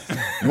 Fact.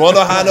 You want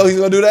to know how I know he's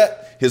gonna do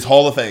that? His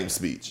Hall of Fame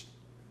speech.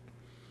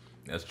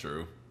 That's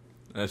true.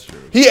 That's true.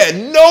 He had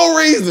no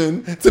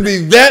reason to be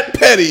that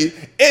petty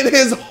in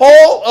his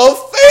Hall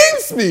of Fame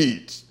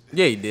speech.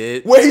 Yeah, he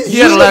did. Where he's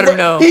you gotta let him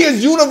know. He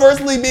is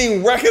universally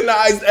being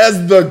recognized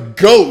as the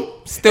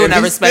GOAT. Still And not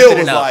he respected still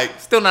was enough. like,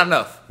 Still not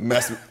enough.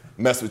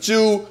 mess with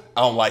you.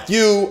 I don't like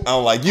you. I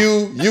don't like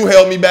you. You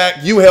held me back.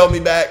 You held me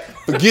back.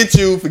 Forget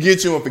you,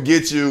 and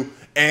forget you.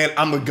 And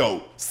I'm a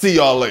GOAT. See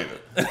y'all later.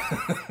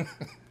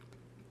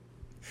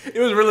 It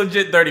was real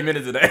legit 30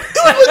 minutes of that.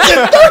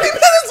 Legit 30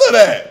 minutes of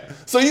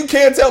that. So you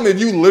can't tell me if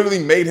you literally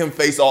made him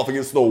face off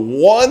against the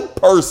one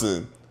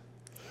person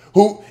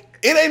who,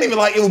 it ain't even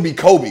like it would be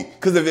Kobe.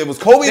 Because if it was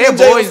Kobe They're and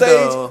MJ on boys,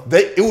 though.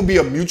 stage, it would be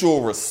a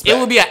mutual respect. It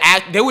would be an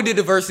act. They would do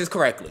the verses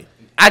correctly.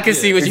 I can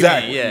see what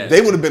exactly. you mean. Yeah. They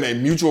would have been a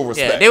mutual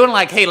respect. Yeah, they were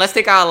like, hey, let's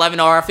take our 11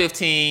 or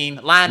 15,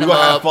 line We're them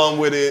gonna have up, fun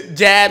with it.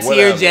 jabs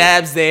whatever. here,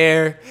 jabs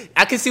there.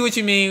 I can see what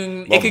you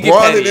mean. It could get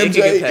LeBron petty. and It could MJ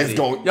get is petty.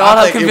 going. Y'all I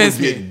have think convinced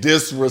it would me. get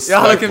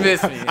disrespectful. Y'all have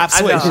convinced me. I've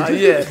I know,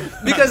 switched. yeah,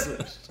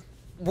 because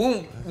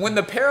when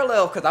the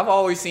parallel, because I've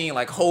always seen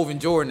like Hov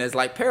and Jordan as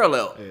like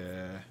parallel. Yeah.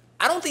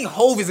 I don't think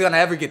Hov is gonna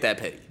ever get that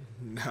petty.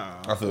 No.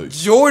 I feel you.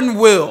 Jordan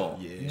will.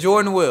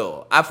 Jordan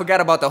will. I forgot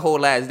about the whole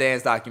Last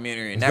Dance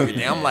documentary and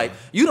everything. I'm like,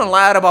 you done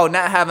lied about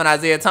not having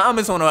Isaiah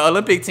Thomas on the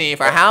Olympic team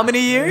for how many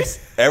years?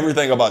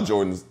 Everything about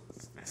Jordan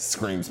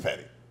screams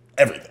petty.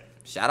 Everything.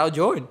 Shout out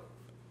Jordan.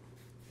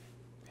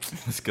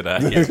 Let's get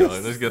out of here,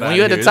 dog. Let's get out When of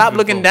you're at here. the It's top been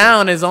looking fun.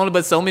 down, there's only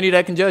but so many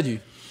that can judge you.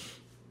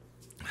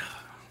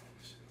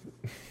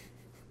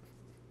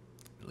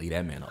 Leave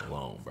that man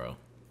alone, bro.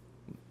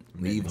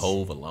 Leave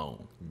Hove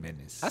alone.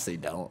 Menace. I say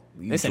don't.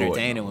 Leave It's Jordan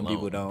entertaining when alone,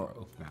 people don't.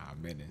 bro. Nah,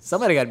 menace.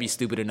 Somebody got to be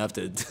stupid enough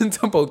to to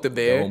poke the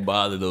bear. Don't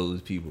bother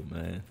those people,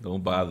 man.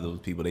 Don't bother those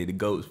people. They the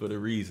goats for the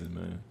reason,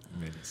 man.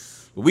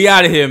 Menace. But we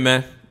out of here,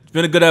 man. It's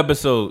been a good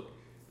episode.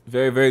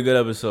 Very, very good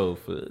episode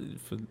for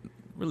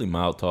really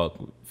mild talk.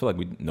 I feel like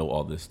we know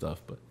all this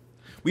stuff, but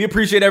we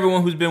appreciate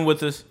everyone who's been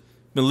with us,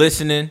 been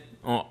listening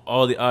on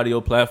all the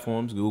audio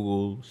platforms,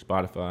 Google,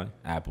 Spotify,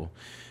 Apple,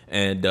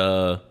 and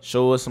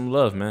show us some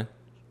love, man.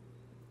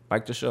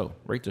 Like the show,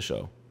 rate the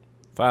show,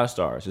 5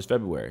 stars. It's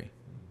February.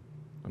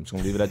 I'm just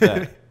gonna leave it at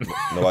that.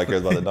 Nobody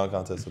cares about the dunk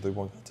contest or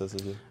 3-point contest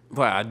this year?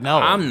 But no,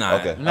 I'm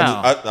not. Okay. No.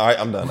 All right,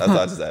 I'm done. That's what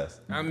I just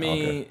asked. I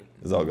mean, Okay.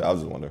 It's all good. I was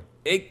just wondering.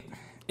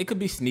 it could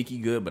be sneaky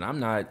good, but I'm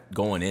not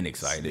going in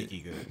excited. Sneaky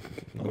good.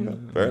 Okay.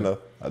 Fair enough.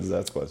 I just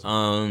asked a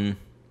question.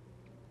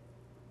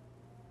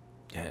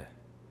 Yeah.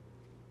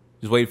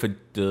 Just wait for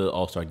the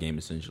All-Star game.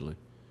 Essentially,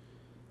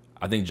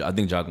 I think Ja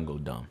can go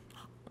dumb.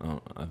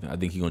 I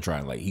think he's gonna try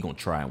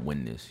and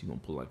win this. He's gonna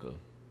pull like a.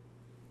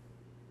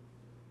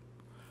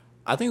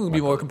 I think it would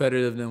be more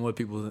competitive than what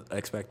people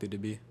expect it to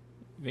be. You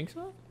think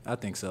so? I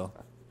think so.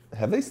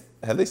 Have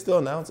they still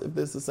announced if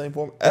it's the same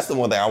format? That's the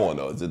one thing I want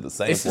to know. Is it the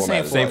same It's the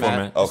format? same as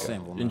format. last It's the year?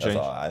 same Okay. format. Didn't That's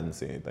change. all. I didn't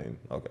see anything.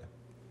 Okay.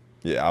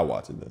 Yeah, I'll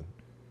watch it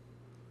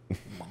then.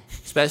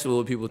 Especially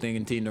with people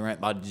thinking Team Durant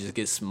about to just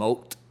get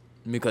smoked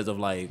because of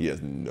like. He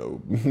has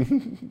no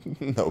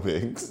no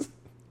picks.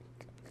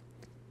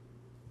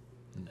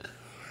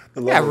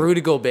 Yeah,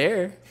 Rudy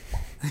Gobert.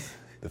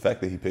 The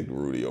fact that he picked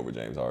Rudy over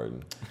James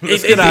Harden.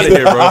 Let's get out of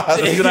here, bro.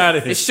 Let's get out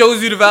of here. It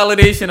shows you the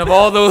validation of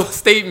all those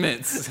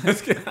statements.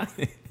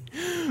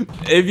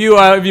 If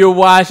you're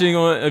watching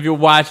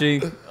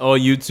on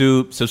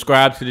YouTube,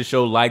 subscribe to the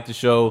show, like the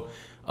show,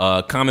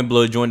 comment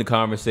below, join the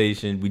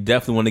conversation. We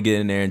definitely want to get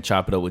in there and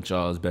chop it up with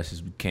y'all as best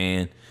as we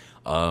can.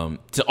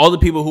 To all the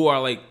people who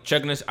are like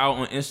checking us out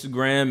on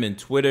Instagram and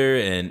Twitter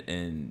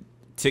and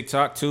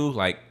TikTok too.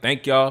 Like,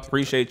 thank y'all.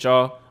 Appreciate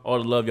y'all.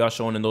 All the love y'all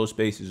showing in those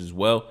spaces as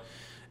well.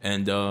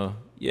 And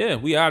yeah,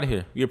 we out of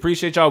here. We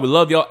appreciate y'all. We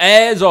love y'all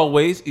as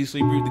always. Eat,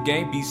 sleep, breathe the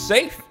game. Be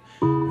safe.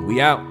 We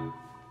out.